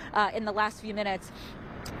happened in the last few minutes.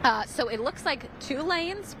 So it looks like 2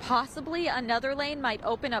 lanes, possibly another lane might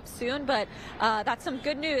open up soon, but that's some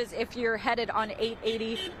good news if you're headed on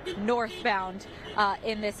 880 northbound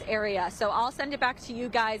in this area. So I'll send it back to you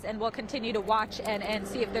guys, and we'll continue to watch and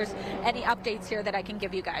see if there's any updates here that I can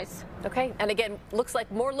give you guys. Okay, and again, looks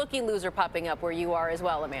like more looky-loos are popping up where you are as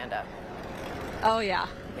well, Amanda. Oh, yeah.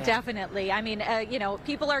 Definitely. I mean, you know,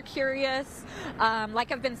 people are curious.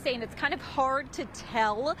 Like I've been saying, it's kind of hard to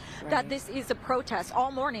tell that this is a protest. All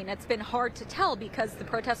morning, it's been hard to tell because the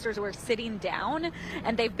protesters were sitting down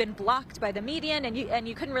and they've been blocked by the media, and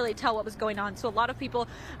you couldn't really tell what was going on. So a lot of people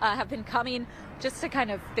have been coming just to kind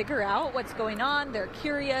of figure out what's going on. They're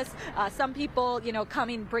curious. Some people, you know,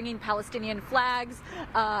 coming, bringing Palestinian flags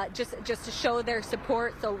just to show their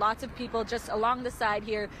support. So lots of people just along the side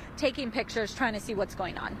here taking pictures, trying to see what's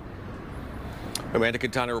going on. Amanda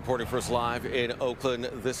Quintana reporting for us live in Oakland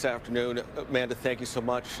this afternoon. Amanda, thank you so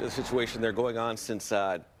much. The situation there going on since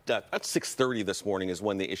at 6:30 this morning is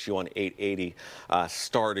when the issue on 880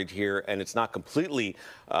 started here, and it's not completely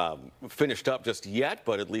finished up just yet,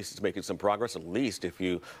 but at least it's making some progress, at least if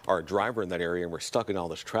you are a driver in that area and we're stuck in all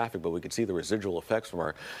this traffic. But we can see the residual effects from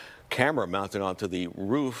our camera mounted onto the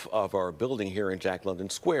roof of our building here in Jack London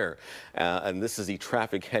Square. And this is the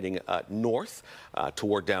traffic heading north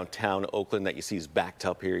toward downtown Oakland that you see is backed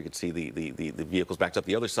up here. You can see the vehicles backed up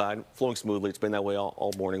the other side, flowing smoothly. It's been that way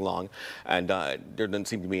all morning long. And there doesn't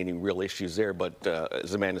seem to be any real issues there. But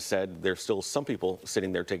as Amanda said, there's still some people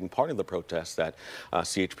sitting there taking part in the protest that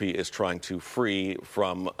CHP is trying to free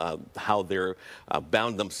from how they're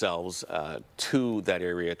bound themselves to that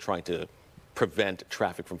area, trying to prevent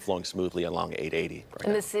traffic from flowing smoothly along 880.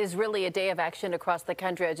 And this is really a day of action across the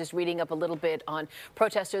country. I was just reading up a little bit on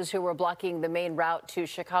protesters who were blocking the main route to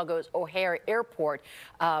Chicago's O'Hare Airport.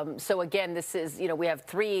 So again, this is, you know, we have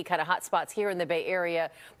 3 kind of hot spots here in the Bay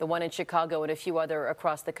Area, the one in Chicago and a few other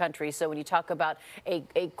across the country. So when you talk about a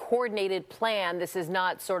coordinated plan, this is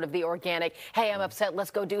not sort of the organic, hey, I'm upset,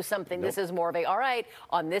 let's go do something. Nope. This is more of a, all right,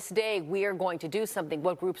 on this day, we are going to do something.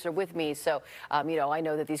 What groups are with me? So, you know, I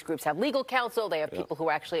know that these groups have legal counsel. They have people who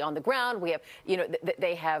are actually on the ground. We have, you know,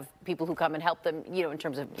 they have people who come and help them, you know, in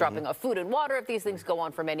terms of dropping off food and water if these things go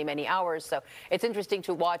on for many, many hours. So it's interesting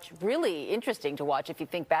to watch, really interesting to watch if you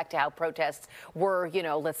think back to how protests were, you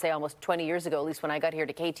know, let's say almost 20 years ago, at least when I got here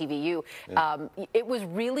to KTVU. It was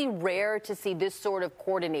really rare to see this sort of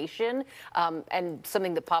coordination. And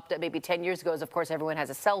something that popped up maybe 10 years ago is, of course, everyone has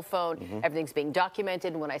a cell phone. Everything's being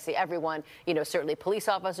documented. And when I say everyone, you know, certainly police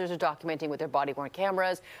officers are documenting with their body-worn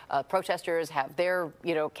cameras. Protesters have their,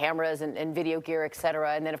 you know, cameras and video gear, et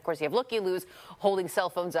cetera. And then, of course, you have looky-loos holding cell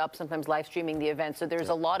phones up, sometimes live streaming the event. So there's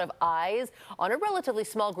a lot of eyes on a relatively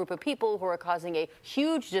small group of people who are causing a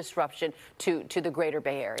huge disruption to the greater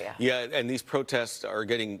Bay Area. Yeah, and these protests are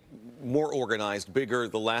getting more organized, bigger.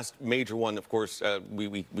 The last major one, of course,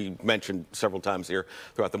 we mentioned several times here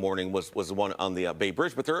throughout the morning was the one on the Bay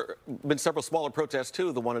Bridge. But there have been several smaller protests,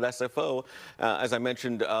 too. The one at SFO, as I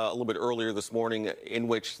mentioned a little bit earlier this morning, in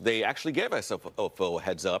which they actually gave SFO a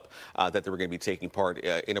heads up that they were going to be taking part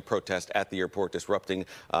in a protest at the airport, disrupting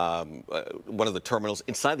one of the terminals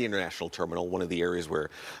inside the international terminal, one of the areas where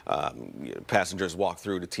passengers walk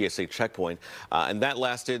through to TSA checkpoint. And that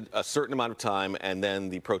lasted a certain amount of time, and then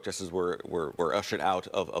the protesters were ushered out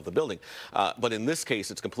of the building. But in this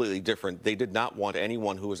case, it's completely different. They did not want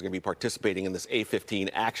anyone who was going to be participating in this A-15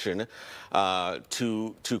 action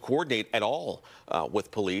to coordinate at all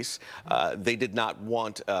with police. They did not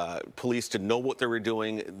want police to know what they were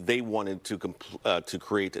doing. They wanted to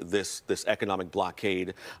create this economic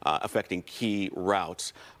blockade affecting key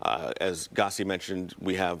routes. As Gassi mentioned,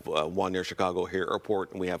 we have one near Chicago O'Hare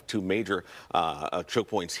Airport, and we have 2 major choke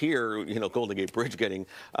points here. You know, Golden Gate Bridge getting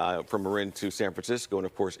from Marin to San Francisco, and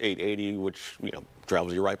of course 880, which, you know,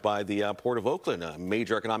 travels you right by the port of Oakland, a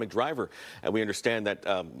major economic driver. And we understand that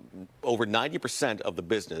over 90% of the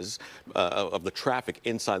business, of the traffic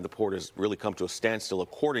inside the port has really come to a standstill,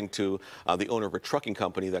 according to the owner of a trucking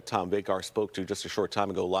company that Tom Bakar spoke to just a short time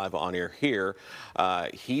ago live on air here.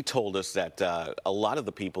 He told us that a lot of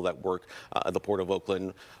the people that work at the port of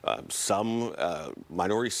Oakland, some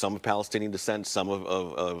minorities, some of Palestinian descent, some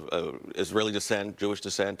of Israeli descent, Jewish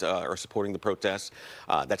descent, are supporting the protests.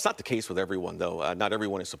 That's not the case with everyone, though. Not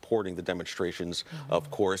everyone is supporting the demonstrations,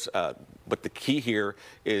 of course. But the key here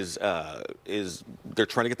is they're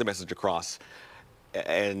trying to get the message across,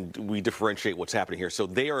 and we differentiate what's happening here. So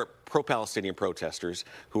they are pro-Palestinian protesters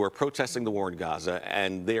who are protesting the war in Gaza,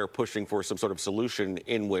 and they are pushing for some sort of solution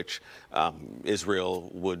in which Israel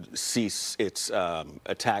would cease its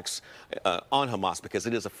attacks on Hamas, because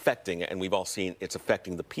it is affecting, and we've all seen it's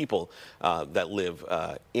affecting the people that live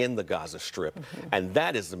in the Gaza Strip. And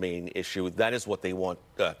that is the main issue. That is what they want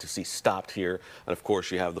to see stopped here. And of course,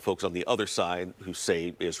 you have the folks on the other side who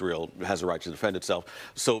say Israel has a right to defend itself.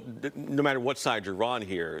 So no matter what side you're on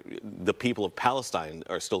here, the people of Palestine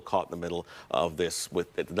are still caught in the middle of this,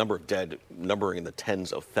 with the number of dead numbering in the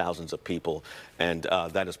tens of thousands of people. And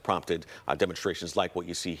that has prompted demonstrations like what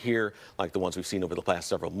you see here, like the ones we've seen over the past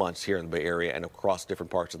several months here in the Bay Area and across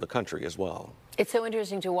different parts of the country as well. It's so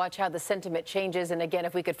interesting to watch how the sentiment changes. And again,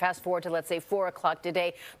 if we could fast forward to, let's say, 4 o'clock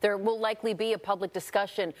today, there will likely be a public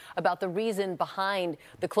discussion about the reason behind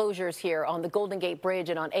the closures here on the Golden Gate Bridge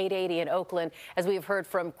and on I-880 in Oakland. As we've heard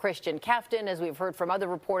from Christian Kaftan, as we've heard from other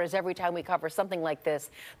reporters every time we cover something like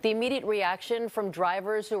this, the immediate reaction from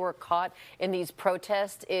drivers who are caught in these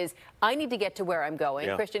protests is, I need to get to where I'm going.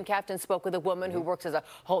 Yeah. Christian Kaftan spoke with a woman who works as a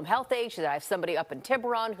home health aide. She said, I have somebody up in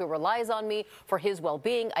Tiburon who relies on me for his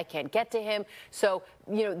well-being. I can't get to him. So,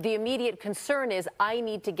 you know, the immediate concern is, I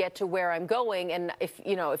need to get to where I'm going. And if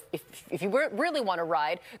you really want to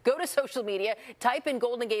ride, go to social media, type in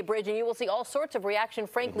Golden Gate Bridge, and you will see all sorts of reaction,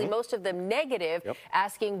 frankly, most of them negative,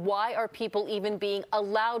 asking why are people even being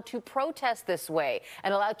allowed to protest this way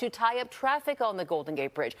and allowed to tie up traffic on the Golden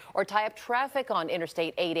Gate Bridge or tie up traffic on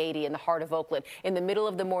Interstate 880 in the heart of Oakland in the middle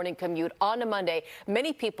of the morning commute on a Monday.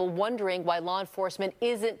 Many people wondering why law enforcement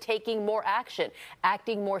isn't taking more action,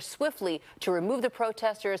 acting more swiftly to remove the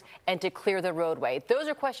protesters and to clear the roadway. Those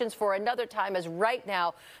are questions for another time, as right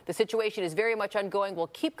now the situation is very much ongoing. We'll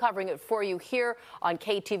keep covering it for you here on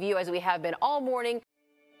KTVU, as we have been all morning.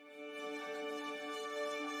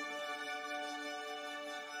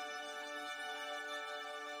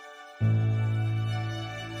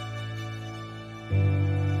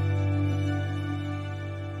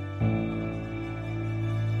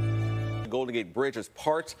 Golden Gate Bridge as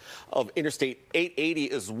part of Interstate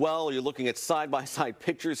 880 as well. You're looking at side-by-side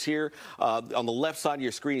pictures here. On the left side of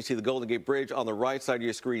your screen, you see the Golden Gate Bridge. On the right side of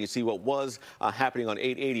your screen, you see what was happening on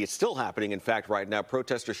 880. It's still happening, in fact, right now.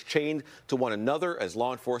 Protesters chained to one another as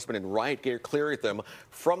law enforcement in riot gear cleared them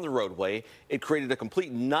from the roadway. It created a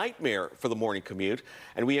complete nightmare for the morning commute.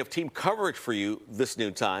 And we have team coverage for you this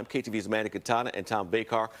noon time. KTV's Amanda Katana and Tom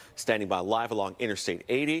Bakar standing by live along Interstate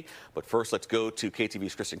 80. But first, let's go to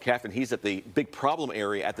KTV's Christian Kaftan. He's at the big problem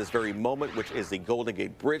area at this very moment, which is the Golden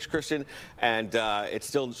Gate Bridge, Christian, and it's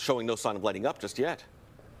still showing no sign of letting up just yet.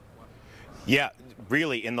 Yeah,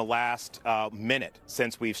 really, in the last minute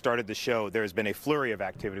since we've started the show, there's been a flurry of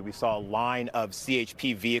activity. We saw a line of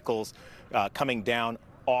CHP vehicles coming down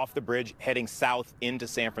off the bridge, heading south into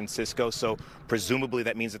San Francisco. So presumably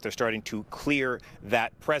that means that they're starting to clear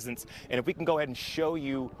that presence. And if we can go ahead and show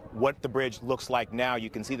you what the bridge looks like now,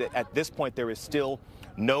 you can see that at this point there is still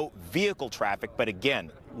no vehicle traffic. But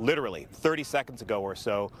again, literally 30 seconds ago or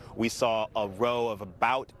so, we saw a row of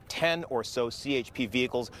about 10 or so CHP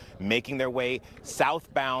vehicles making their way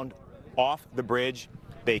southbound off the bridge.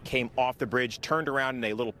 They came off the bridge, turned around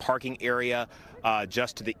in a little parking area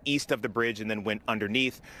just to the east of the bridge, and then went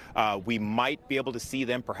underneath. We might be able to see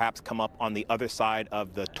them perhaps come up on the other side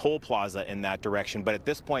of the toll plaza in that direction. But at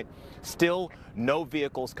this point, still no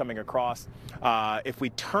vehicles coming across. If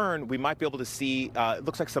we turn, we might be able to see, it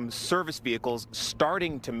looks like some service vehicles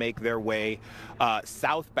starting to make their way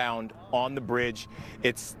southbound on the bridge.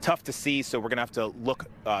 It's tough to see, so we're going to have to look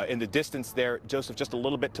in the distance there, Joseph, just a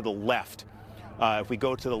little bit to the left. If we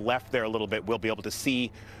go to the left there a little bit, we'll be able to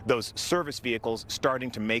see those service vehicles starting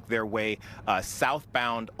to make their way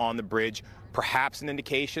southbound on the bridge. Perhaps an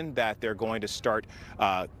indication that they're going to start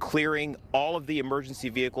clearing all of the emergency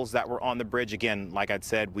vehicles that were on the bridge. Again, like I'd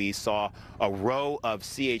said, we saw a row of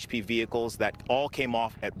CHP vehicles that all came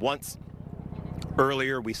off at once.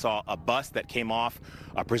 Earlier, we saw a bus that came off,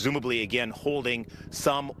 presumably, again, holding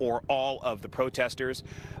some or all of the protesters.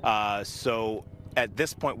 So at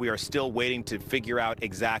this point, we are still waiting to figure out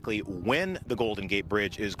exactly when the Golden Gate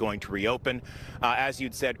Bridge is going to reopen. As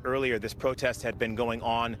you'd said earlier, this protest had been going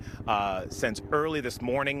on since early this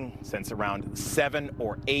morning, since around 7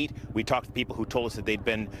 or 8. We talked to people who told us that they'd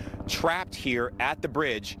been trapped here at the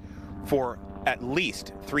bridge for at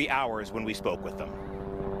least 3 hours when we spoke with them.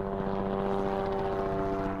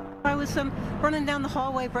 I was running down the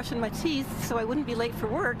hallway brushing my teeth so I wouldn't be late for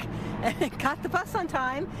work, and got the bus on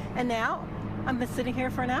time, and now I'm been sitting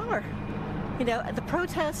here for an hour. You know, the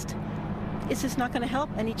protest is just not going to help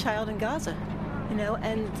any child in Gaza, you know,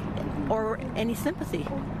 or any sympathy.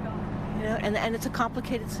 You know, and it's a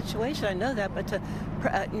complicated situation. I know that, but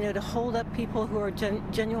to hold up people who are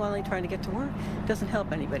genuinely trying to get to work doesn't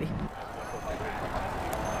help anybody.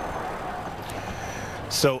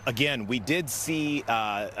 So again, we did see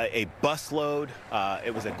a busload.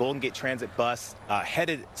 It was a Golden Gate Transit bus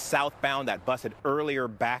headed southbound. That bus had earlier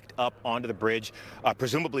backed up onto the bridge,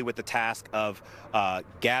 presumably with the task of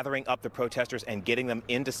gathering up the protesters and getting them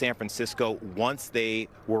into San Francisco once they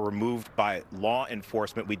were removed by law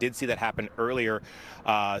enforcement. We did see that happen earlier.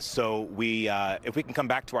 So if we can come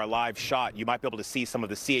back to our live shot, you might be able to see some of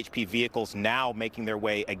the CHP vehicles now making their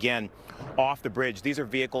way again off the bridge. These are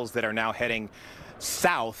vehicles that are now heading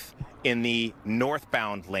south in the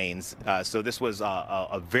northbound lanes. So this was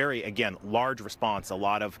a very, again, large response. A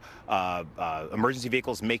lot of emergency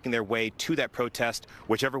vehicles making their way to that protest,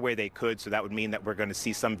 whichever way they could. So that would mean that we're going to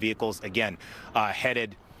see some vehicles, again,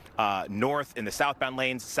 headed north in the southbound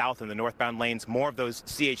lanes, south in the northbound lanes. More of those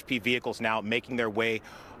CHP vehicles now making their way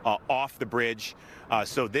off the bridge.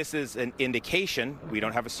 So this is an indication, we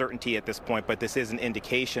don't have a certainty at this point, but this is an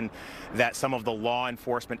indication that some of the law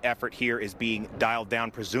enforcement effort here is being dialed down,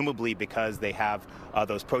 presumably because they have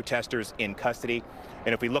those protesters in custody.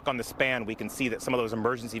 And if we look on the span, we can see that some of those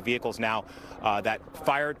emergency vehicles now, that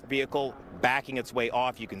fired vehicle backing its way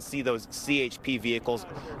off, you can see those CHP vehicles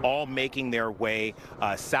all making their way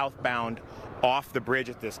southbound off the bridge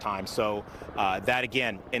at this time. So that,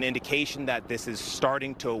 again, an indication that this is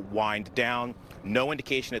starting to wind down. No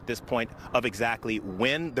indication at this point of exactly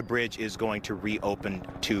when the bridge is going to reopen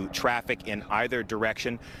to traffic in either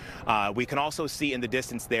direction. We can also see in the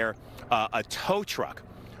distance there a tow truck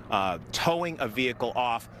towing a vehicle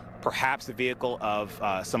off, perhaps the vehicle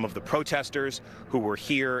of some of the protesters who were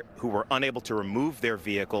here, who were unable to remove their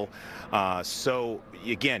vehicle. So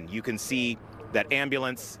again, you can see that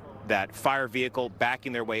ambulance, that fire vehicle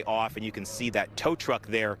backing their way off, and you can see that tow truck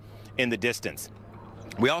there in the distance.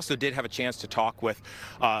 We also did have a chance to talk with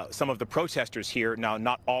some of the protesters here. Now,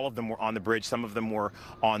 not all of them were on the bridge. Some of them were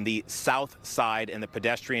on the south side in the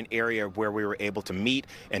pedestrian area where we were able to meet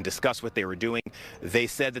and discuss what they were doing. They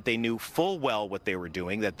said that they knew full well what they were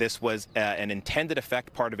doing, that this was an intended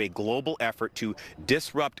effect, part of a global effort to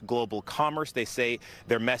disrupt global commerce. They say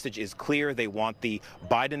their message is clear. They want the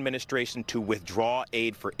Biden administration to withdraw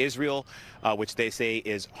aid for Israel, which they say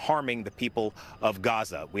is harming the people of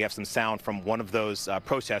Gaza. We have some sound from one of those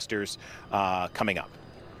protesters coming up.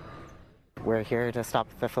 We're here to stop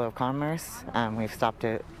the flow of commerce. We've stopped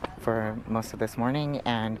it for most of this morning,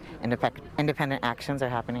 and independent actions are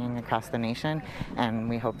happening across the nation, and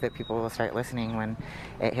we hope that people will start listening when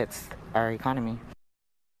it hits our economy.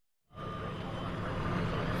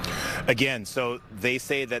 Again, so they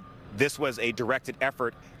say that this was a directed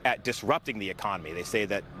effort at disrupting the economy. They say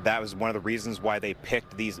that that was one of the reasons why they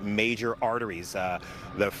picked these major arteries,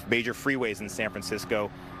 the major freeways in San Francisco.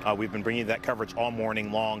 We've been bringing you that coverage all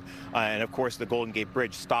morning long. And of course, the Golden Gate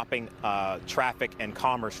Bridge, stopping traffic and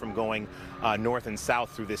commerce from going north and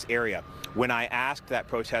south through this area. When I asked that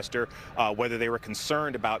protester whether they were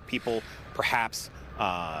concerned about people perhaps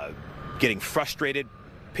getting frustrated,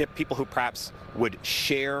 people who perhaps would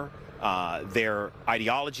share their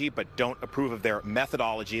ideology but don't approve of their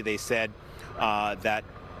methodology, they said that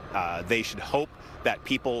they should hope that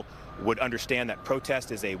people would understand that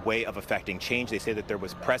protest is a way of affecting change. They say that there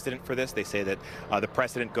was precedent for this. They say that the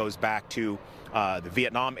precedent goes back to the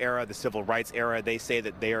Vietnam era, the civil rights era. They say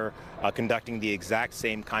that they are conducting the exact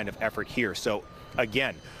same kind of effort here. So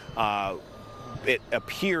again, it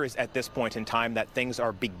appears at this point in time that things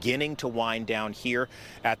are beginning to wind down here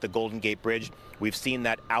at the Golden Gate Bridge. We've seen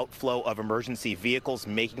that outflow of emergency vehicles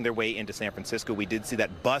making their way into San Francisco. We did see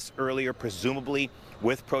that bus earlier, presumably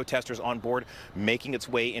with protesters on board, making its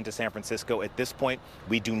way into San Francisco. At this point,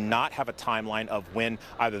 we do not have a timeline of when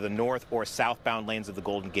either the north or southbound lanes of the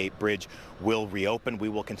Golden Gate Bridge will reopen. We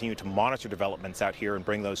will continue to monitor developments out here and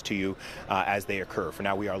bring those to you as they occur. For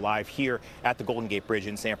now, we are live here at the Golden Gate Bridge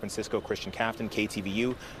in San Francisco. Christian Cafton,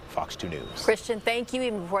 KTVU, Fox 2 News. Christian, thank you.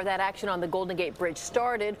 Even before that action on the Golden Gate Bridge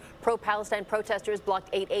started, pro-Palestine protesters blocked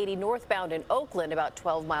 880 northbound in Oakland, about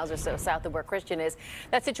 12 miles or so south of where Christian is.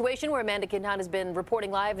 That situation where Amanda Quintan has been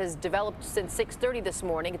reporting live has developed since 6:30 this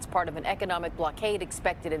morning. It's part of an economic blockade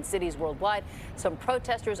expected in cities worldwide. Some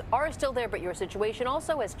protesters are still there, but your situation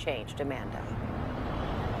also has changed, Amanda.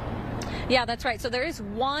 Yeah, that's right. So there is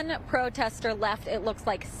one protester left, it looks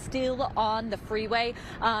like, still on the freeway.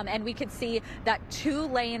 And we could see that 2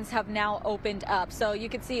 lanes have now opened up. So you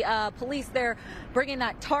could see police there bringing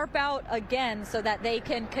that tarp out again so that they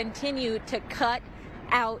can continue to cut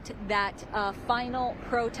out that final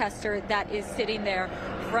protester that is sitting there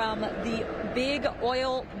from the big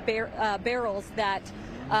oil barrels that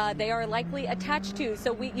they are likely attached to.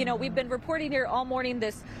 So we've been reporting here all morning.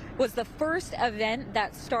 This was the first event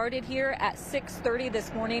that started here at 6:30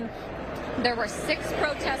 this morning. There were 6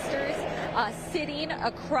 protesters sitting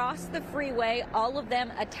across the freeway, all of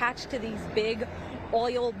them attached to these big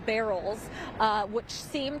oil barrels, which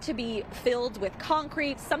seem to be filled with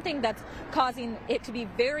concrete, something that's causing it to be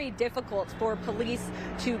very difficult for police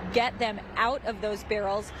to get them out of those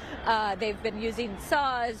barrels. They've been using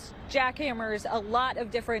saws, jackhammers, a lot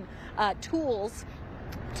of different tools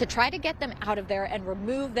to try to get them out of there and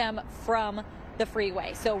remove them from the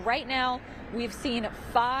freeway. So right now we've seen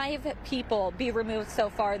 5 people be removed so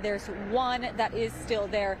far. There's 1 that is still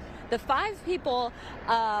there. The 5 people,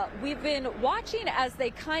 we've been watching as they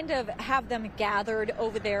kind of have them gathered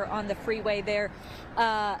over there on the freeway there.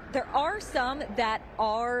 There are some that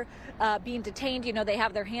are being detained. You know, they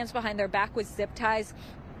have their hands behind their back with zip ties.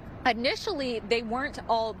 Initially, they weren't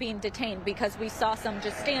all being detained because we saw some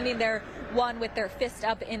just standing there, one with their fist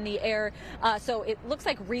up in the air. So it looks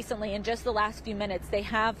like recently, in just the last few minutes, they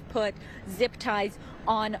have put zip ties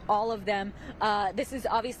on all of them. This is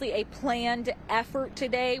obviously a planned effort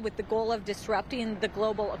today with the goal of disrupting the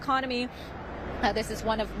global economy. This is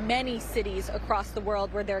one of many cities across the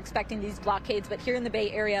world where they're expecting these blockades, but here in the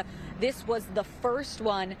Bay Area, this was the first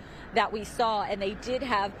one that we saw, and they did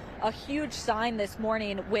have a huge sign this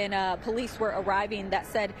morning when police were arriving that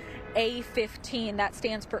said A15. That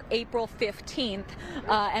stands for April 15th,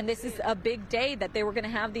 and this is a big day that they were going to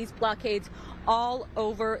have these blockades all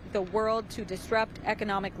over the world to disrupt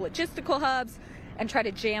economic logistical hubs and try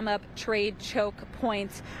to jam up trade choke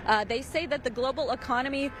points. They say that the global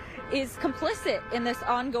economy is complicit in this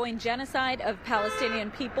ongoing genocide of Palestinian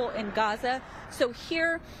people in Gaza. So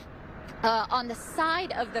here on the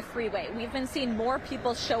side of the freeway, we've been seeing more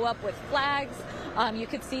people show up with flags. You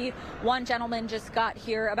could see one gentleman just got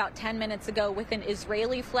here about 10 minutes ago with an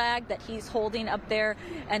Israeli flag that he's holding up there,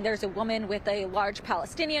 and there's a woman with a large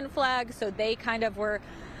Palestinian flag. So they kind of were,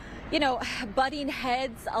 you know, butting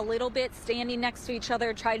heads a little bit, standing next to each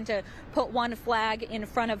other, trying to put one flag in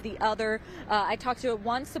front of the other. I talked to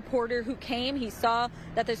one supporter who came. He saw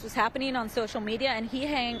that this was happening on social media, and he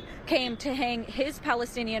came to hang his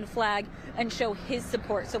Palestinian flag and show his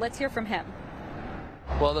support. So let's hear from him.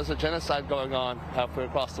 Well, there's a genocide going on halfway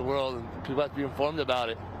across the world, and people have to be informed about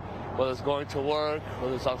it. Whether it's going to work,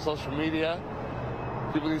 whether it's on social media,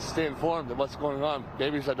 people need to stay informed of what's going on.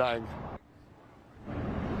 Babies are dying.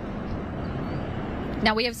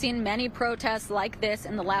 Now, we have seen many protests like this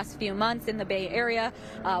in the last few months in the Bay Area.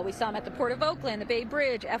 We saw them at the Port of Oakland, the Bay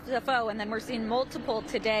Bridge, FFO, and then we're seeing multiple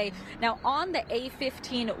today. Now, on the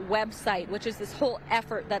A15 website, which is this whole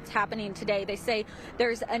effort that's happening today, they say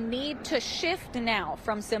there's a need to shift now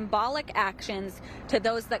from symbolic actions to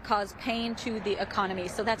those that cause pain to the economy.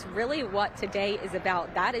 So that's really what today is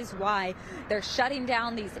about. That is why they're shutting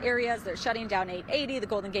down these areas. They're shutting down 880, the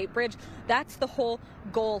Golden Gate Bridge. That's the whole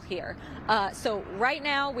goal here. So right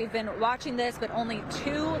now we've been watching this, but only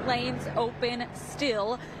 2 lanes open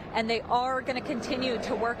still, and they are going to continue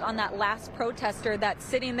to work on that last protester that's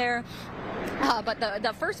sitting there. But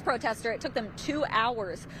the first protester, it took them 2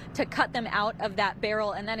 hours to cut them out of that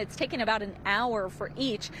barrel, and then it's taken about an hour for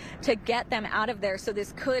each to get them out of there. So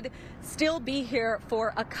this could still be here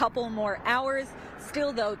for a couple more hours.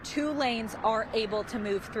 Still, though, 2 lanes are able to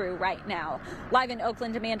move through right now. Live in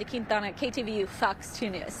Oakland, Amanda Quintan at KTVU Fox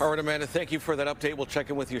 2 News. All right, Amanda, thank you for that update. We'll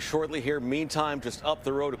check in with you shortly here. Meantime, just up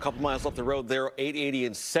the road, a couple miles up the road there, 880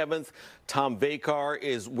 and 7th. Tom Vacar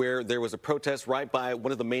is where there was a protest right by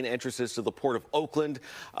one of the main entrances to the Port of Oakland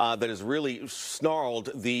that has really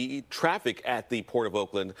snarled the traffic at the Port of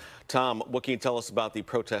Oakland. Tom, what can you tell us about the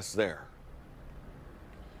protests there?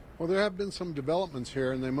 Well, there have been some developments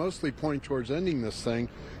here, and they mostly point towards ending this thing.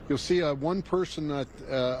 You'll see one person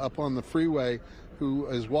up on the freeway who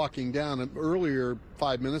is walking down. And earlier,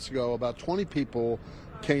 5 minutes ago, about 20 people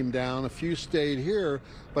came down. A few stayed here,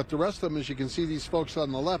 but the rest of them, as you can see, these folks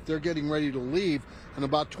on the left, they're getting ready to leave, and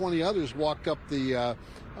about 20 others walked up the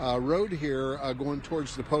road here going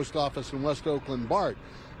towards the post office in West Oakland BART.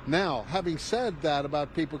 Now, having said that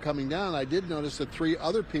about people coming down, I did notice that 3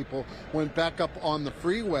 other people went back up on the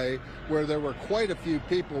freeway where there were quite a few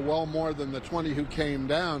people, well more than the 20 who came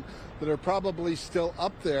down, that are probably still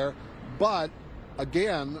up there. But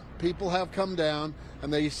again, people have come down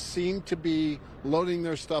and they seem to be loading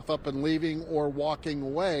their stuff up and leaving or walking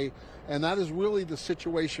away. And that is really the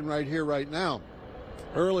situation right here, right now.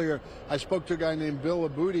 Earlier, I spoke to a guy named Bill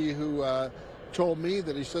Aboudi who told me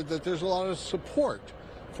that he said that there's a lot of support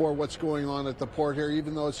for what's going on at the port here,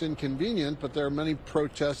 even though it's inconvenient, but there are many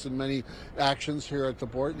protests and many actions here at the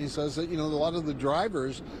port. And he says that, you know, a lot of the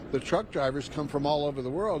drivers, the truck drivers, come from all over the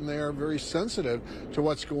world, and they are very sensitive to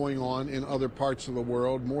what's going on in other parts of the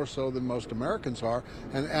world, more so than most Americans are.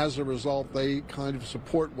 And as a result, they kind of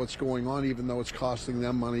support what's going on, even though it's costing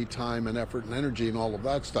them money, time, and effort, and energy, and all of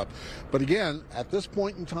that stuff. But again, at this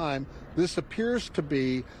point in time, this appears to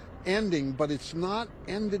be ending, but it's not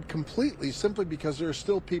ended completely, simply because there are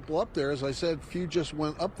still people up there. As I said, few just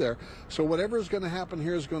went up there. So whatever is going to happen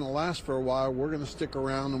here is going to last for a while. We're going to stick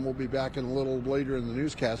around, and we'll be back in a little later in the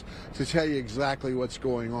newscast to tell you exactly what's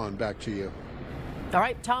going on. Back to you. All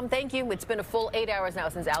right, Tom, thank you. It's been a full 8 hours now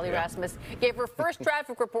since Allie Rasmus gave her first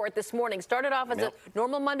traffic report this morning. Started off as a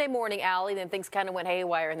normal Monday morning, Allie, then things kind of went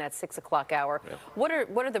haywire in that 6 o'clock hour. What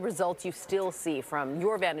are the results you still see from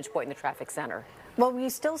your vantage point in the traffic center? Well, we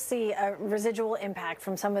still see a residual impact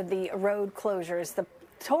from some of the road closures. The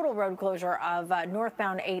total road closure of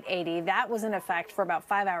northbound 880, that was in effect for about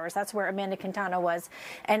 5 hours. That's where Amanda Quintana was.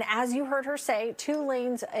 And as you heard her say, 2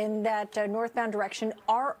 lanes in that northbound direction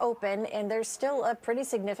are open, and there's still a pretty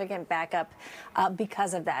significant backup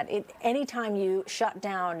because of that. Anytime you shut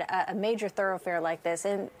down a major thoroughfare like this,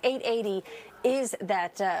 and 880 is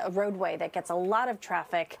that roadway that gets a lot of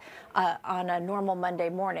traffic on a normal Monday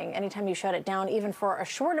morning. Anytime you shut it down, even for a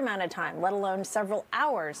short amount of time, let alone several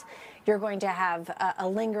hours, you're going to have a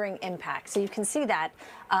lingering impact. So you can see that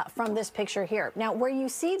from this picture here. Now, where you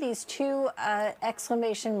see these 2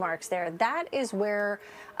 exclamation marks there, that is where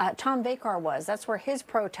Tom Bakar was. That's where his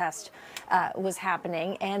protest was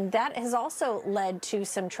happening. And that has also led to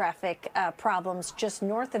some traffic problems just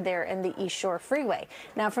north of there in the East Shore Freeway.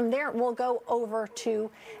 Now, from there, we'll go over to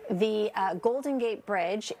the Golden Gate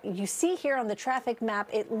Bridge. You see here on the traffic map,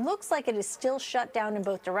 it looks like it is still shut down in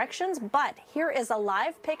both directions, but here is a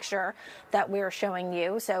live picture that we're showing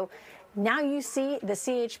you. So now you see the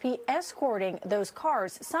CHP escorting those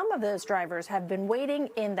cars. Some of those drivers have been waiting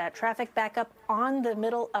in that traffic backup on the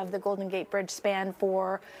middle of the Golden Gate Bridge span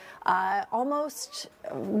for almost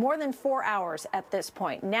more than 4 hours at this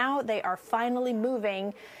point. Now they are finally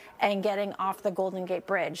moving and getting off the Golden Gate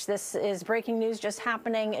Bridge. This is breaking news just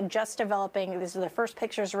happening and just developing. These are the first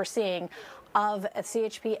pictures we're seeing of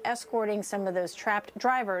CHP escorting some of those trapped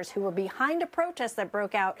drivers who were behind a protest that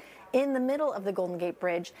broke out in the middle of the Golden Gate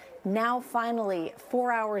Bridge, now finally,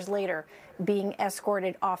 4 hours later, being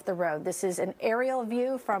escorted off the road. This is an aerial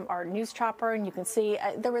view from our news chopper, and you can see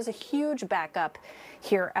there was a huge backup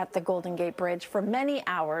here at the Golden Gate Bridge for many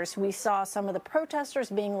hours. We saw some of the protesters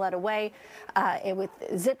being led away with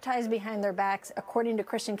zip ties behind their backs. According to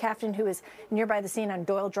Christian Cafton, who is nearby the scene on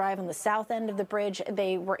Doyle Drive on the south end of the bridge,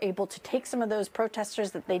 they were able to take some of those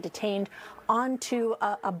protesters that they detained onto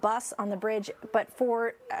a bus on the bridge. But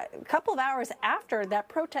for a couple of hours after that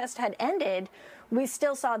protest had ended, we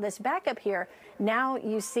still saw this backup here. Now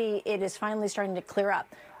you see it is finally starting to clear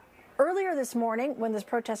up. Earlier this morning, when this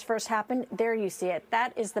protest first happened, there you see it.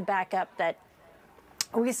 That is the backup that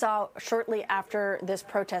we saw shortly after this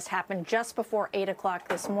protest happened, just before 8 o'clock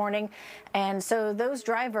this morning. And so those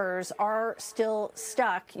drivers are still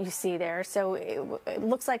stuck, you see there. So it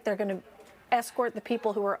looks like they're going to escort the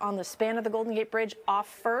people who are on the span of the Golden Gate Bridge off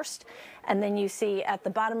first. And then you see at the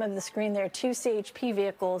bottom of the screen there 2 CHP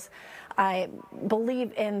vehicles. I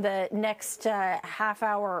believe in the next half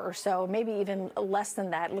hour or so, maybe even less than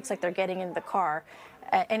that. It looks like they're getting in the car.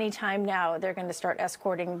 Anytime now, they're going to start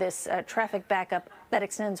escorting this traffic backup that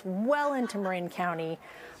extends well into Marin County,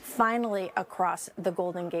 finally across the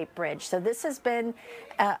Golden Gate Bridge. So this has been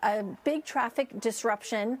a big traffic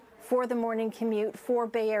disruption for the morning commute for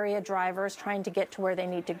Bay Area drivers trying to get to where they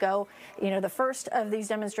need to go. You know, the first of these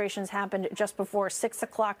demonstrations happened just before 6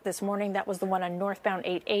 o'clock this morning. That was the one on northbound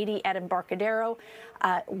 880 at Embarcadero.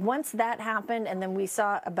 Once that happened, and then we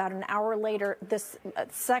saw about an hour later this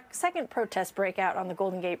second protest breakout on the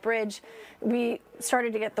Golden Gate Bridge, we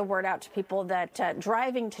started to get the word out to people that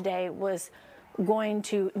driving today was going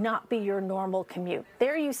to not be your normal commute.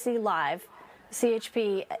 There you see live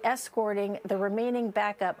CHP escorting the remaining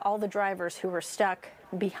backup, all the drivers who were stuck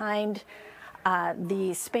behind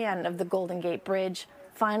the span of the Golden Gate Bridge,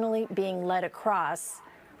 finally being led across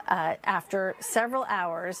after several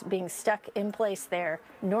hours being stuck in place there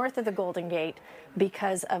north of the Golden Gate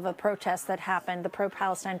because of a protest that happened, the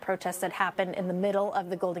pro-Palestine protest that happened in the middle of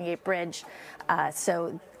the Golden Gate Bridge.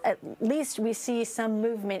 So at least we see some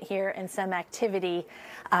movement here and some activity.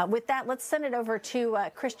 With that, let's send it over to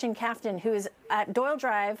Christian Cafton, who is at Doyle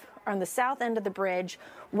Drive on the south end of the bridge.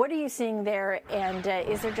 What are you seeing there, and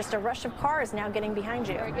is there just a rush of cars now getting behind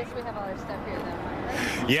you? I guess we have all our stuff here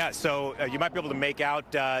then. Yeah, so you might be able to make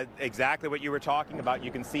out exactly what you were talking about.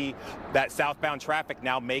 You can see that southbound traffic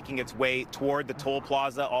now making its way toward the toll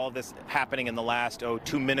plaza. All of this happening in the last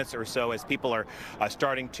 2 minutes or so as people are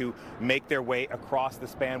starting to make their way across the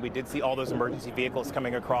span. We did see all those emergency vehicles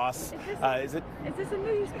coming across. Is this a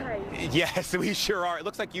news page? Yes, we sure are. It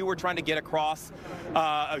looks like you were trying to get across,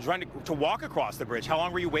 trying to walk across the bridge. How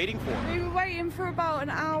long were you waiting for? We were waiting for about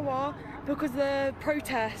an hour because of the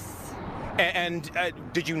protests. And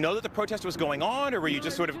did you know that the protest was going on, or were you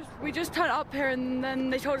just sort of... We just turned up here and then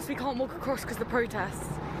they told us we can't walk across because of the protests.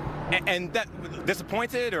 And that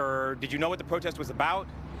disappointed, or did you know what the protest was about?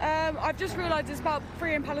 I've just realised it's about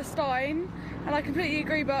freeing Palestine, and I completely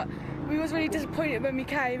agree, but we was really disappointed when we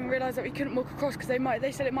came and realised that we couldn't walk across because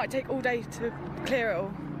they said it might take all day to clear it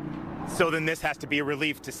all. So then this has to be a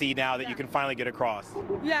relief to see now that you can finally get across.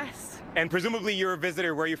 Yes. And presumably you're a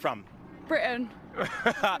visitor. Where are you from? Britain.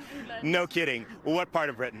 No kidding. What part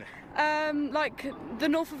of Britain? Like the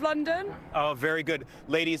north of London. Oh, very good.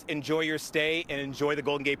 Ladies, enjoy your stay and enjoy the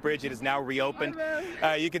Golden Gate Bridge. It is now reopened.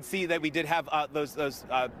 You can see that we did have those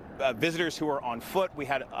visitors who were on foot. We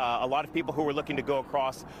had a lot of people who were looking to go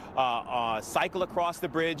across, cycle across the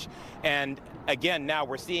bridge. And again, now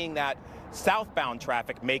we're seeing that southbound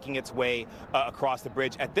traffic making its way across the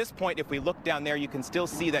bridge. At this point, if we look down there, you can still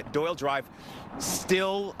see that Doyle Drive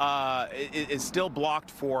still is still blocked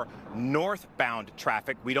for northbound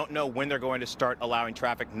traffic. We don't know when they're going to start allowing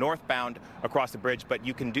traffic northbound across the bridge, but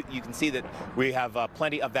you can see that we have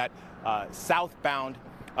plenty of that southbound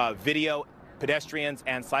video. Pedestrians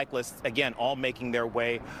and cyclists, again, all making their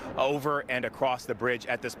way over and across the bridge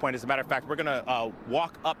at this point. As a matter of fact, we're going to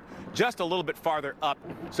walk up just a little bit farther up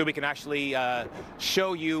so we can actually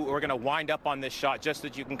show you. We're going to wind up on this shot just so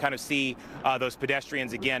that you can kind of see those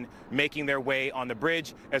pedestrians, again, making their way on the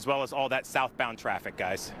bridge, as well as all that southbound traffic,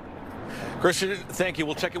 guys. Christian, thank you.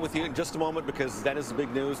 We'll check in with you in just a moment because that is the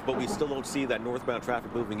big news, but we still don't see that northbound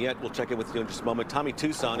traffic moving yet. We'll check in with you in just a moment. Tommy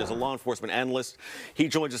Tucson is a law enforcement analyst. He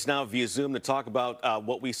joins us now via Zoom to talk about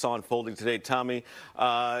what we saw unfolding today. Tommy,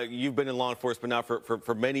 you've been in law enforcement now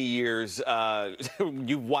for many years.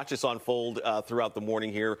 You've watched this unfold throughout the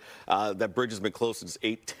morning here. That bridge has been closed since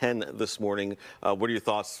 8:10 this morning. What are your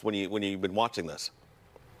thoughts when you've been watching this?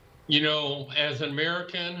 You know, as an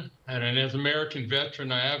American and as an American veteran,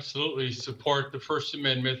 I absolutely support the First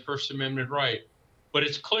Amendment right. But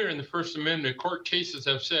it's clear in the First Amendment, court cases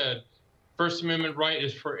have said, First Amendment right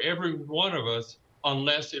is for every one of us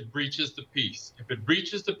unless it breaches the peace. If it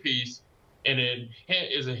breaches the peace and it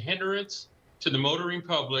is a hindrance to the motoring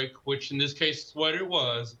public, which in this case is what it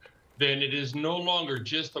was, then it is no longer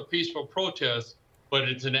just a peaceful protest, but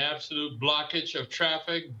it's an absolute blockage of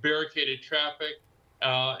traffic, barricaded traffic.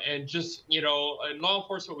 And just, you know, in law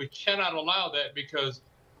enforcement, we cannot allow that because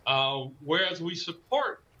whereas we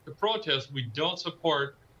support the protest, we don't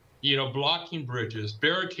support, you know, blocking bridges,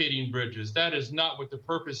 barricading bridges. That is not what the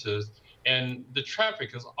purpose is. And the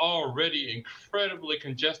traffic is already incredibly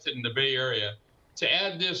congested in the Bay Area. To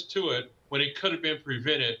add this to it, when it could have been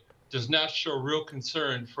prevented, does not show real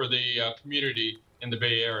concern for the community in the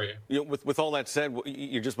Bay Area. You know, with all that said,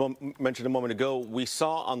 you just mentioned a moment ago, we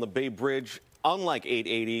saw on the Bay Bridge, unlike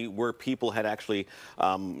 880, where people had actually,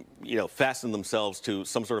 you know, fastened themselves to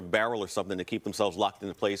some sort of barrel or something to keep themselves locked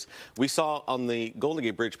into place. We saw on the Golden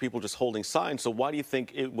Gate Bridge people just holding signs. So why do you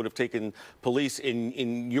think it would have taken police,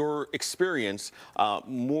 in your experience,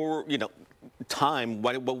 more, you know, time?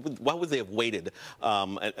 Why would they have waited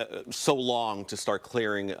so long to start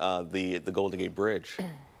clearing the Golden Gate Bridge?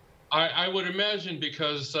 I would imagine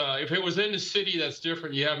because if it was in the city, that's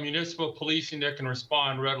different. You have municipal policing that can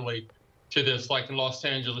respond readily to this, like in Los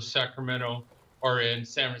Angeles, Sacramento, or in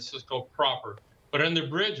San Francisco proper. But on the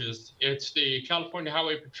bridges, it's the California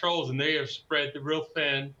Highway Patrols, and they have spread real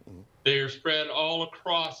thin. They are spread all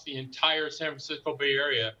across the entire San Francisco Bay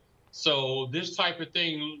Area. So this type of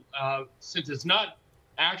thing, since it's not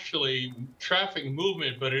actually traffic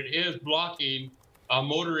movement, but it is blocking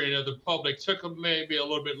motoring of the public, took maybe a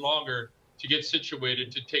little bit longer to get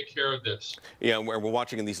situated to take care of this. Yeah, we're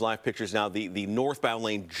watching in these live pictures now, the northbound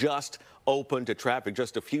lane just open to traffic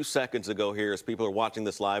just a few seconds ago here as people are watching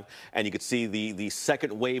this live, and you could see the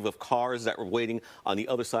second wave of cars that were waiting on the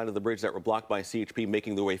other side of the bridge that were blocked by CHP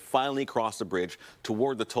making their way finally across the bridge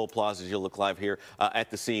toward the toll plaza as you look live here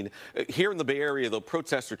at the scene. Here in the Bay Area, the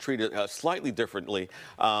protests are treated slightly differently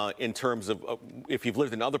in terms of if you've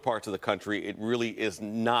lived in other parts of the country, it really is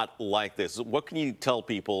not like this. What can you tell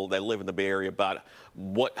people that live in the Bay Area about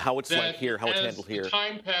how it's like here, how it's handled here?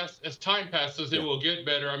 As time passes, it will get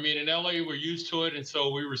better. I mean, in LA, we're used to it, and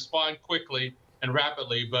so we respond quickly and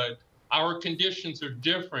rapidly, but our conditions are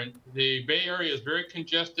different. The Bay Area is very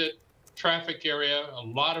congested traffic area, a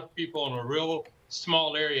lot of people in a real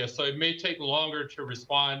small area, so it may take longer to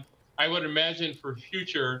respond. I would imagine for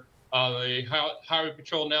future, the Highway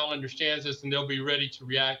Patrol now understands this, and they'll be ready to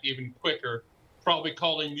react even quicker, probably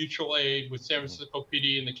calling mutual aid with San Francisco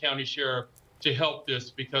PD and the county sheriff to help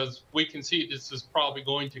this, because we can see this is probably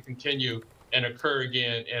going to continue and occur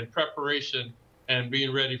again, and preparation and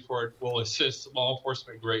being ready for it will assist law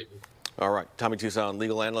enforcement greatly. All right, Tommy Toussaint,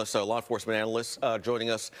 legal analyst, law enforcement analyst, joining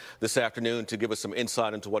us this afternoon to give us some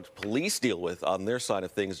insight into what police deal with on their side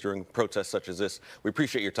of things during protests such as this. We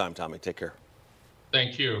appreciate your time, Tommy. Take care.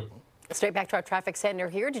 Thank you. Straight back to our traffic center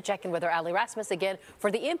here to check in with our Allie Rasmus again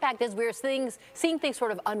for the impact as we're seeing things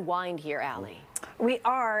sort of unwind here, Allie. We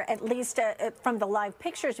are, at least from the live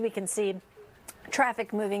pictures, we can see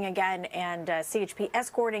traffic moving again, and CHP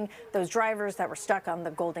escorting those drivers that were stuck on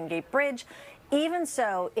the Golden Gate Bridge. Even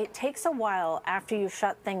so, it takes a while after you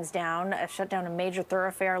shut things down, shut down a major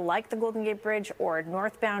thoroughfare like the Golden Gate Bridge or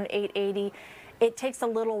northbound 880. It takes a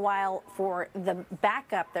little while for the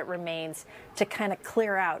backup that remains to kind of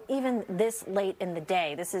clear out, even this late in the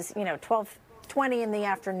day. This is, 12:20 in the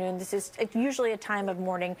afternoon. This is usually a time of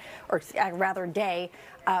morning, or rather day,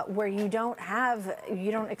 where you don't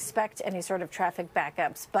expect any sort of traffic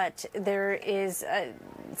backups, but there is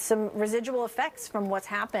some residual effects from what's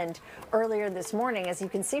happened earlier this morning. As you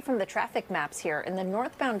can see from the traffic maps here in the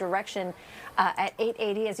northbound direction at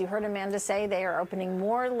 880, as you heard Amanda say, they are opening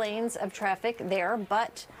more lanes of traffic there,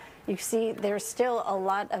 but you see there's still a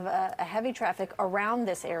lot of heavy traffic around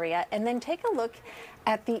this area. And then take a look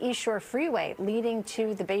at the East Shore Freeway leading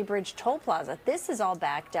to the Bay Bridge Toll Plaza. This is all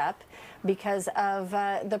backed up because of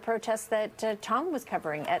the protests that Tom was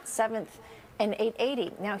covering at 7th and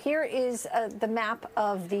 880. Now here is the map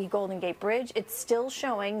of the Golden Gate Bridge. It's still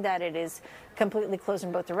showing that it is completely closed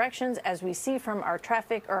in both directions, as we see from our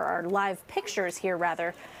traffic, or our live pictures here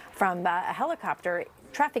rather, from a helicopter.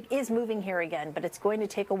 Traffic is moving here again, but it's going to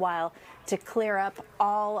take a while to clear up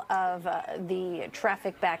all of the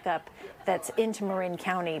traffic backup that's into Marin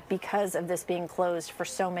County because of this being closed for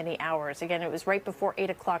so many hours. Again, it was right before 8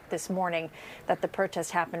 o'clock this morning that the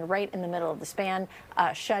protest happened, right in the middle of the span,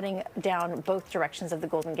 shutting down both directions of the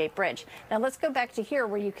Golden Gate Bridge. Now let's go back to here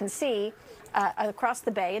where you can see across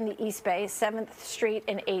the bay in the East Bay, 7th Street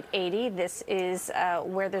and 880. This is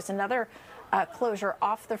where there's another closure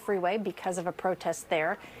off the freeway because of a protest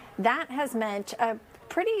there. That has meant a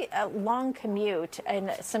pretty long commute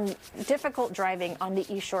and some difficult driving on the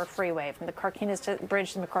East Shore Freeway from the Carquinez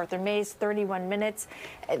Bridge to MacArthur Maze, 31 minutes.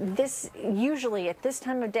 This usually at this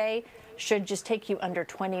time of day should just take you under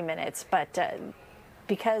 20 minutes, but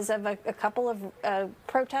because of a couple of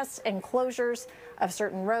protests and closures of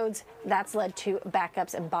certain roads, that's led to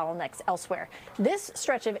backups and bottlenecks elsewhere. This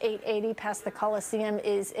stretch of 880 past the Coliseum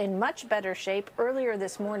is in much better shape. Earlier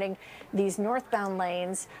this morning, these northbound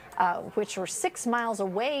lanes, which were 6 miles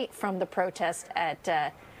away from the protest at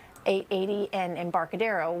 880 and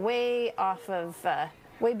Embarcadero, way off of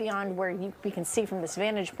way beyond where we can see from this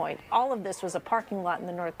vantage point. All of this was a parking lot in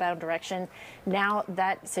the northbound direction. Now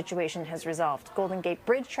that situation has resolved. Golden Gate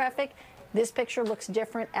Bridge traffic, this picture looks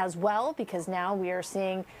different as well, because now we are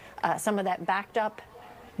seeing some of that backed up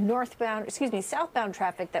southbound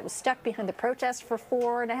traffic that was stuck behind the protest for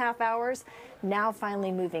 4.5 hours, now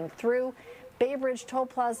finally moving through. Bay Bridge Toll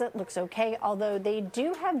Plaza looks okay, although they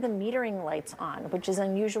do have the metering lights on, which is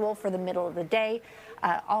unusual for the middle of the day.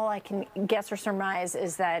 All I can guess or surmise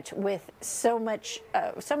is that with so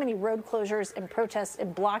many road closures and protests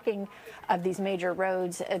and blocking of these major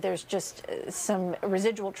roads, there's just some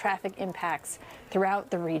residual traffic impacts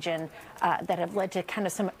throughout the region that have led to kind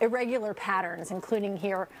of some irregular patterns, including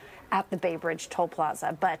here at the Bay Bridge Toll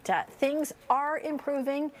Plaza. But things are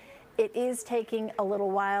improving. It is taking a little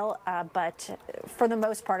while, but for the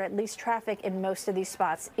most part, at least traffic in most of these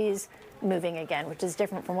spots is moving again, which is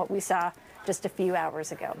different from what we saw just a few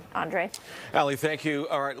hours ago. Andre? Allie, thank you.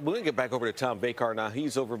 All right, we're going to get back over to Tom Bakar now.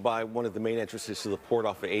 He's over by one of the main entrances to the port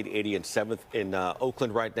off of 880 and 7th in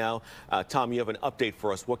Oakland right now. Tom, you have an update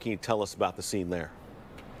for us. What can you tell us about the scene there?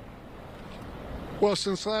 Well,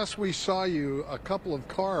 since last we saw you, a couple of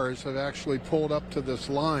cars have actually pulled up to this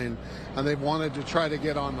line, and they've wanted to try to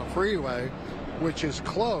get on the freeway, which is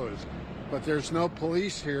closed. But there's no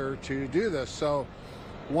police here to do this. So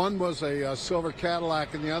one was a silver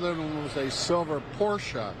Cadillac, and the other one was a silver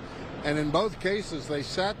Porsche. And in both cases, they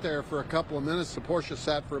sat there for a couple of minutes. The Porsche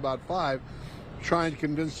sat for about 5, trying to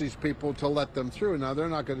convince these people to let them through. Now, they're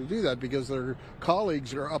not going to do that because their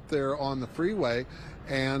colleagues are up there on the freeway.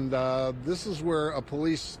 And this is where a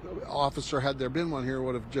police officer, had there been one here,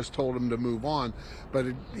 would have just told him to move on. But,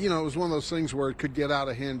 it was one of those things where it could get out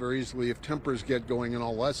of hand very easily if tempers get going and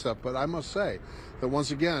all that stuff. But I must say that,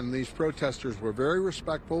 once again, these protesters were very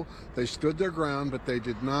respectful. They stood their ground, but they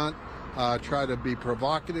did not try to be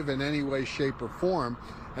provocative in any way, shape, or form.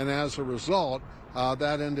 And as a result,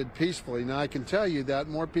 that ended peacefully. Now, I can tell you that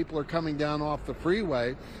more people are coming down off the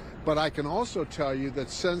freeway. But I can also tell you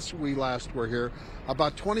that since we last were here,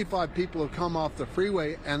 about 25 people have come off the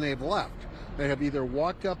freeway and they've left. They have either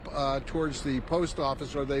walked up towards the post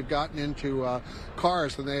office, or they've gotten into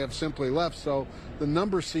cars and they have simply left. So the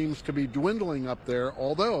number seems to be dwindling up there,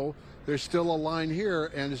 although there's still a line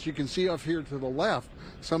here. And as you can see off here to the left,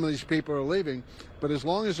 some of these people are leaving. But as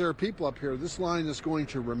long as there are people up here, this line is going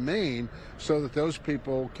to remain so that those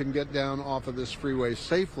people can get down off of this freeway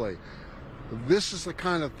safely. This is the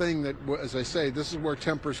kind of thing that, as I say, this is where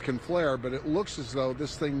tempers can flare, but it looks as though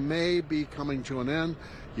this thing may be coming to an end.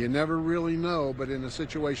 You never really know, but in a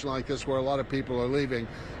situation like this where a lot of people are leaving,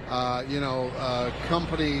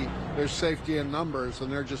 company, there's safety in numbers,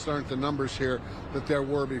 and there just aren't the numbers here that there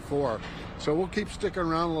were before. So we'll keep sticking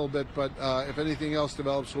around a little bit, but if anything else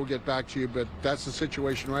develops, we'll get back to you. But that's the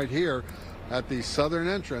situation right here at the southern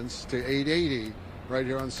entrance to 880. Right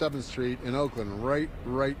here on 7th Street in Oakland,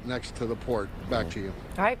 right next to the port. Back to you.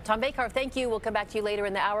 All right, Tom Bakar, thank you. We'll come back to you later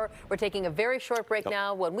in the hour. We're taking a very short break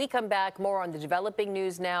now. When we come back, more on the developing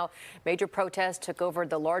news now. Major protests took over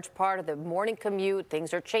the large part of the morning commute.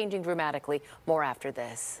 Things are changing dramatically. More after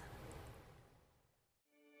this.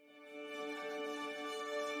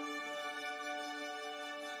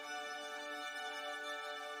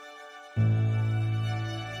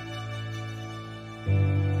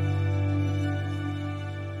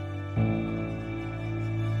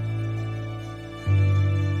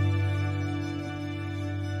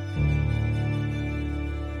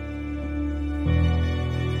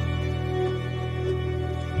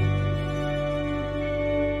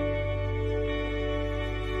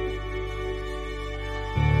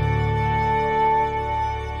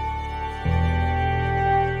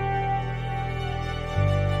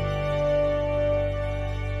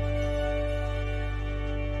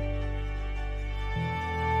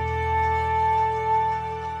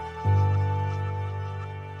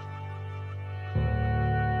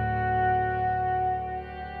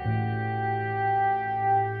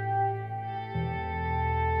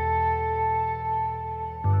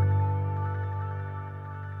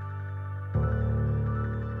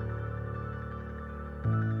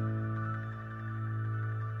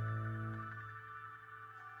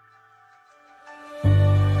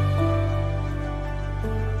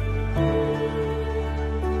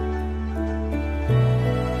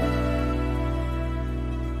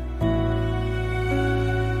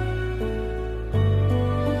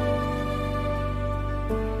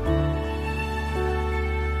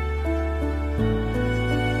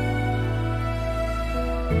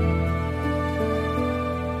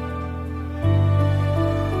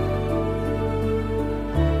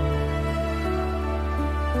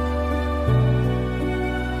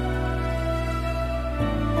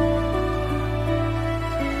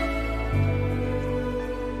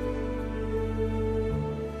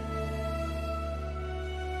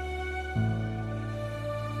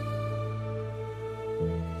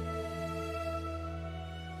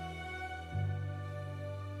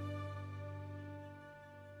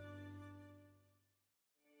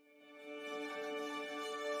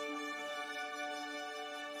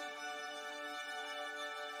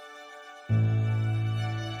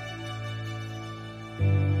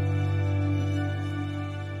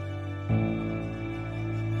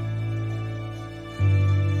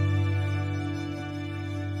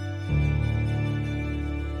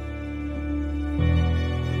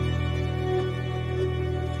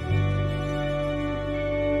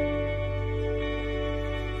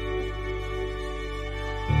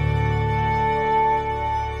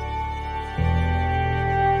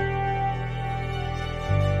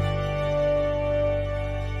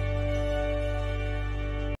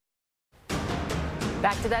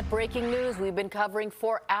 Back to that breaking news we've been covering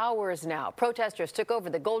for hours now. Protesters took over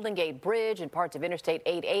the Golden Gate Bridge and parts of Interstate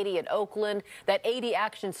 880 in Oakland. That 80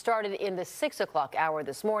 action started in the 6 o'clock hour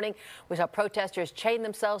this morning. We saw protesters chain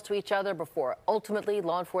themselves to each other before ultimately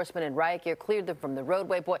law enforcement and riot gear cleared them from the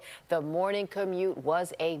roadway. Boy, the morning commute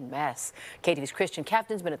was a mess. KTV's Christian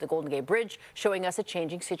Captain's been at the Golden Gate Bridge showing us a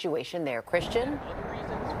changing situation there. Christian?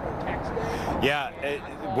 Yeah,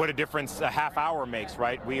 what a difference a half hour makes,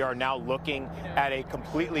 right? We are now looking at a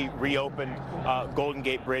completely reopened Golden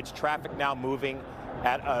Gate Bridge. Traffic now moving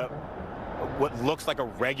at what looks like a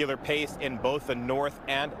regular pace in both the north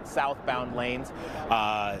and southbound lanes.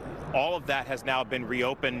 All of that has now been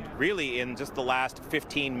reopened really in just the last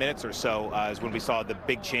 15 minutes or so is when we saw the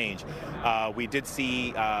big change. We did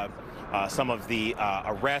see some of the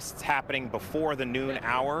arrests happening before the noon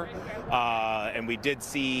hour, and we did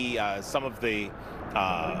see some of the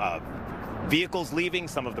vehicles leaving,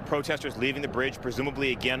 some of the protesters leaving the bridge,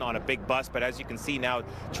 presumably again on a big bus. But as you can see now,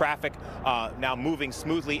 traffic now moving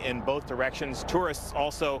smoothly in both directions. Tourists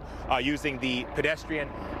also using the pedestrian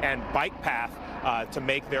and bike path to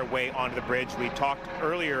make their way onto the bridge. We talked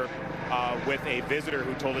earlier with a visitor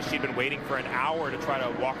who told us she'd been waiting for an hour to try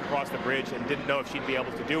to walk across the bridge and didn't know if she'd be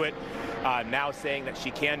able to do it. Now saying that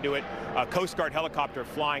she can do it. Coast Guard helicopter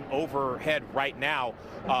flying overhead right now,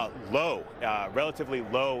 low, relatively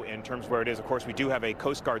low in terms of where it is. Of course, we do have a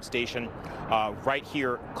Coast Guard station right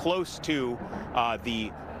here close to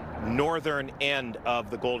the northern end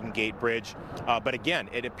of the Golden Gate Bridge. But again,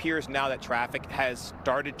 it appears now that traffic has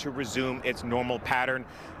started to resume its normal pattern.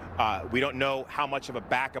 We don't know how much of a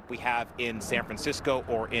backup we have in San Francisco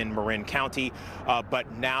or in Marin County,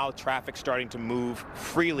 but now traffic starting to move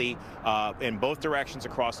freely in both directions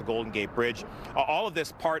across the Golden Gate Bridge. All of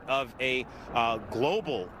this part of a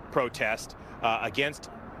global protest against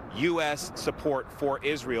U.S. support for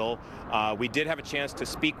Israel. We did have a chance to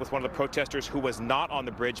speak with one of the protesters who was not on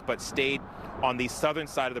the bridge but stayed on the southern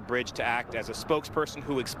side of the bridge to act as a spokesperson,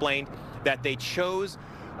 who explained that they chose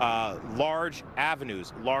large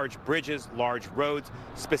avenues, large bridges, large roads,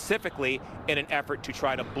 specifically in an effort to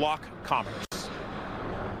try to block commerce.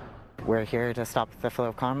 We're here to stop the flow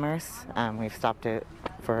of commerce. We've stopped it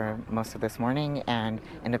for most of this morning, and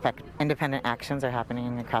independent actions are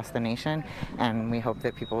happening across the nation, and we hope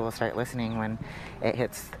that people will start listening when it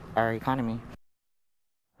hits our economy.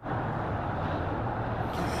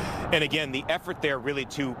 And again, the effort there really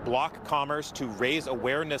to block commerce, to raise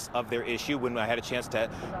awareness of their issue. When I had a chance to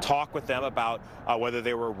talk with them about whether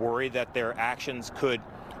they were worried that their actions could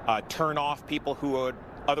turn off people who would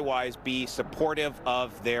otherwise be supportive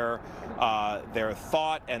of their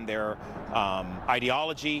thought and their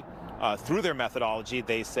ideology. Through their methodology,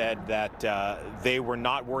 they said that they were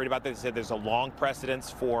not worried about that. They said there's a long precedence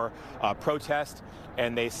for protest,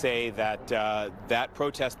 and they say that that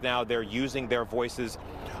protest now, they're using their voices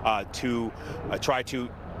to try to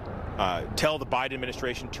tell the Biden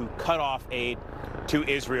administration to cut off aid to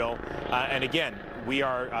Israel. And again, we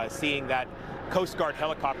are seeing that Coast Guard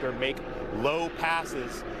helicopter make low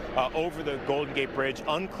passes over the Golden Gate Bridge.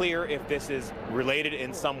 Unclear if this is related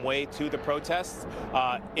in some way to the protests.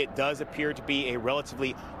 It does appear to be a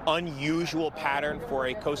relatively unusual pattern for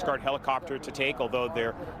a Coast Guard helicopter to take, although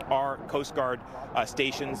there are Coast Guard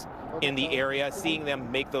stations in the area. Seeing them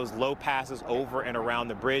make those low passes over and around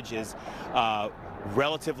the bridge is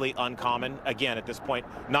relatively uncommon. Again, at this point,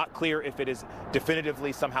 not clear if it is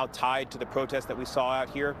definitively somehow tied to the protest that we saw out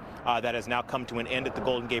here that has now come to an end at the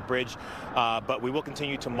Golden Gate Bridge. But we will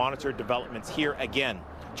continue to monitor developments here. Again,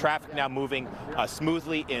 traffic now moving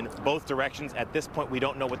smoothly in both directions. At this point, we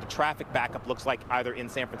don't know what the traffic backup looks like either in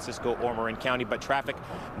San Francisco or Marin County, but traffic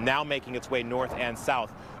now making its way north and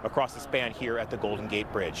south across the span here at the Golden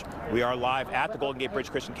Gate Bridge. We are live at the Golden Gate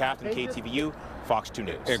Bridge. Christian Captain, KTVU, Fox 2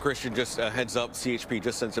 News. And Christian, just a heads up, CHP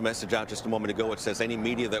just sent a message out just a moment ago. It says any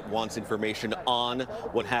media that wants information on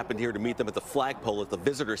what happened here to meet them at the flagpole at the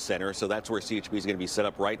visitor center. So that's where CHP is going to be set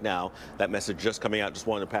up right now. That message just coming out. Just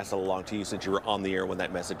wanted to pass it along to you since you were on the air when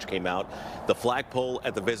that message came out. The flagpole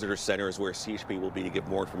at the visitor center is where CHP will be to give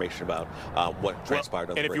more information about what transpired on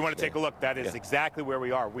the bridge. And if you want to take a look, that is exactly where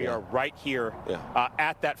we are. We are right here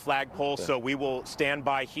at that flagpole. So we will stand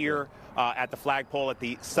by here at the flagpole at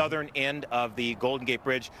the southern end of the Golden Gate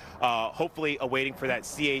Bridge, hopefully awaiting for that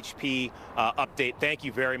CHP update. Thank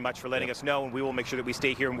you very much for letting us know, and we will make sure that we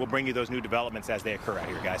stay here, and we'll bring you those new developments as they occur out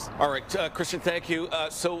here, guys. All right, Christian, thank you.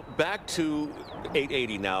 So back to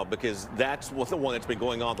 880 now, because that's the one that's been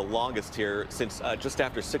going on the longest here since just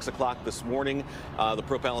after 6 o'clock this morning. The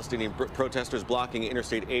pro-Palestinian protesters blocking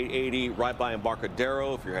Interstate 880 right by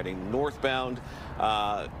Embarcadero if you're heading northbound.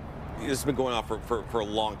 this has been going on for a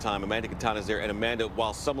long time. Amanda Quintana is there, and Amanda,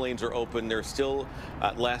 while some lanes are open, there's still,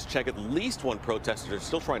 at last check, at least one protester they're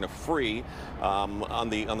still trying to free on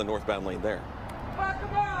the northbound lane there.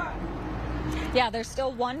 Yeah, there's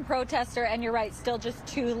still one protester, and you're right, still just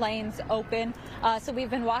 2 lanes open. So we've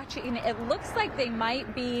been watching. It looks like they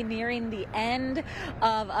might be nearing the end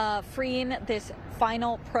of freeing this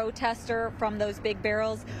final protester from those big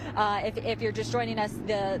barrels. If you're just joining us,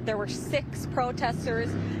 there were 6 protesters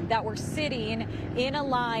that were sitting in a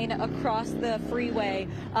line across the freeway,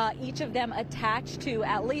 each of them attached to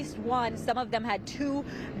at least one. Some of them had 2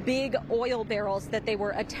 big oil barrels that they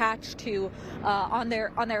were attached to on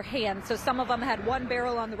their hands. So some of them had 1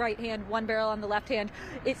 barrel on the right hand, 1 barrel on the left hand.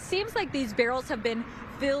 It seems like these barrels have been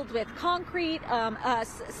filled with concrete,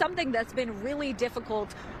 something that's been really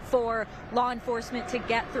difficult for law enforcement to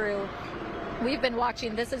get through. We've been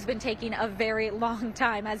watching. This has been taking a very long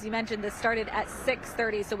time. As you mentioned, this started at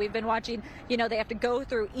 6:30. So we've been watching, they have to go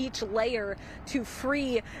through each layer to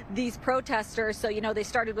free these protesters. So, they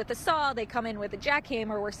started with a saw, they come in with a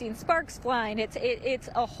jackhammer, we're seeing sparks flying. It's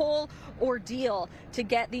a whole ordeal to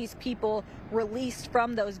get these people released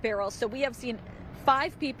from those barrels. So we have seen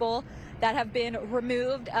 5 people that have been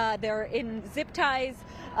removed. They're in zip ties,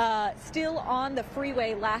 still on the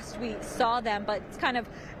freeway. Last we saw them, but it's kind of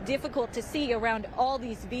difficult to see around all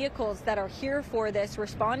these vehicles that are here for this,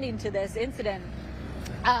 responding to this incident.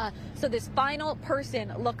 So this final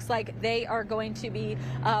person looks like they are going to be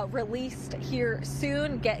released here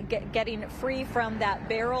soon, getting free from that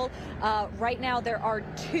barrel. Right now there are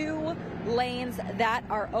 2 lanes that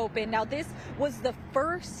are open. Now this was the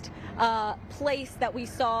first place that we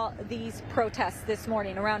saw these protests this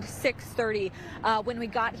morning around 6:30. When we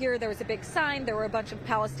got here, there was a big sign. There were a bunch of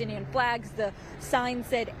Palestinian flags. The sign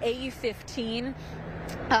said A-15.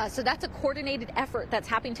 So that's a coordinated effort that's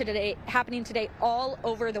happening today all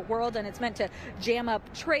over the world, and it's meant to jam up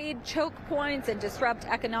trade choke points and disrupt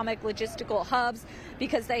economic logistical hubs,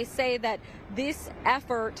 because they say that this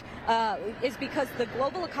effort is because the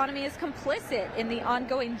global economy is complicit in the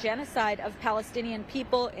ongoing genocide of Palestinian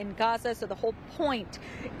people in Gaza. So the whole point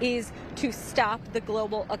is to stop the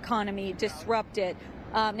global economy, disrupt it.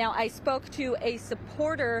 Now, I spoke to a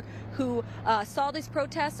supporter who saw this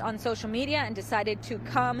protest on social media and decided to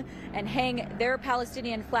come and hang their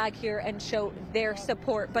Palestinian flag here and show their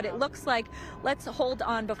support. But it looks like, let's hold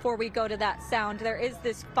on before we go to that sound. There is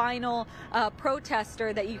this final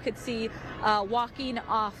protester that you could see walking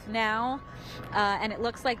off now, and it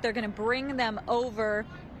looks like they're going to bring them over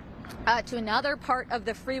to another part of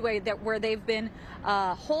the freeway where they've been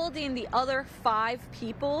holding the other 5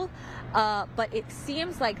 people, but it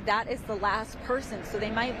seems like that is the last person, so they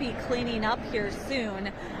might be cleaning up here soon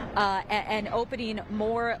and opening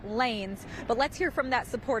more lanes. But let's hear from that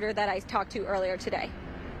supporter that I talked to earlier today.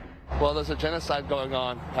 Well, there's a genocide going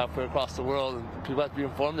on halfway across the world, and people have to be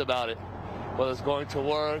informed about it. Whether it's going to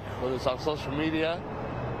work, whether it's on social media,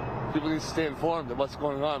 people need to stay informed of what's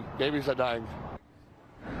going on. Babies are dying.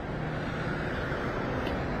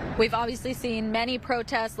 We've obviously seen many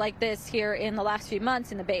protests like this here in the last few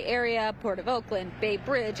months in the Bay Area, Port of Oakland, Bay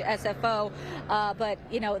Bridge, SFO, but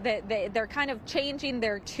they're kind of changing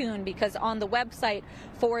their tune, because on the website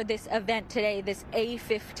for this event today, this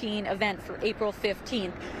A-15 event for April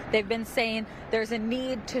 15th, they've been saying there's a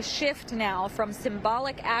need to shift now from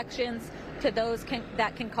symbolic actions to those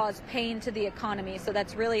that can cause pain to the economy. So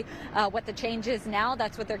that's really what the change is now.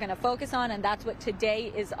 That's what they're going to focus on, and that's what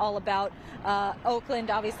today is all about. Oakland,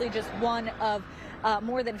 obviously, just one of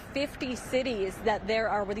more than 50 cities that there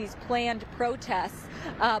are with these planned protests.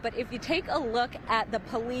 But if you take a look at the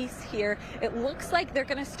police here, it looks like they're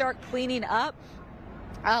going to start cleaning up.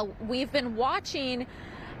 We've been watching.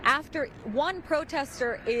 After one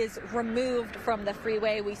protester is removed from the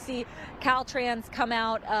freeway, we see Caltrans come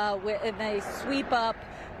out and they sweep up,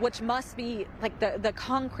 which must be like the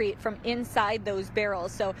concrete from inside those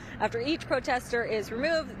barrels. So after each protester is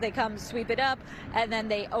removed, they come sweep it up, and then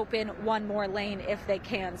they open one more lane if they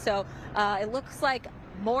can. So it looks like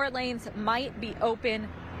more lanes might be open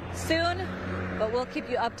soon, but we'll keep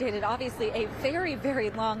you updated. Obviously, a very, very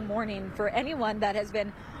long morning for anyone that has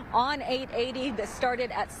been on 880. This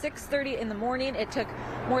started at 6:30 in the morning. It took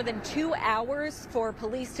more than 2 hours for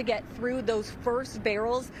police to get through those first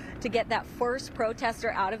barrels to get that first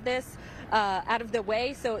protester out of the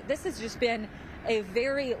way. So this has just been a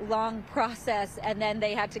very long process, and then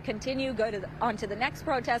they had to continue, on to the next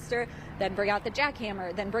protester, then bring out the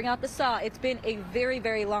jackhammer, then bring out the saw. It's been a very,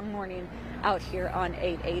 very long morning. out here on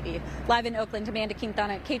 880. Live in Oakland, Amanda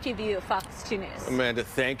Quintana, KTVU, Fox 2 News. Amanda,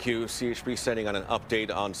 thank you. CHP sending on an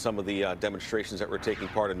update on some of the demonstrations that were taking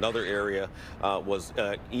part. Another area was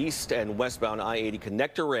east and westbound I-80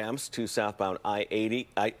 connector ramps to southbound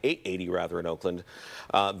I-880 rather in Oakland.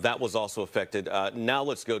 That was also affected. Now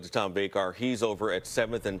let's go to Tom Bakar. He's over at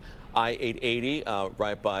 7th and I-880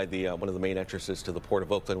 right by the one of the main entrances to the Port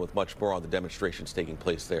of Oakland with much more on the demonstrations taking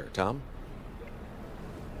place there. Tom?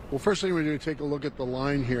 Well, first thing we do, take a look at the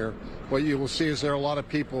line here. What you will see is there are a lot of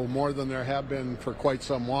people, more than there have been for quite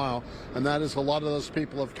some while, and that is a lot of those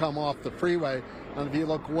people have come off the freeway. And if you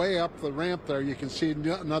look way up the ramp there, you can see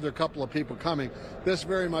another couple of people coming. This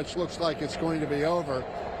very much looks like it's going to be over.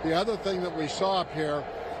 The other thing that we saw up here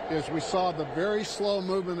is we saw the very slow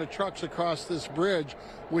movement of trucks across this bridge,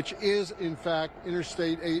 which is, in fact,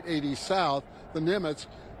 Interstate 880 South, the Nimitz.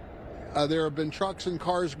 There have been trucks and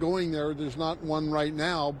cars going there. There's not one right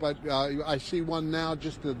now, but I see one now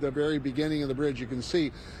just at the very beginning of the bridge. You can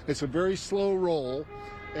see it's a very slow roll,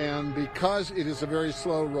 and because it is a very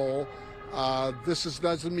slow roll,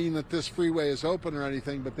 doesn't mean that this freeway is open or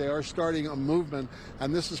anything, but they are starting a movement,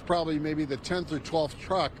 and this is probably maybe the 10th or 12th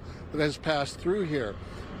truck that has passed through here.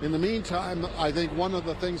 In the meantime, I think one of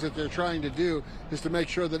the things that they're trying to do is to make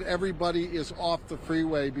sure that everybody is off the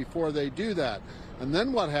freeway before they do that. And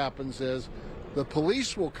then what happens is the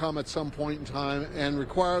police will come at some point in time and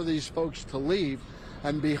require these folks to leave.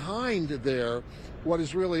 And behind there, what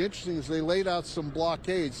is really interesting is they laid out some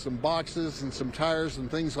blockades, some boxes and some tires and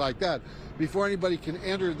things like that. Before anybody can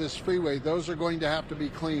enter this freeway, those are going to have to be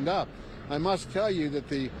cleaned up. I must tell you that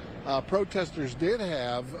the protesters did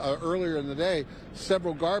have earlier in the day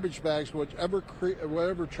several garbage bags,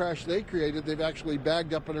 whatever trash they created, they've actually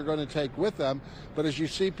bagged up and are going to take with them. But as you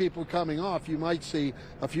see people coming off, you might see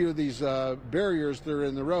a few of these barriers that are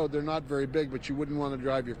in the road. They're not very big, but you wouldn't want to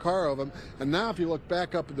drive your car over them. And now if you look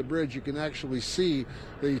back up at the bridge, you can actually see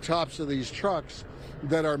the tops of these trucks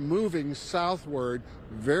that are moving southward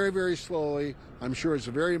very, very slowly. I'm sure it's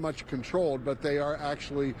very much controlled, but they are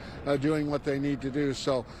actually doing what they need to do.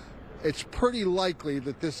 So it's pretty likely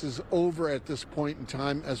that this is over at this point in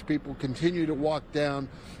time as people continue to walk down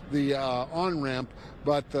the on-ramp.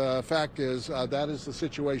 But the fact is that is the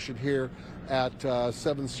situation here at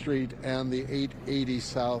 7th Street and the 880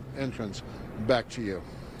 South entrance. Back to you.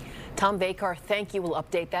 Tom Bakar, thank you. We'll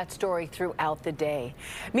update that story throughout the day.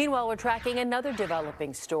 Meanwhile, we're tracking another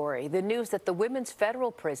developing story. The news that the women's federal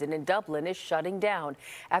prison in Dublin is shutting down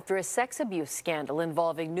after a sex abuse scandal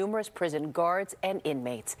involving numerous prison guards and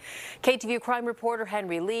inmates. KTVU crime reporter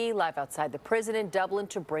Henry Lee live outside the prison in Dublin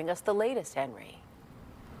to bring us the latest. Henry.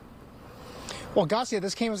 Well, Gaza,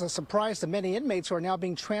 this came as a surprise to many inmates who are now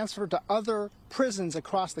being transferred to other prisons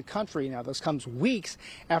across the country. Now, this comes weeks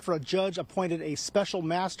after a judge appointed a special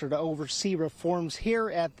master to oversee reforms here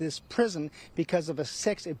at this prison because of a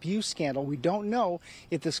sex abuse scandal. We don't know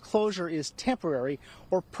if this closure is temporary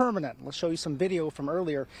or permanent. Let's show you some video from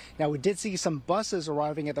earlier. Now, we did see some buses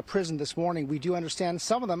arriving at the prison this morning. We do understand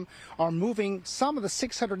some of them are moving some of the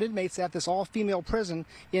 600 inmates at this all-female prison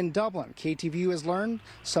in Dublin. KTVU has learned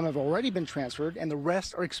some have already been transferred, and the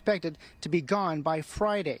rest are expected to be gone by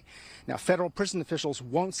Friday. Now, federal prison officials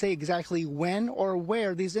won't say exactly when or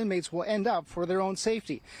where these inmates will end up for their own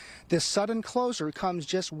safety. This sudden closure comes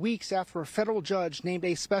just weeks after a federal judge named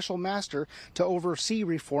a special master to oversee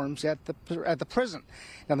reforms at the prison.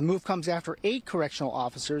 Now, the move comes after 8 correctional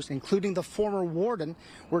officers, including the former warden,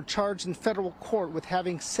 were charged in federal court with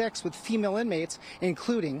having sex with female inmates,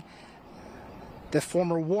 including the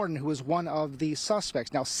former warden, who is one of the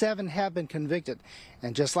suspects. Now, 7 have been convicted.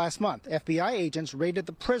 And just last month, FBI agents raided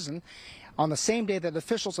the prison on the same day that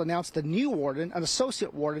officials announced the new warden, an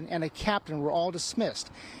associate warden, and a captain were all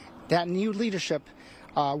dismissed. That new leadership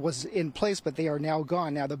was in place, but they are now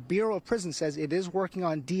gone. Now, the Bureau of Prisons says it is working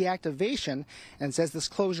on deactivation and says this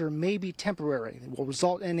closure may be temporary. It will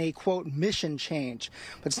result in a, quote, mission change.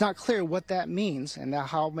 But it's not clear what that means and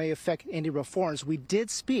how it may affect any reforms. We did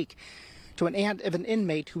speak to an aunt of an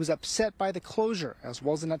inmate who was upset by the closure, as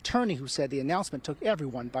well as an attorney who said the announcement took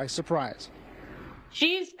everyone by surprise.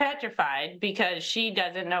 She's petrified because she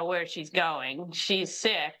doesn't know where she's going. She's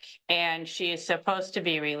sick, and she is supposed to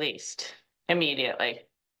be released immediately.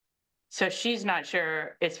 So she's not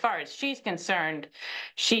sure, as far as she's concerned,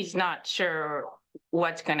 she's not sure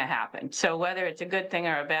what's going to happen. So whether it's a good thing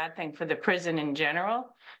or a bad thing for the prison in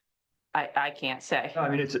general, I can't say. I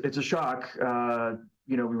mean, it's a shock.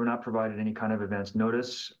 You know, we were not provided any kind of advance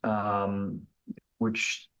notice,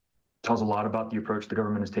 which tells a lot about the approach the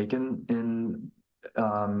government has taken in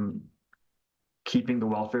keeping the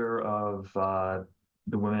welfare of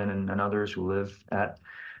the women and others who live at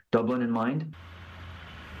Dublin in mind.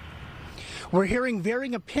 We're hearing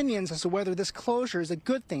varying opinions as to whether this closure is a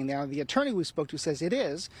good thing. Now, the attorney we spoke to says it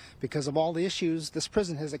is because of all the issues this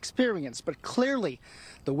prison has experienced. But clearly,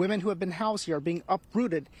 the women who have been housed here are being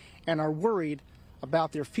uprooted and are worried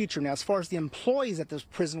about their future. Now, as far as the employees at this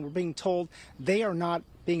prison, we're being told they are not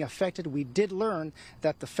being affected. We did learn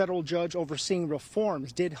that the federal judge overseeing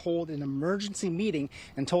reforms did hold an emergency meeting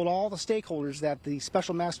and told all the stakeholders that the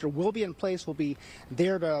special master will be in place, will be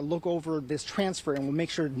there to look over this transfer, and will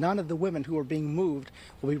make sure none of the women who are being moved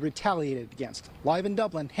will be retaliated against. Live in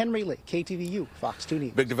Dublin, Henry Lee, KTVU, Fox 2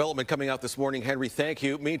 News. Big development coming out this morning. Henry, thank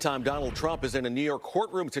you. Meantime, Donald Trump is in a New York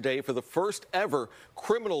courtroom today for the first ever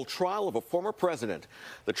criminal trial of a former president.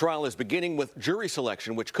 The trial is beginning with jury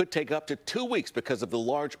selection, which could take up to 2 weeks because of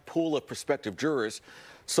the large pool of prospective jurors.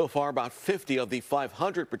 So far, about 50 of the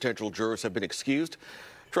 500 potential jurors have been excused.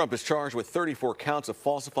 Trump is charged with 34 counts of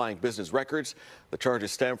falsifying business records. The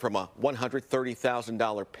charges stem from a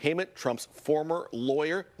 $130,000 payment Trump's former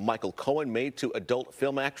lawyer, Michael Cohen, made to adult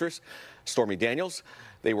film actress Stormy Daniels.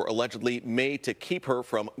 They were allegedly made to keep her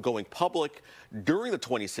from going public during the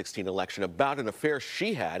 2016 election about an affair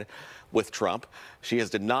she had with Trump. She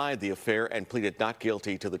has denied the affair and pleaded not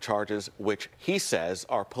guilty to the charges, which he says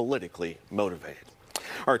are politically motivated.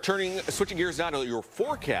 All right, switching gears now to your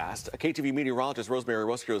forecast. KTV meteorologist Rosemary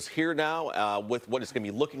Roscoe is here now with what it's going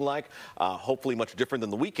to be looking like. Hopefully much different than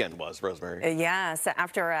the weekend was, Rosemary. Yes,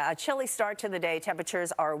 after a chilly start to the day,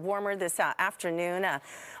 temperatures are warmer this afternoon.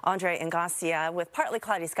 Andre and Garcia with partly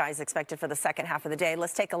cloudy skies expected for the second half of the day.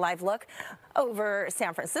 Let's take a live look over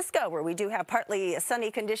San Francisco, where we do have partly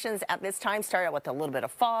sunny conditions at this time. Start out with a little bit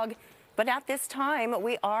of fog. But at this time,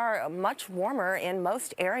 we are much warmer in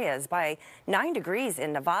most areas, by 9 degrees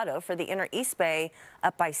in Novato, for the inner East Bay,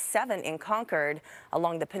 up by 7 in Concord,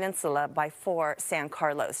 along the peninsula by 4 San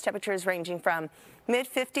Carlos. Temperatures ranging from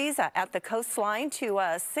mid-50s at the coastline to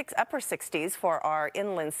upper 60s for our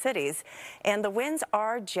inland cities, and the winds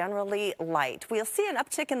are generally light. We'll see an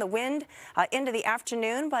uptick in the wind into the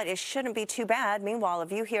afternoon, but it shouldn't be too bad. Meanwhile, a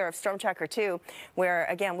view here of Storm Tracker 2, where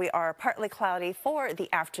again we are partly cloudy for the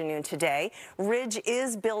afternoon today. Ridge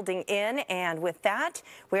is building in, and with that,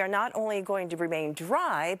 we are not only going to remain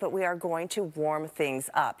dry, but we are going to warm things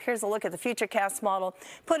up. Here's a look at the Futurecast model,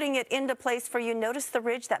 putting it into place for you. Notice the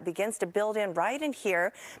ridge that begins to build in right in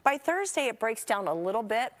here. By Thursday, it breaks down a little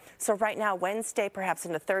bit. So right now, Wednesday, perhaps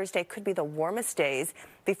into Thursday, could be the warmest days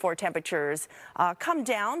before temperatures come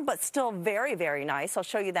down, but still very, very nice. I'll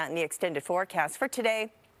show you that in the extended forecast for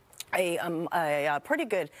today. A pretty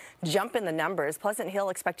good jump in the numbers. Pleasant Hill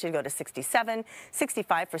expected to go to 67,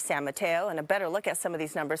 65 for San Mateo, and a better look at some of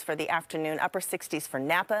these numbers for the afternoon. Upper 60s for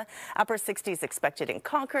Napa, upper 60s expected in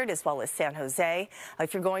Concord as well as San Jose.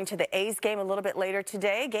 If you're going to the A's game a little bit later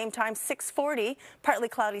today, game time 6:40, partly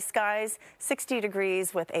cloudy skies, 60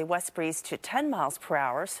 degrees with a west breeze to 10 miles per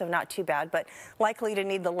hour, so not too bad, but likely to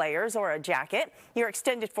need the layers or a jacket. Your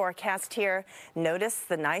extended forecast here. Notice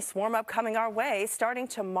the nice warm up coming our way starting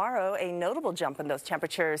tomorrow. A notable jump in those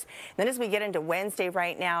temperatures. Then as we get into Wednesday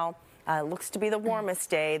right now, looks to be the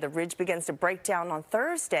warmest day. The ridge begins to break down on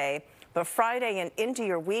Thursday, but Friday and into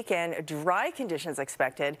your weekend, dry conditions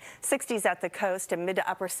expected. 60s at the coast and mid to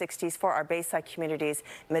upper 60s for our Bayside communities,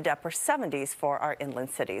 mid to upper 70s for our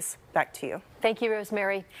inland cities. Back to you. Thank you,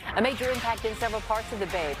 Rosemary. A major impact in several parts of the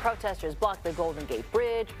Bay. Protesters blocked the Golden Gate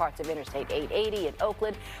Bridge, parts of Interstate 880 in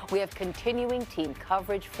Oakland. We have continuing team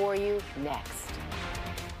coverage for you next.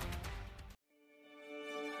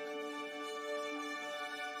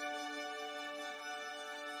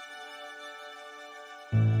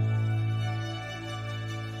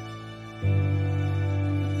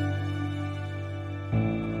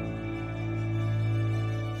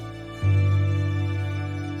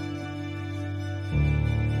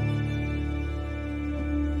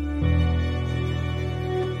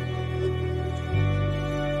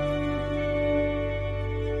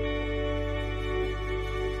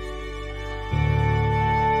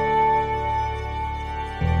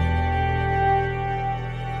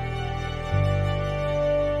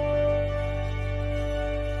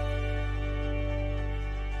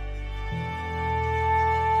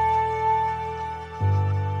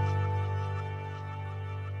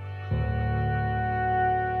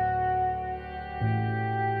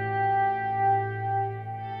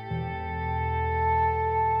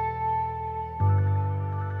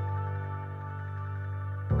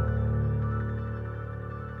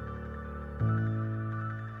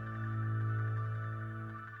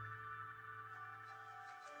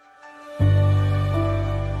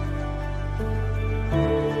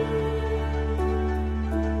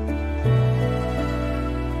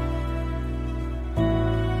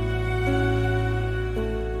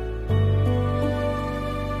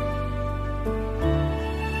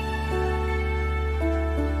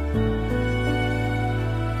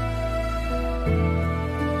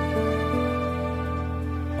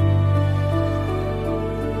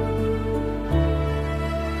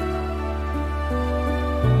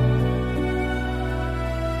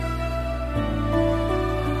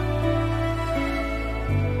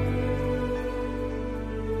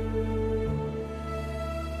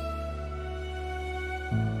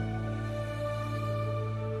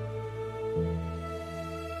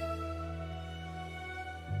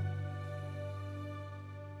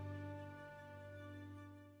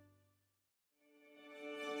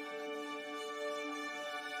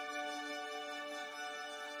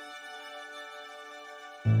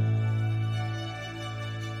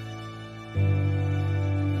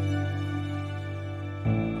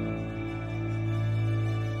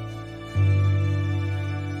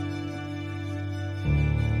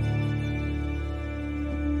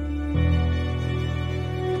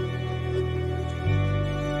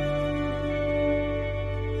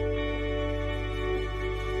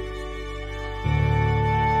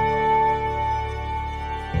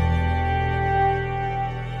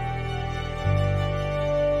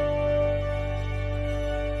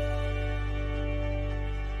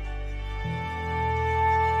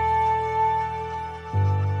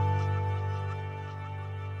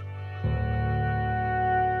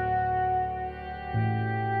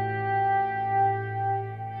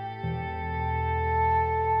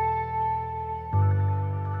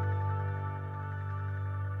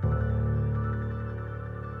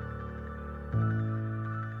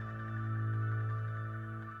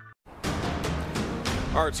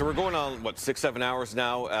 All right, so we're going on, what, 6-7 hours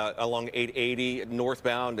now along 880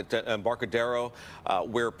 northbound at Embarcadero,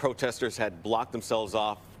 where protesters had blocked themselves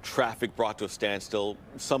off, traffic brought to a standstill.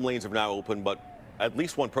 Some lanes are now open, but at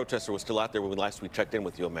least one protester was still out there when last we checked in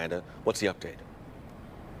with you, Amanda. What's the update?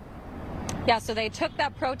 Yeah, so they took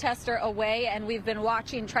that protester away, and we've been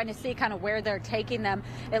watching, trying to see kind of where they're taking them.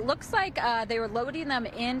 It looks like they were loading them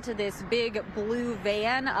into this big blue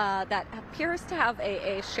van that appears to have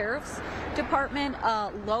a sheriff's department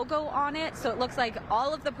logo on it. So it looks like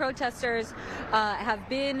all of the protesters have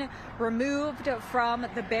been removed from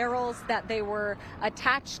the barrels that they were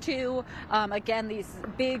attached to. Again, these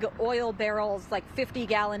big oil barrels, like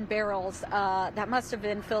 50-gallon barrels, that must have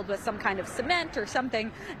been filled with some kind of cement or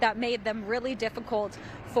something that made them really difficult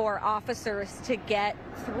for officers to get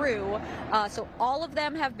through. So all of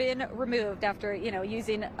them have been removed after,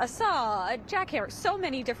 using a saw, a jackhammer, so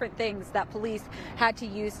many different things that police had to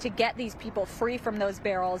use to get these people free from those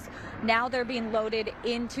barrels. Now they're being loaded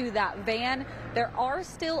into that van. There are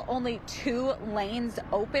still only 2 lanes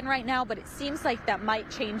open right now, but it seems like that might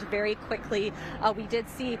change very quickly. We did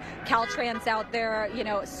see Caltrans out there,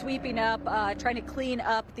 sweeping up, trying to clean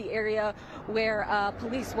up the area where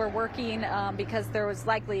police were working because there was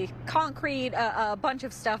likely concrete, a bunch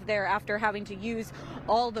of stuff there after having to use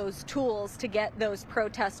all those tools to get those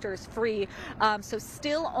protesters free. So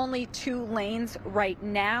still only 2 lanes right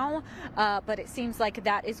now, but it seems like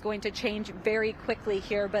that is going to change very quickly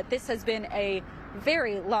here. But this has been a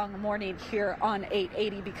very long morning here on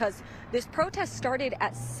 880 because this protest started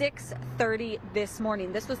at 6:30 this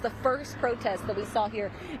morning. This was the first protest that we saw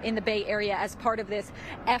here in the Bay Area as part of this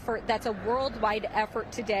effort that's a worldwide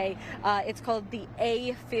effort today. It's called the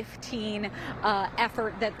I-880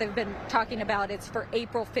 effort that they've been talking about. It's for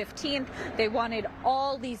April 15th. They wanted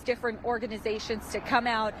all these different organizations to come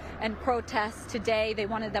out and protest today. They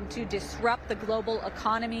wanted them to disrupt the global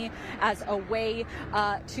economy as a way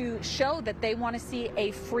to show that they want to see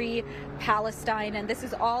a free Palestine. And this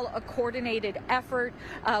is all a coordinated effort.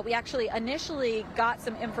 We actually initially got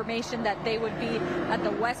some information that they would be at the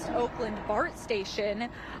West Oakland BART station,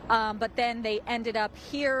 but then they ended up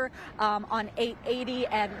here on 880,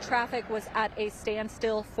 and traffic was at a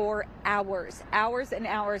standstill for hours and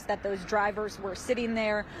hours that those drivers were sitting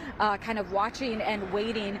there kind of watching and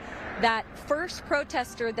waiting. That first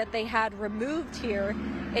protester that they had removed here,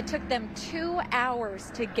 it took them 2 hours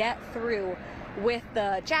to get through with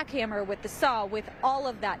the jackhammer, with the saw, with all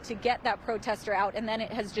of that to get that protester out. And then it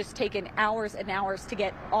has just taken hours and hours to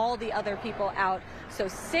get all the other people out. So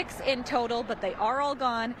 6 in total, but they are all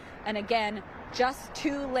gone. And again, just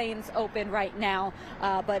 2 lanes open right now,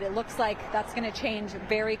 but it looks like that's going to change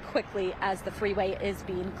very quickly as the freeway is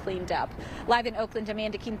being cleaned up. Live in Oakland,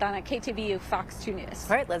 Amanda Quintana, KTVU, Fox 2 News.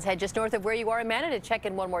 All right, let's head just north of where you are, Amanda, to check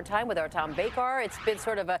in one more time with our Tom Bakar. It's been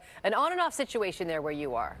sort of an on and off situation there where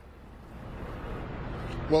you are.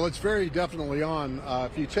 Well, it's very definitely on.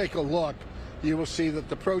 If you take a look, you will see that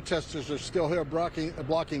the protesters are still here blocking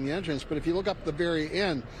the entrance. But if you look up at the very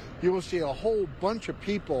end, you will see a whole bunch of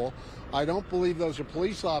people. I don't believe those are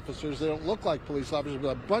police officers. They don't look like police officers,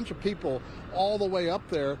 but a bunch of people all the way up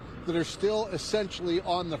there that are still essentially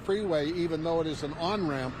on the freeway, even though it is an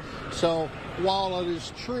on-ramp. So while it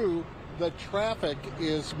is true that traffic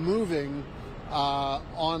is moving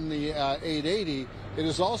on the 880, it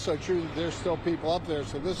is also true that there's still people up there.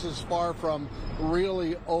 So this is far from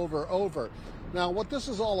really over. Now, what this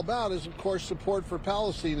is all about is, of course, support for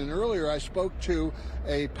Palestine. And earlier I spoke to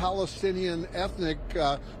a Palestinian ethnic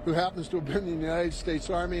who happens to have been in the United States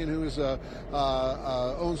Army and who is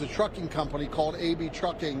owns a trucking company called AB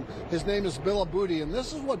Trucking. His name is Bill Aboudi, and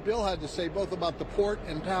this is what Bill had to say both about the port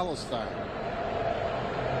and Palestine.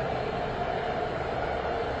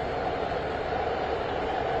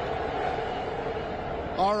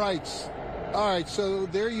 All right, so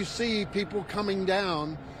there you see people coming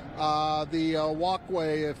down the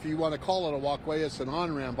walkway, if you want to call it a walkway. It's an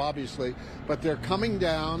on-ramp, obviously, but they're coming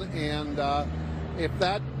down, and if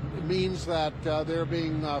that means that they're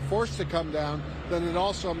being forced to come down, then it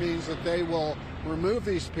also means that they will remove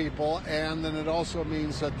these people, and then it also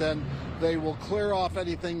means that then they will clear off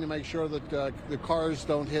anything to make sure that the cars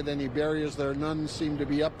don't hit any barriers. There none seem to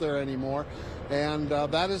be up there anymore. And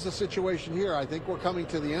that is the situation here. I think we're coming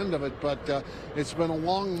to the end of it, but it's been a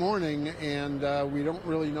long morning, and we don't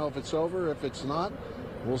really know if it's over, if it's not.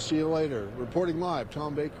 We'll see you later. Reporting live,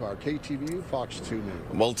 Tom Bakar, KTVU, Fox 2 News.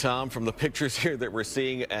 Well, Tom, from the pictures here that we're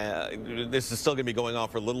seeing, this is still going to be going on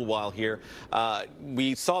for a little while here.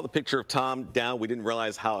 We saw the picture of Tom down. We didn't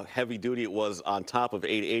realize how heavy duty it was on top of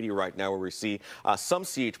 880 right now, where we see some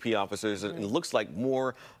CHP officers, and it looks like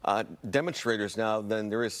more demonstrators now than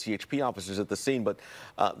there is CHP officers at the scene, but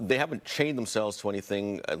they haven't chained themselves to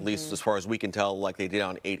anything, at least as far as we can tell, like they did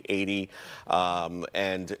on 880.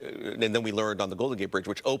 And then we learned on the Golden Gate Bridge,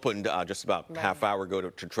 which opened just about half hour ago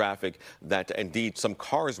to traffic, that indeed some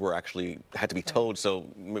cars were actually had to be towed. So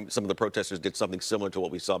some of the protesters did something similar to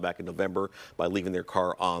what we saw back in November by leaving their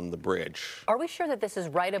car on the bridge. Are we sure that this is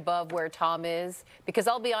right above where Tom is? Because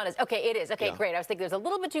I'll be honest. Okay, it is. Okay, great. I was thinking there's a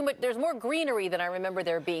little bit too much. There's more greenery than I remember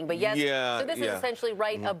there being. But yes, so this is essentially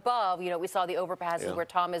right above. You know, we saw the overpasses where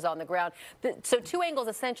Tom is on the ground. So two angles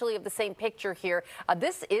essentially of the same picture here.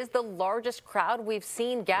 This is the largest crowd we've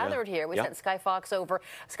seen gathered here. We sent Skyfox over.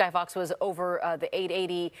 Skyfox was over the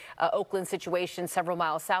 880 Oakland situation several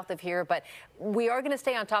miles south of here, but we are going to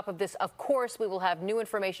stay on top of this. Of course, we will have new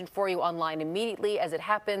information for you online immediately as it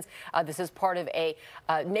happens. This is part of a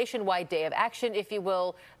nationwide day of action, if you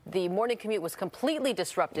will. The morning commute was completely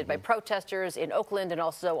disrupted by protesters in Oakland and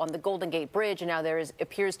also on the Golden Gate Bridge, and now there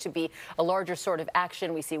appears to be a larger sort of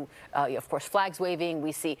action. We see, of course, flags waving.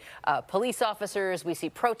 We see police officers. We see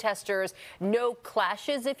protesters. No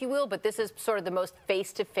clashes, if you will, but this is sort of the most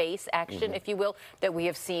face-to-face action, if you will, that we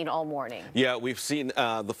have seen all morning. Yeah, we've seen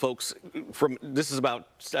the folks from, this is about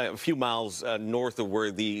a few miles north of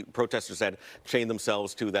where the protesters had chained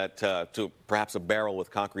themselves to that, to perhaps a barrel with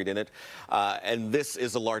concrete in it. And this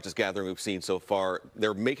is the largest gathering we've seen so far.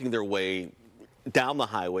 They're making their way down the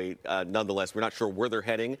highway. Nonetheless, we're not sure where they're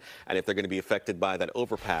heading and if they're going to be affected by that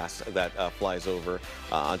overpass that flies over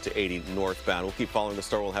onto 80 northbound. We'll keep following the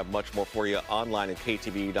story. We'll have much more for you online at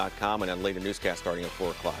ktvu.com and on later newscast starting at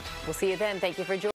 4 o'clock. We'll see you then. Thank you for joining.